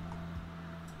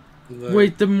 Look.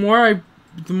 Wait, the more I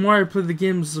play the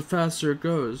games, the faster it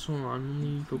goes. Hold on, let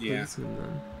me go play this game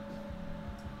then.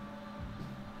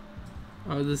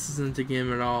 Oh, this isn't a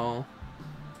game at all.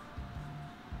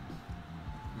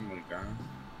 Oh my god.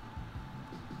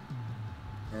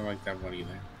 I don't like that one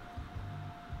either.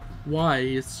 Why?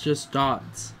 It's just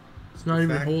dots. It's not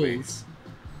Exactly. even holes.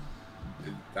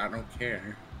 I don't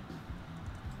care.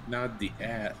 Not the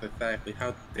ass, exactly.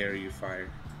 How dare you fire?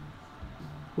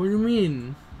 What do you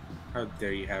mean? How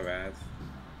dare you have ads?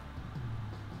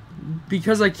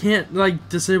 Because I can't, like,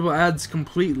 disable ads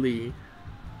completely.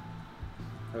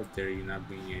 How dare you not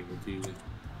being able to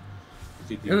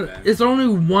do that? It's only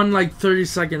one, like,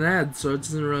 30-second ad, so it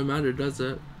doesn't really matter, does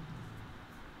it?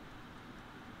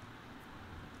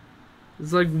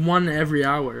 It's like one every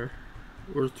hour.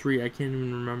 Or 3, I can't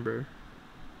even remember.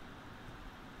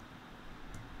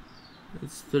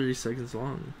 It's 30 seconds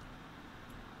long.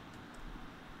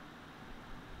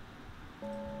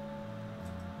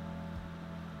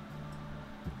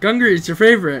 Gungry, it's your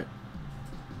favorite.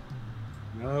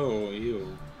 No,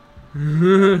 ew.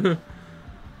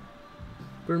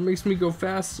 But it makes me go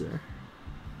faster.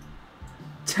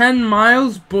 10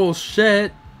 miles?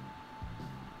 Bullshit.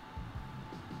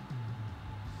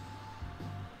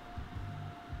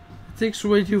 It takes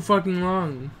way too fucking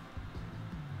long.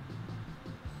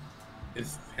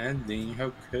 It's pending.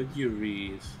 How could you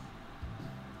read?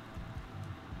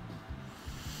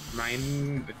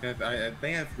 Mine, I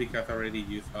think that's because I already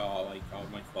used all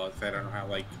my slots. I don't have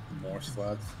like more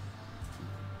slots.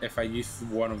 If I use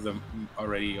one of them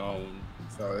already own,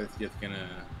 so it's just gonna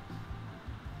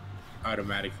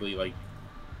automatically like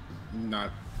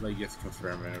not like just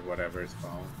confirm it or whatever it's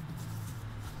called.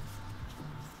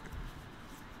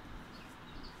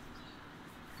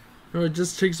 No, it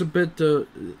just takes a bit to.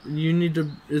 You need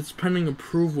to. It's pending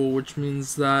approval, which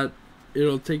means that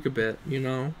it'll take a bit, you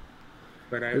know?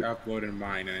 But I uploaded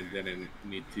mine and I didn't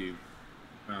need to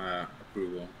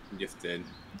approval. I just did.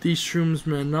 These shrooms,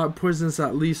 man, not poisonous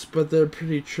at least, but they're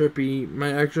pretty trippy.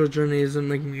 My actual journey isn't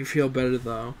making me feel better,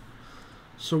 though.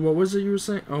 So what was it you were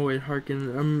saying? Oh, wait,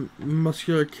 hearken.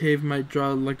 Muscular cave might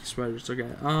draw lucky spiders. Okay,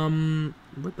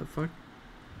 what the fuck?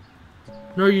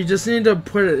 No, you just need to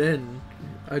put it in.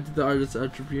 I did the artist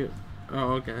attribute.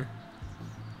 Oh, okay.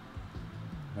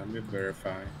 Let me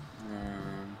verify.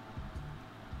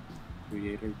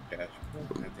 Creator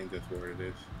dashboard. I think that's where it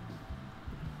is.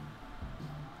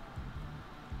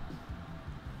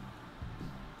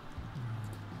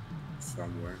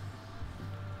 Somewhere.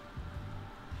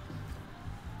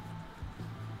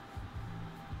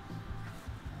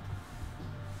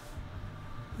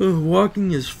 Ugh,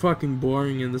 walking is fucking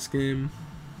boring in this game.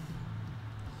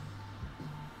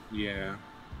 Yeah.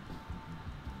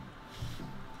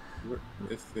 Where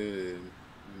is the?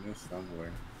 I know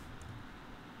somewhere.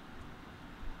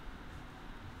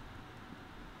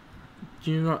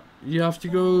 You have to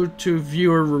go to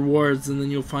viewer rewards and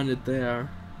then you'll find it there.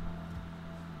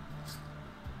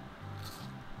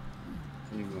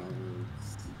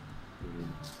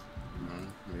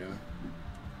 Yeah.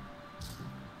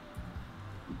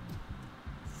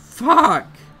 Fuck!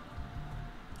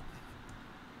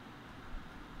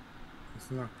 It's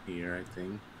not here, I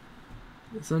think.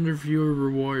 It's under viewer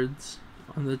rewards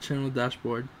on the channel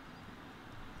dashboard.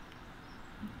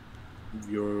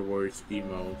 Viewer rewards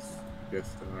emotes.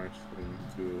 Guest stars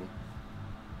to.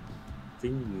 I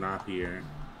think not here.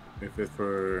 If it's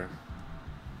for.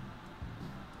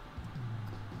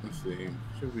 Let's see.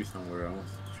 Should be somewhere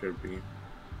else. Should be.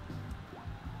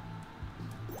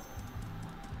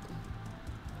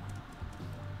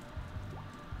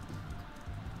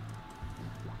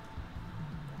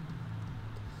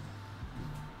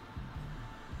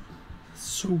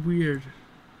 So weird.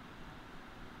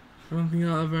 I don't think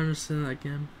I'll ever understand that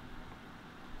game.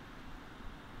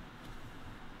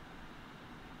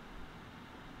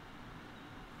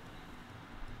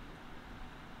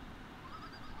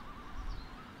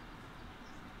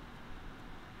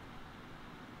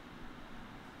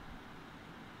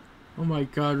 Oh my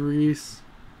god, Reese.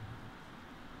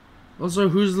 Also,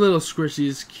 whose little squishy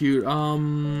is cute?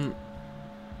 Oh,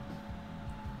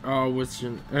 what's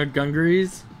your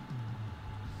Gungarees?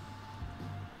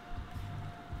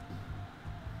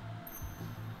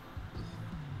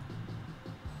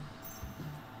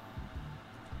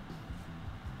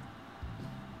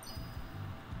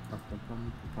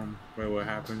 Wait, what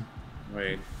happened?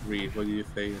 Wait, Reed, what did you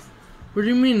say? What do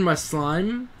you mean, my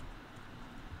slime?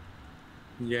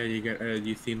 Yeah, you get.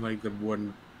 You seem like the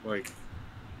one, like,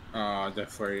 the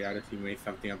furry artist. You made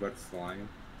something about slime.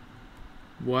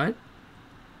 What?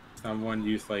 Someone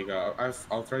used like.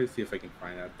 I'll try to see if I can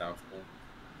find that doubtful.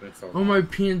 Oh, my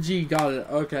PNG got it.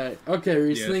 Okay, okay,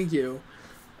 Reese, Yes. thank you.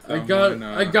 Someone,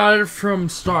 I got it from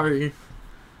Starry.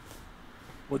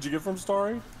 What'd you get from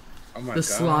Starry? Oh my The god.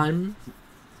 slime.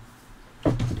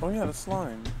 Oh yeah, the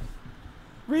slime.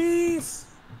 Reese!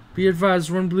 Be advised,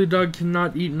 one blue dog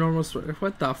cannot eat normal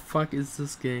What the fuck is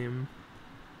this game?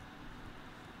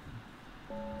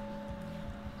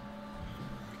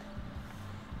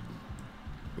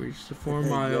 Reach the 4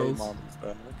 miles. Yay, Mommy's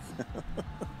back.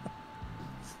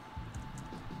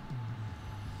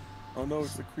 Oh no,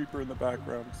 it's the creeper in the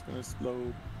background. It's gonna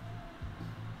explode.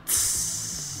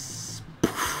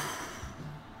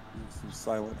 Some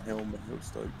Silent Hill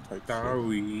type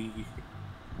Sorry.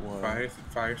 What?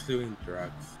 Fire's doing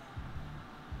drugs.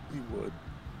 He would.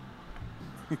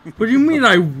 What do you mean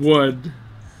I would?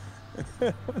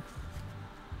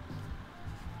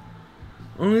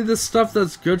 Only the stuff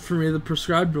that's good for me, the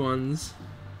prescribed ones.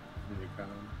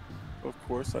 Of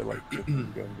course I like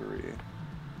chicken gungery.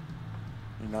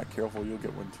 You're not careful, you'll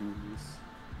get one too.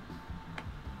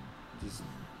 Just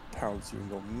pounce you and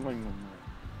go mwah, mwah, mwah.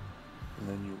 And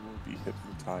then you will be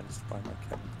hypnotized by my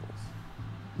chemicals.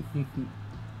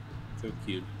 So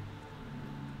cute.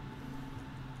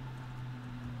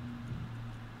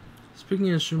 Speaking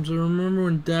of shrooms, I remember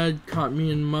when Dad caught me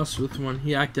in muss with one.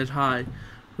 He acted high.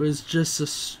 It was just a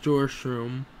store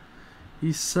shroom.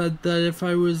 He said that if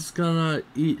I was gonna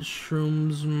eat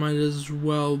shrooms, might as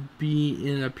well be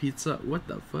in a pizza. What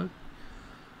the fuck?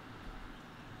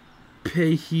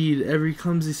 Pay heed. Every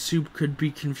clumsy soup could be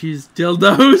confused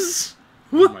dildos.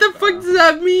 What the fuck does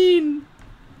that mean?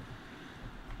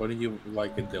 What do you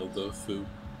like a dildo soup?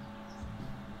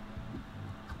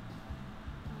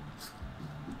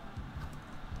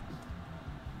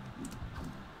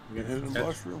 You hit a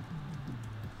mushroom.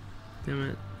 Damn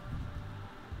it.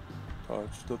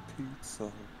 Touch the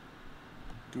pizza.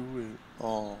 Do it.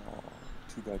 Oh,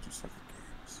 too bad you suck at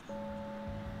games.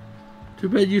 Too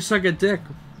bad you suck at dick.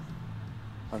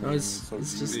 I No, mean, it's so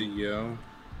just Yo.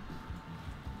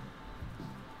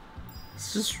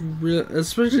 It's just real,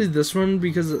 especially this one,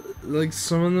 because like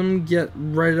some of them get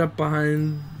right up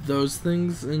behind those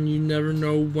things, and you never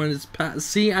know when it's past.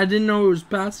 See, I didn't know it was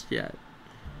past yet,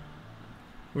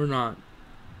 or not.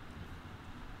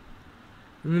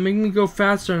 And they make me go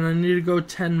faster, and I need to go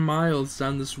 10 miles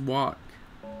down this walk.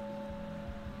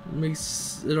 It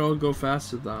makes it all go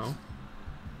faster, though.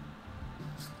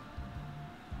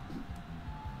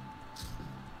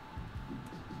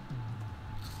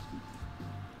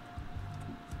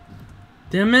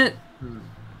 Damn it!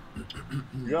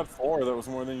 You got 4. That was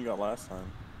more than you got last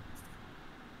time.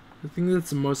 I think that's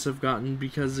the most I've gotten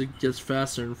because it gets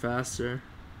faster and faster.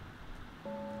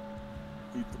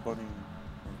 Eat the bunny.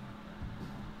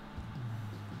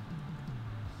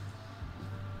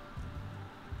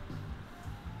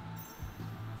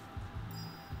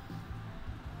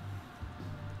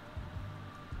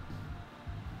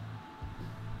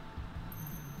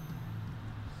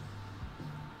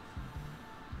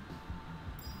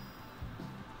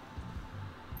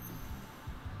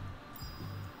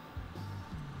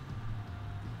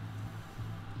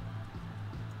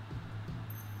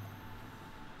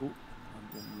 Ooh, I'm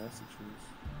getting messages.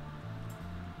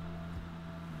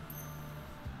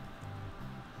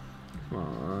 Come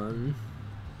on.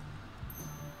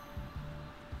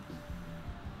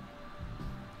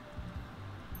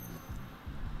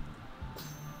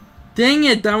 Dang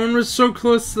it, that one was so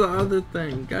close to the other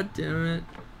thing. God damn it.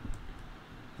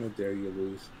 How dare you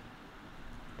lose?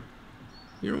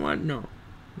 You know what? No.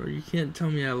 No, you can't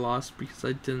tell me I lost because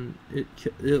I didn't.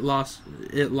 It lost.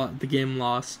 The game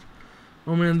lost.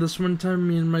 Oh man, this one time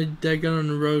me and my dad got on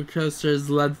a roller coaster,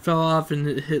 his lead fell off and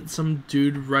it hit some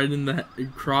dude right in the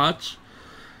crotch.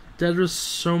 That was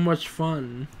so much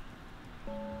fun.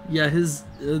 Yeah,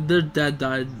 their dad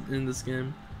died in this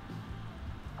game.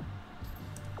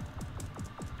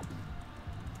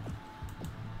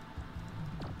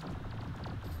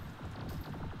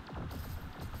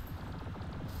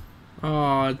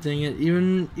 Oh dang it!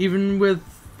 Even with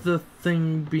the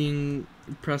thing being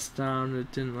pressed down,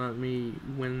 it didn't let me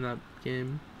win that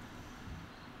game.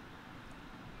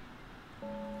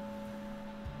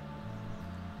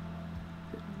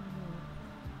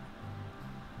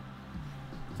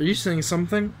 Are you saying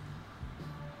something?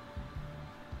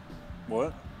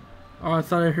 What? Oh, I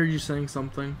thought I heard you saying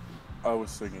something. I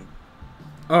was singing.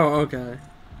 Oh, okay.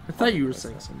 I thought you were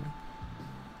saying something.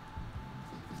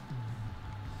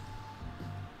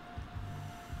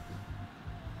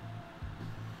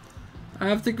 I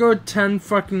have to go 10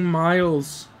 fucking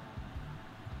miles.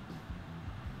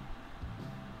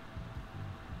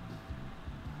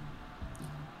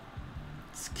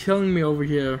 It's killing me over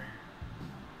here.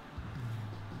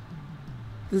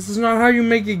 This is not how you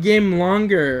make a game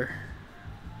longer.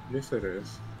 Yes, it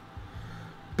is.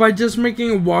 By just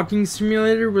making a walking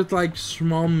simulator with like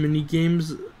small mini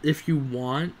games if you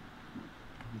want.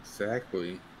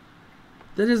 Exactly.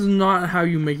 That is not how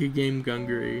you make a game,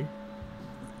 Gungery.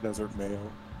 Desert Mayo.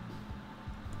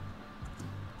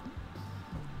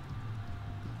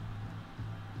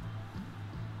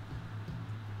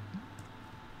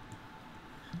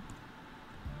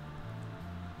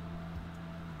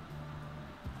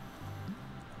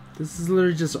 This is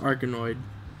literally just Arkanoid.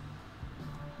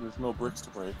 There's no bricks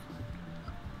to break.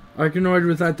 Arkanoid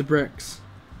without the bricks.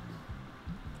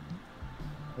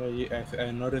 Well,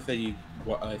 I noticed that you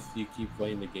keep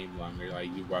playing the game longer, like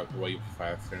you walk way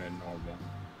faster than normal.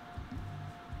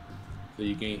 So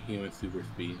you gain human super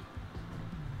speed.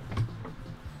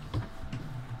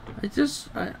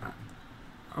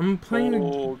 I'm playing.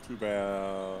 Oh, too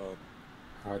bad.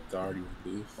 How dare you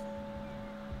lose?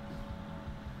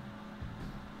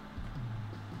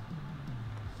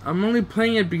 I'm only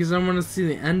playing it because I want to see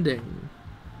the ending.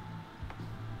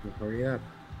 Hurry up.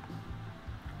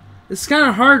 It's kind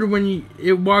of hard when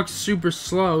it walks super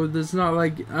slow. There's not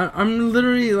like I'm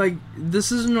literally like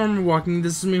this is normal walking.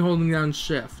 This is me holding down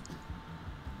shift.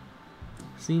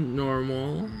 See,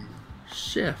 normal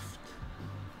shift,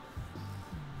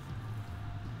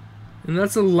 and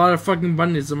that's a lot of fucking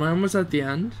bunnies. Am I almost at the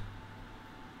end?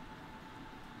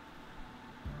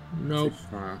 Nope.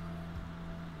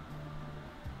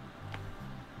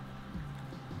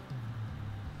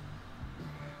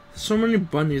 So many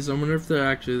bunnies. I wonder if they're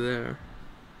actually there.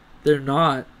 They're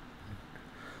not.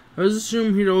 I was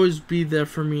assuming he'd always be there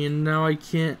for me, and now I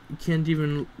can't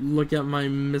even look at my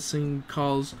missing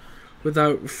calls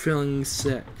without feeling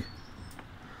sick.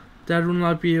 Dad will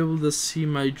not be able to see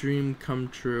my dream come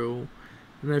true,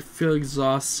 and I feel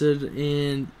exhausted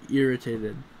and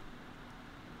irritated.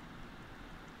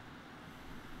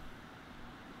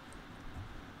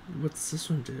 What's this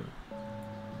one do?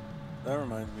 That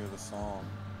reminds me of the song.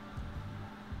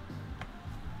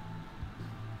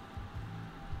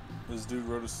 This dude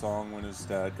wrote a song when his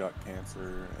dad got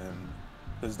cancer, and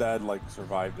his dad like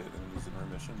survived it and was in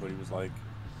remission, but he was like,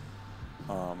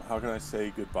 How can I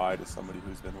say goodbye to somebody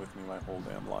who's been with me my whole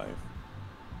damn life?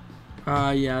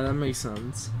 Yeah, that makes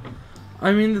sense.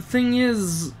 I mean, the thing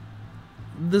is,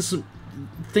 this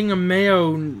thing of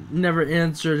Mayo never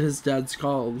answered his dad's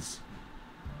calls.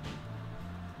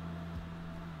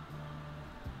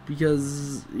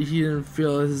 Because he didn't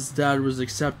feel his dad was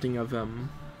accepting of him.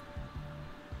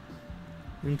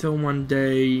 Until one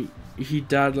day, he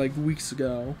died like weeks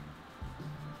ago.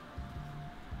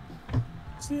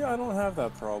 See, I don't have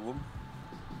that problem.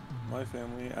 My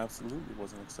family absolutely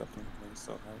wasn't accepting of me,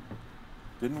 so I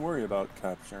didn't worry about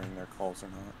capturing their calls or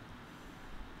not.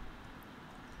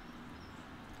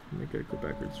 I gotta go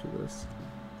backwards for this.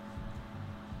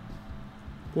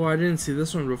 Boy, I didn't see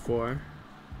this one before.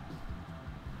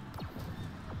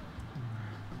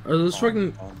 Are those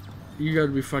fucking... You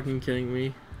gotta be fucking kidding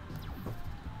me.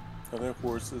 Are there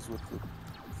horses with the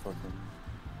fucking...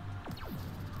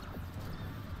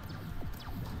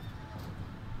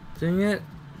 Dang it.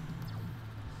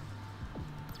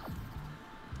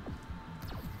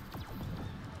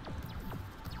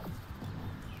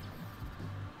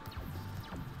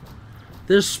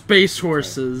 There's space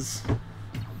horses.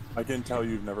 I can tell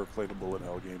you've never played a bullet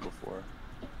hell game before.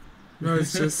 No,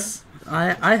 it's just...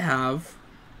 I have.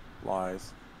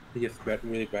 Lies. He gets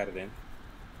really bad at it.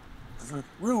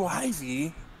 Rue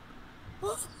Ivy?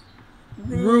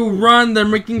 Rue, run! They're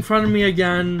making fun of me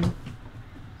again.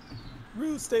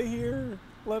 Rue, stay here.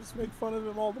 Let us make fun of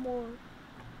him all the more.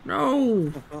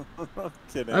 No!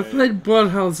 Kidding. I've played bullet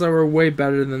hells that were way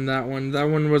better than that one. That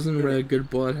one wasn't really a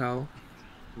good bullet hell.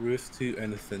 Rue's too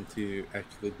innocent to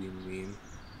actually be mean.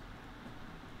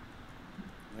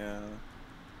 Yeah.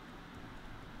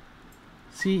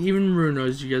 See, even Rue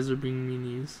knows you guys are being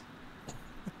meanies.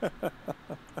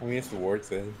 I mean, it's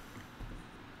worth it.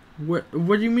 What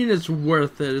do you mean it's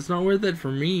worth it? It's not worth it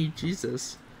for me.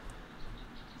 Jesus.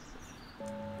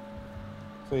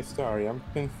 So sorry, I'm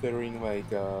considering like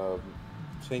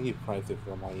changing prices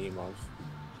for my emails.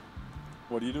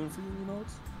 What are you doing for your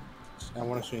emotes? I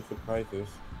want to change the prices.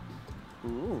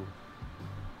 Ooh.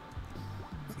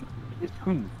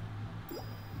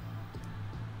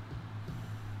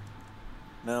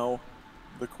 Now,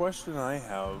 the question I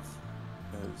have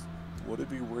is, would it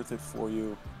be worth it for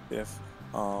you if,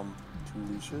 2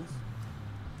 leashes?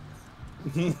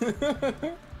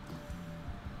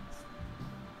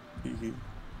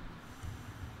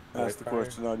 Ask the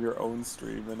question on your own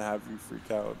stream and have you freak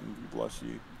out and be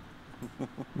blushy.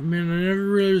 Man, I never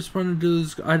really responded to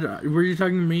this. Were you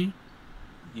talking to me?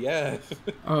 Yes.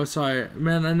 Oh, sorry.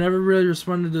 Man, I never really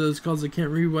responded to those calls. I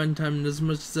can't rewind time, and as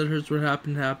much as it hurts what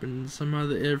happened. Somehow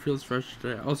the air feels fresh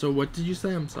today. Also, what did you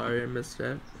say? I'm sorry, I missed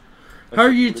it. How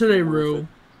are you today, Rue?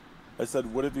 I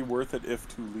said, would it be worth it if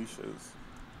 2 leashes?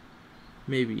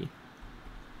 Maybe.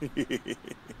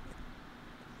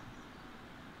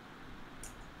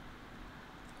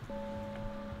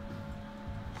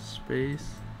 Space.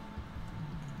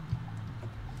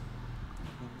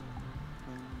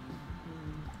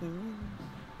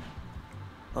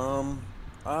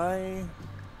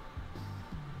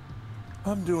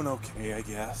 I'm doing okay, I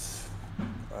guess.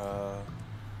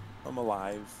 I'm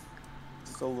alive.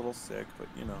 Still a little sick, but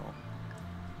you know.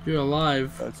 You're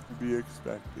alive. That's to be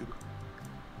expected.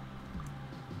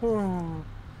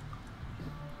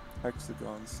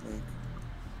 Hexagon snake.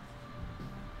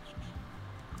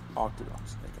 Octagon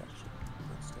snake, actually.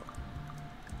 But still.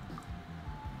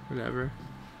 Whatever.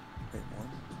 Wait, 1,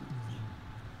 2,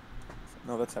 3.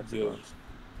 No, that's hexagons.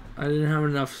 I didn't have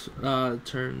enough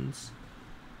turns.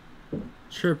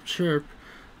 Chirp, chirp.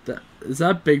 Is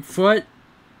that Bigfoot?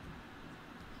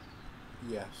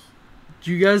 Yes.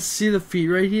 Do you guys see the feet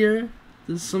right here?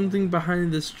 There's something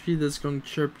behind this tree that's going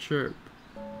chirp, chirp.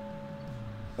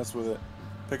 That's with it.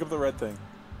 Pick up the red thing.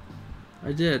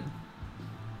 I did.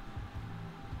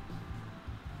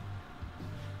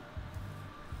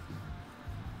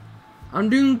 I'm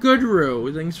doing good,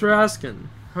 Rue. Thanks for asking.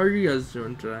 How are you guys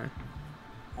doing today?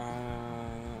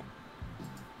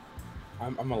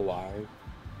 I'm alive.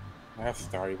 I have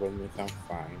Starry with me, so I'm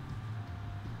fine.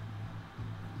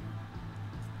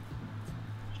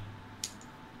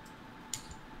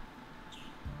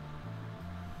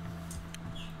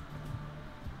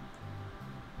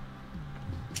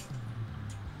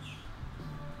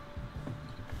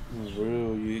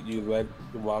 Rue, you let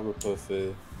the lava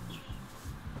pussy.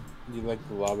 You let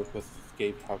the lava pussy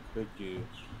escape. How could you?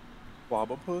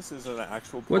 Lobopus is an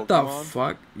actual Pokemon? What the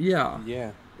fuck? Yeah.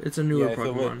 Yeah. It's a newer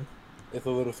Pokemon. It's a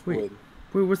little squid.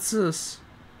 Wait, what's this?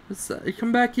 What's that?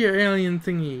 Come back here, alien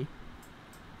thingy.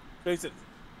 Chase it.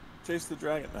 Chase the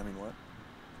dragon. I mean, what?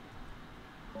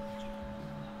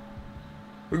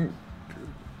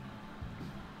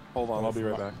 Hold on, I'll be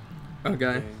right back.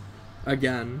 Okay.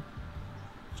 Again.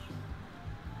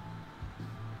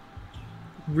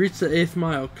 Reach the 8th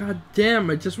mile. God damn,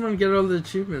 I just want to get all the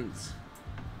achievements.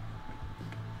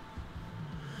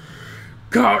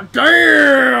 God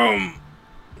damn!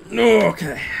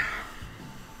 Okay.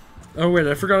 Oh wait,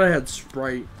 I forgot I had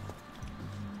Sprite.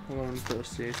 Hold on for a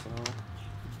second.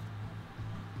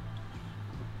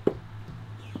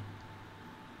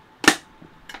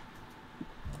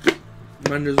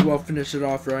 Might as well finish it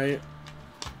off, right?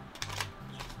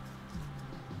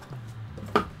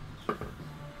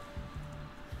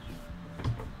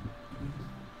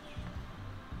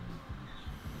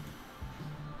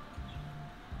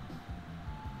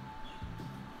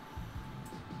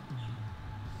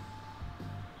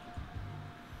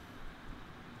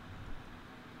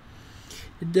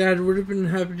 Dad would have been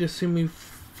happy to see me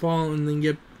fall and then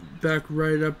get back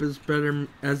right up as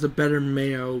a better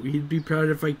Mayo. He'd be proud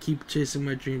if I keep chasing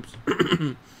my dreams.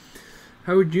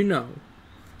 How would you know?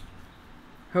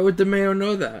 How would the Mayo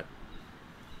know that?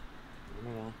 I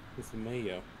don't know. It's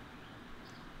Mayo.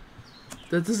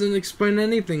 That doesn't explain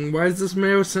anything. Why is this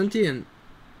Mayo sentient?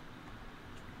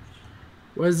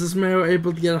 Why is this Mayo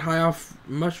able to get high off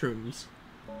mushrooms?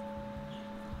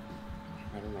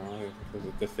 I don't know.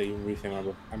 It's the same reason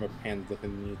I'm a pen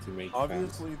doesn't need to make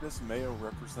Obviously, sense. this Mayo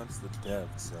represents the dead,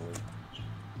 silly.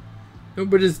 No,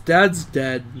 but his dad's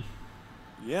dead.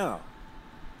 Yeah.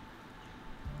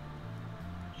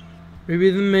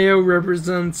 Maybe the Mayo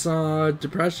represents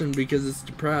depression because it's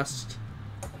depressed.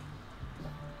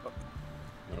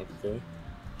 Okay.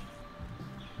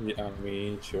 Yeah, I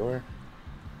mean, sure.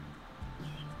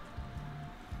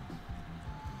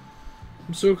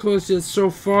 I'm so close yet so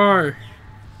far.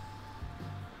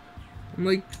 I'm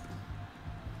like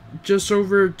just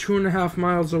over 2.5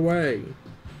 miles away.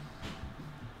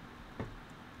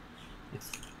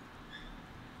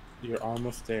 You're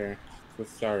almost there. So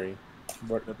sorry.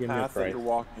 But The give me a path that price. you're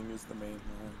walking is the main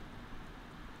line.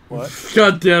 What?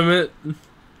 God damn it.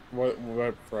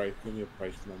 What price? Give me a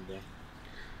price number.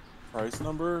 Price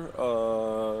number?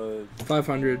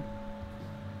 500.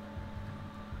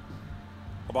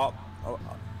 About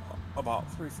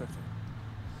 350.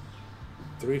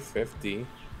 350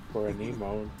 for an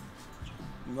emote.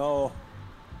 No.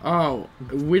 Oh,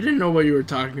 we didn't know what you were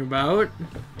talking about.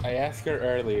 I asked her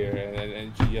earlier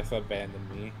and she just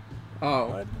abandoned me.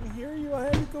 Oh. I didn't hear you. I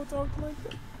had to go talk to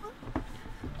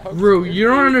my Rue, you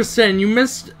don't understand. You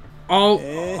missed all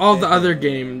the other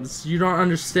games. You don't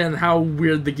understand how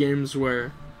weird the games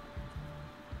were.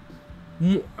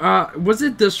 Was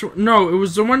it this one? No, it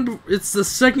was the one. It's the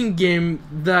second game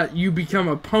that you become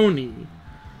a pony.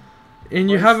 And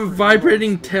you have a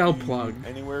vibrating tail plug.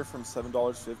 Anywhere from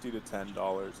 $7.50 to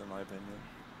 $10, in my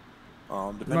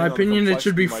opinion. In my opinion, it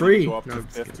should be free. Go up No, to I'm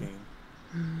just 15. kidding.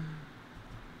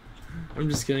 I'm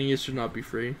just kidding. It should not be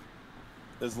free.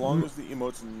 As long as the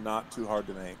emote's not too hard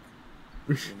to make.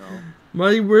 You know?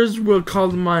 My words will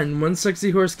call to mind. One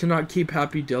sexy horse cannot keep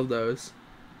happy dildos.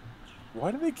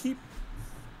 Why do they keep...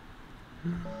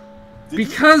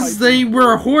 Because they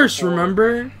were a horse,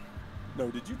 remember? No,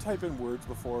 did you type in words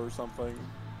before or something?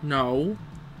 No.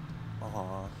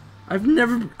 Uh-huh. I've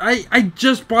never... I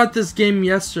just bought this game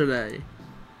yesterday.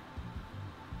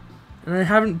 And I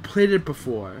haven't played it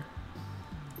before.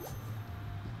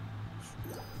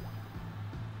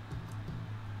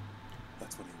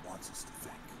 That's what he wants us to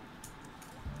think.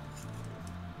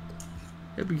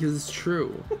 Yeah, because it's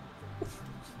true.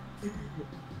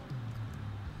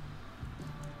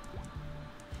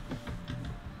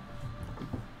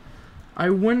 I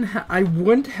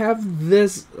wouldn't have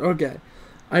this... Okay.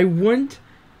 I wouldn't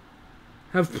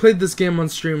have played this game on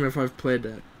stream if I've played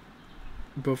it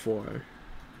before.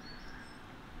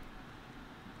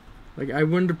 Like, I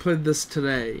wouldn't have played this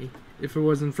today if it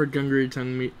wasn't for Gungry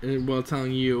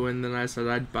telling you, and then I said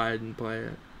I'd buy it and play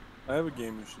it. I have a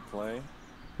game you should play.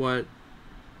 What?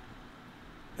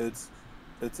 It's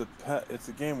a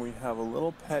game where you have a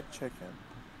little pet chicken.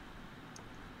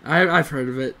 I've heard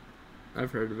of it.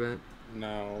 I've heard of it.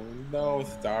 No,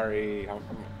 sorry.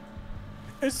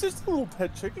 It's just a little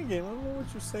pet chicken game. I don't know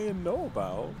what you're saying no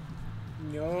about.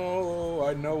 No,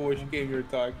 I know which game you're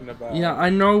talking about. Yeah, I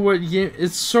know what game.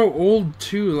 It's so old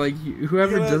too. Like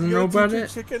whoever doesn't know about it.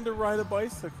 Chicken to ride a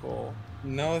bicycle.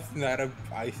 No, it's not a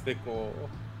bicycle.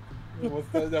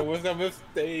 That was a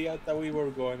mistake. I thought we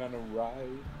were going on a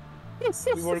ride.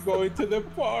 We were going to the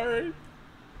park.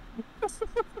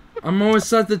 I'm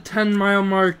almost at the 10-mile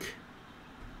mark.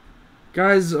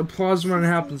 Guys, applause when it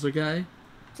happens, okay?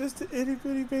 Just an itty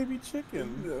bitty baby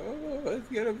chicken. No, it's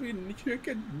gonna be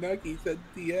chicken nuggets at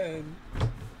the end.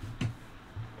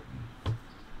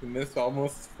 And it's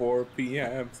almost 4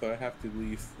 p.m., so I have to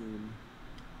leave soon.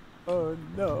 Oh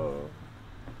no.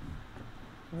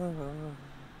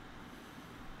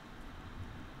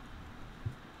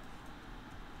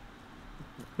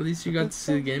 At least you got to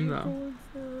see the game though. Going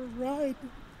for a ride in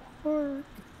the park.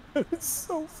 It's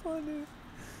so funny.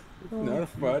 Not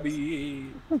funny.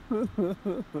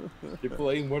 You're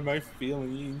playing with my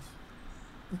feelings.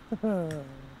 Aren't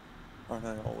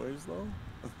I always though?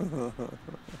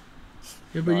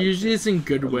 Yeah, but usually it's in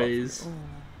good love ways. you.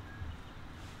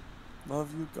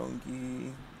 Love you,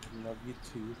 Gungi. Love you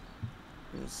too.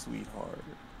 You're a sweetheart.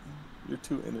 You're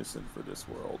too innocent for this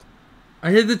world. I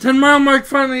hit the 10-mile mark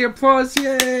finally. Applause!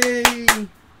 Yay!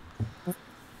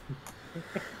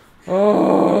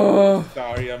 Oh.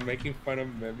 Sorry, I'm making fun of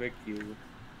Mimikyu.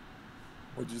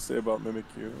 What'd you say about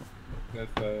Mimikyu?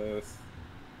 That's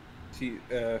she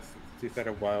said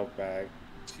a while back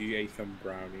she ate some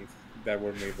brownies that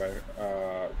were made by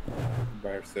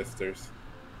her sisters.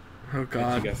 Oh And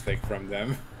God! she got sick from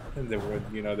them, and they were,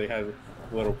 they had a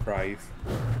little prize.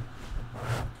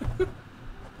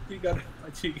 she got a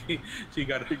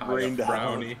high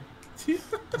brownie.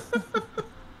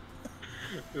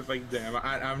 It's like, damn,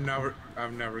 I've never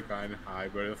gotten high,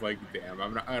 but it's like, damn,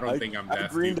 I don't think I'm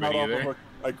that stupid either.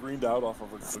 I greened out off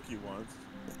of a cookie once.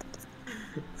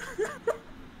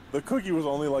 The cookie was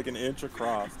only like an inch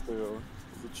across too.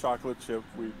 It was a chocolate chip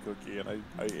wheat cookie, and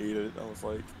I ate it. I was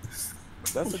like,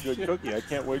 that's a good cookie. I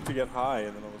can't wait to get high.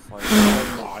 And then I was like,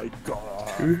 oh my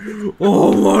God.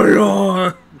 Oh my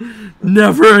God!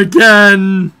 Never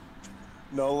again!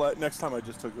 No, next time I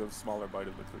just took a smaller bite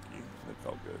of the cookie. It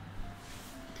felt good.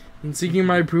 In seeking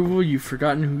my approval, you've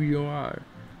forgotten who you are.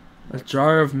 A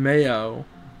jar of mayo.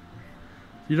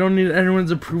 You don't need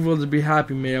anyone's approval to be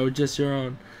happy, Mayo, just your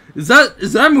own. Is that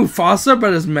Mufasa,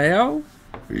 but it's Mayo?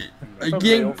 I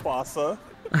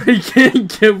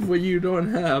can't give what you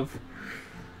don't have.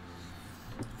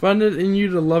 Find it in you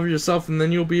to love yourself, and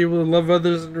then you'll be able to love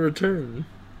others in return.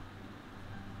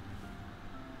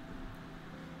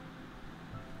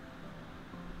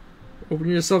 Open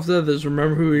yourself to others,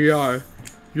 remember who you are.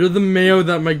 You're the mayo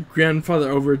that my grandfather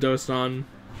overdosed on.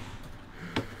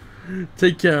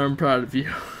 Take care, I'm proud of you.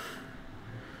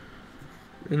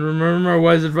 And remember my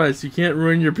wise advice, you can't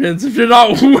ruin your pants if you're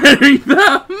not wearing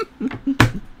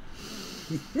them!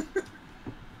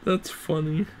 That's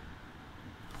funny.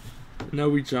 Now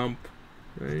we jump,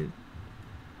 right?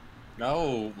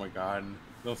 No, my God,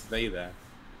 don't say that.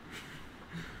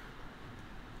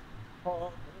 The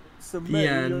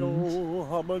end.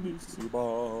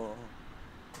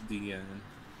 The end.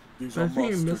 I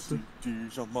think I missed it.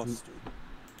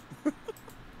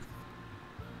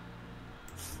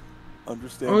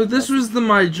 Understand. Oh, this was the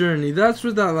My Journey. That's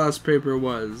what that last paper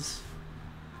was.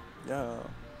 Yeah.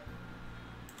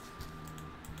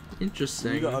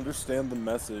 Interesting. You need to understand the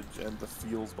message and the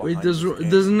feels behind Wait, this game.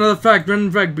 there's another fact.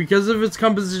 Random fact. Because of its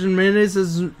composition, mayonnaise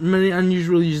has many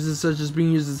unusual uses, such as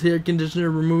being used as hair conditioner,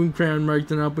 removing crayon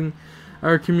marks, and helping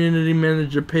our community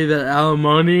manager pay that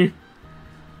alimony.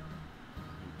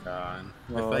 God,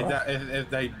 it's like that.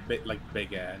 It's like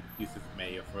Big Ed uses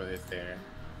mayo for his hair.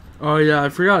 Oh yeah, I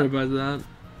forgot about that.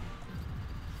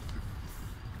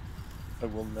 I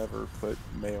will never put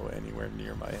mayo anywhere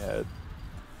near my head.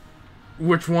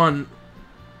 Which one?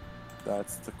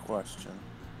 That's the question.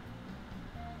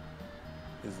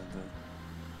 Isn't it?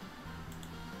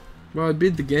 Well, I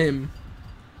beat the game.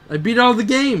 I beat all the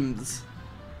games.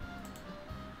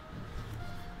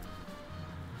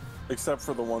 Except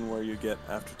for the one where you get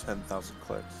after 10,000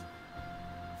 clicks.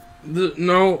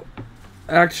 No,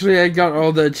 actually, I got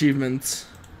all the achievements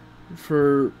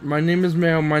for My Name Is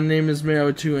Mayo, My Name Is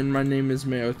Mayo 2, and My Name Is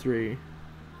Mayo 3.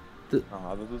 That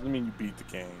doesn't mean you beat the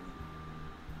game.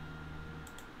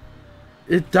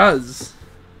 It does.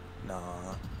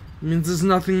 Nah. It means there's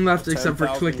nothing left except for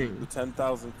clicking. The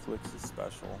 10,000 clicks is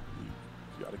special.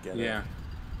 You gotta get it. Yeah.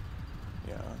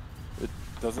 Yeah. It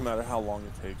doesn't matter how long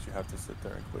it takes. You have to sit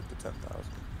there and click the 10,000.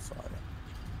 Sorry.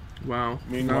 Wow.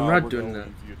 Meanwhile, No, I'm not we're doing gonna that.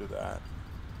 leave you to that.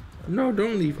 No,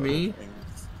 don't leave me.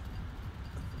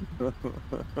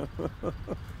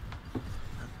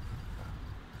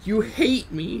 You hate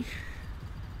me.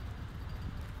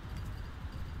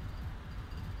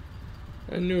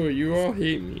 I knew it. You all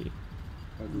hate me.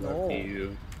 I love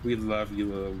you. We love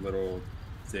you, little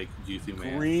thick, juicy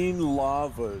man. Green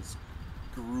Lava's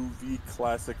groovy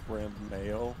classic brand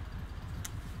mayo.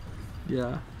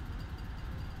 Yeah.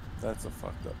 That's a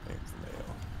fucked up name for mayo.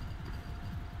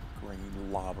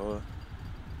 Green Lava.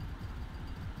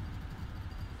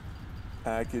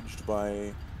 Packaged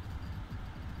by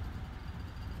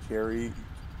Cherry.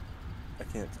 I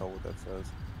can't tell what that says.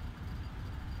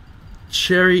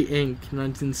 Cherry Inc.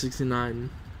 1969.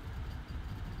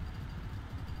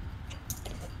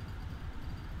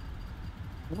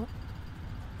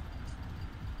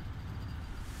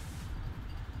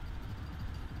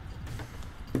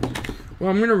 Well,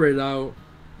 I'm gonna rate out.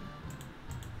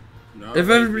 No, If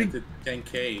everybody get to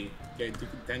 10K. Get to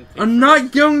 10K I'm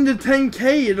not going to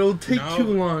 10K. It'll take too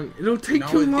long. It'll take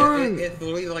too long. It's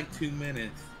literally like 2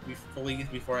 minutes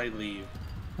before I leave.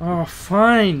 Oh,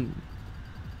 fine.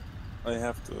 I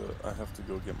have to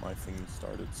go get my thing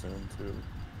started soon too.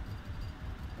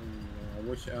 I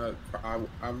wish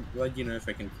I'm let you know if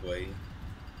I can play.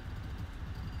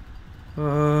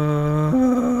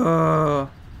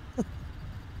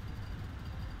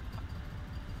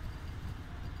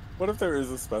 What if there is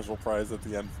a special prize at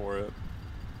the end for it?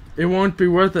 It won't be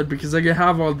worth it because I can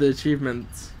have all the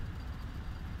achievements.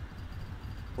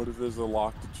 What if there's a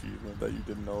locked achievement that you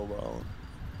didn't know about?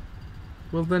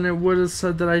 Well, then it would have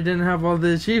said that I didn't have all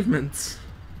the achievements.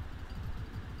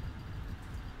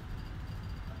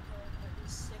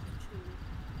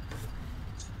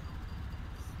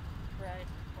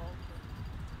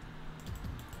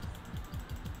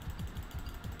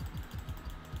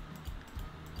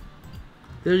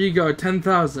 There you go,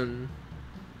 10,000.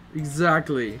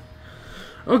 Exactly.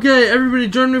 Okay, everybody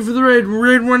join me for the raid.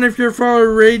 Raid 1 if you're a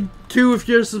follower, raid 2 if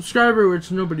you're a subscriber, which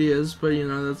nobody is, but you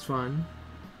know, that's fine.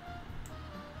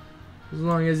 As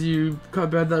long as you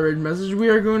copy out that raid message, we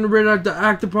are going to raid out the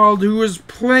Actopod, who is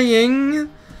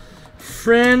playing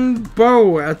Fran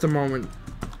Bow at the moment.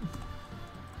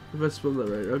 If I spelled that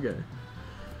right, okay.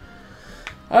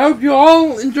 I hope you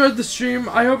all enjoyed the stream.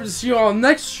 I hope to see you all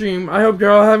next stream. I hope you're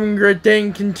all having a great day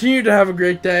and continue to have a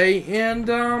great day. And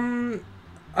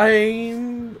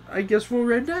I guess we'll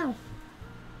raid now.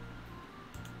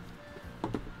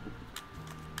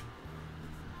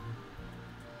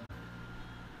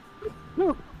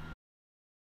 No.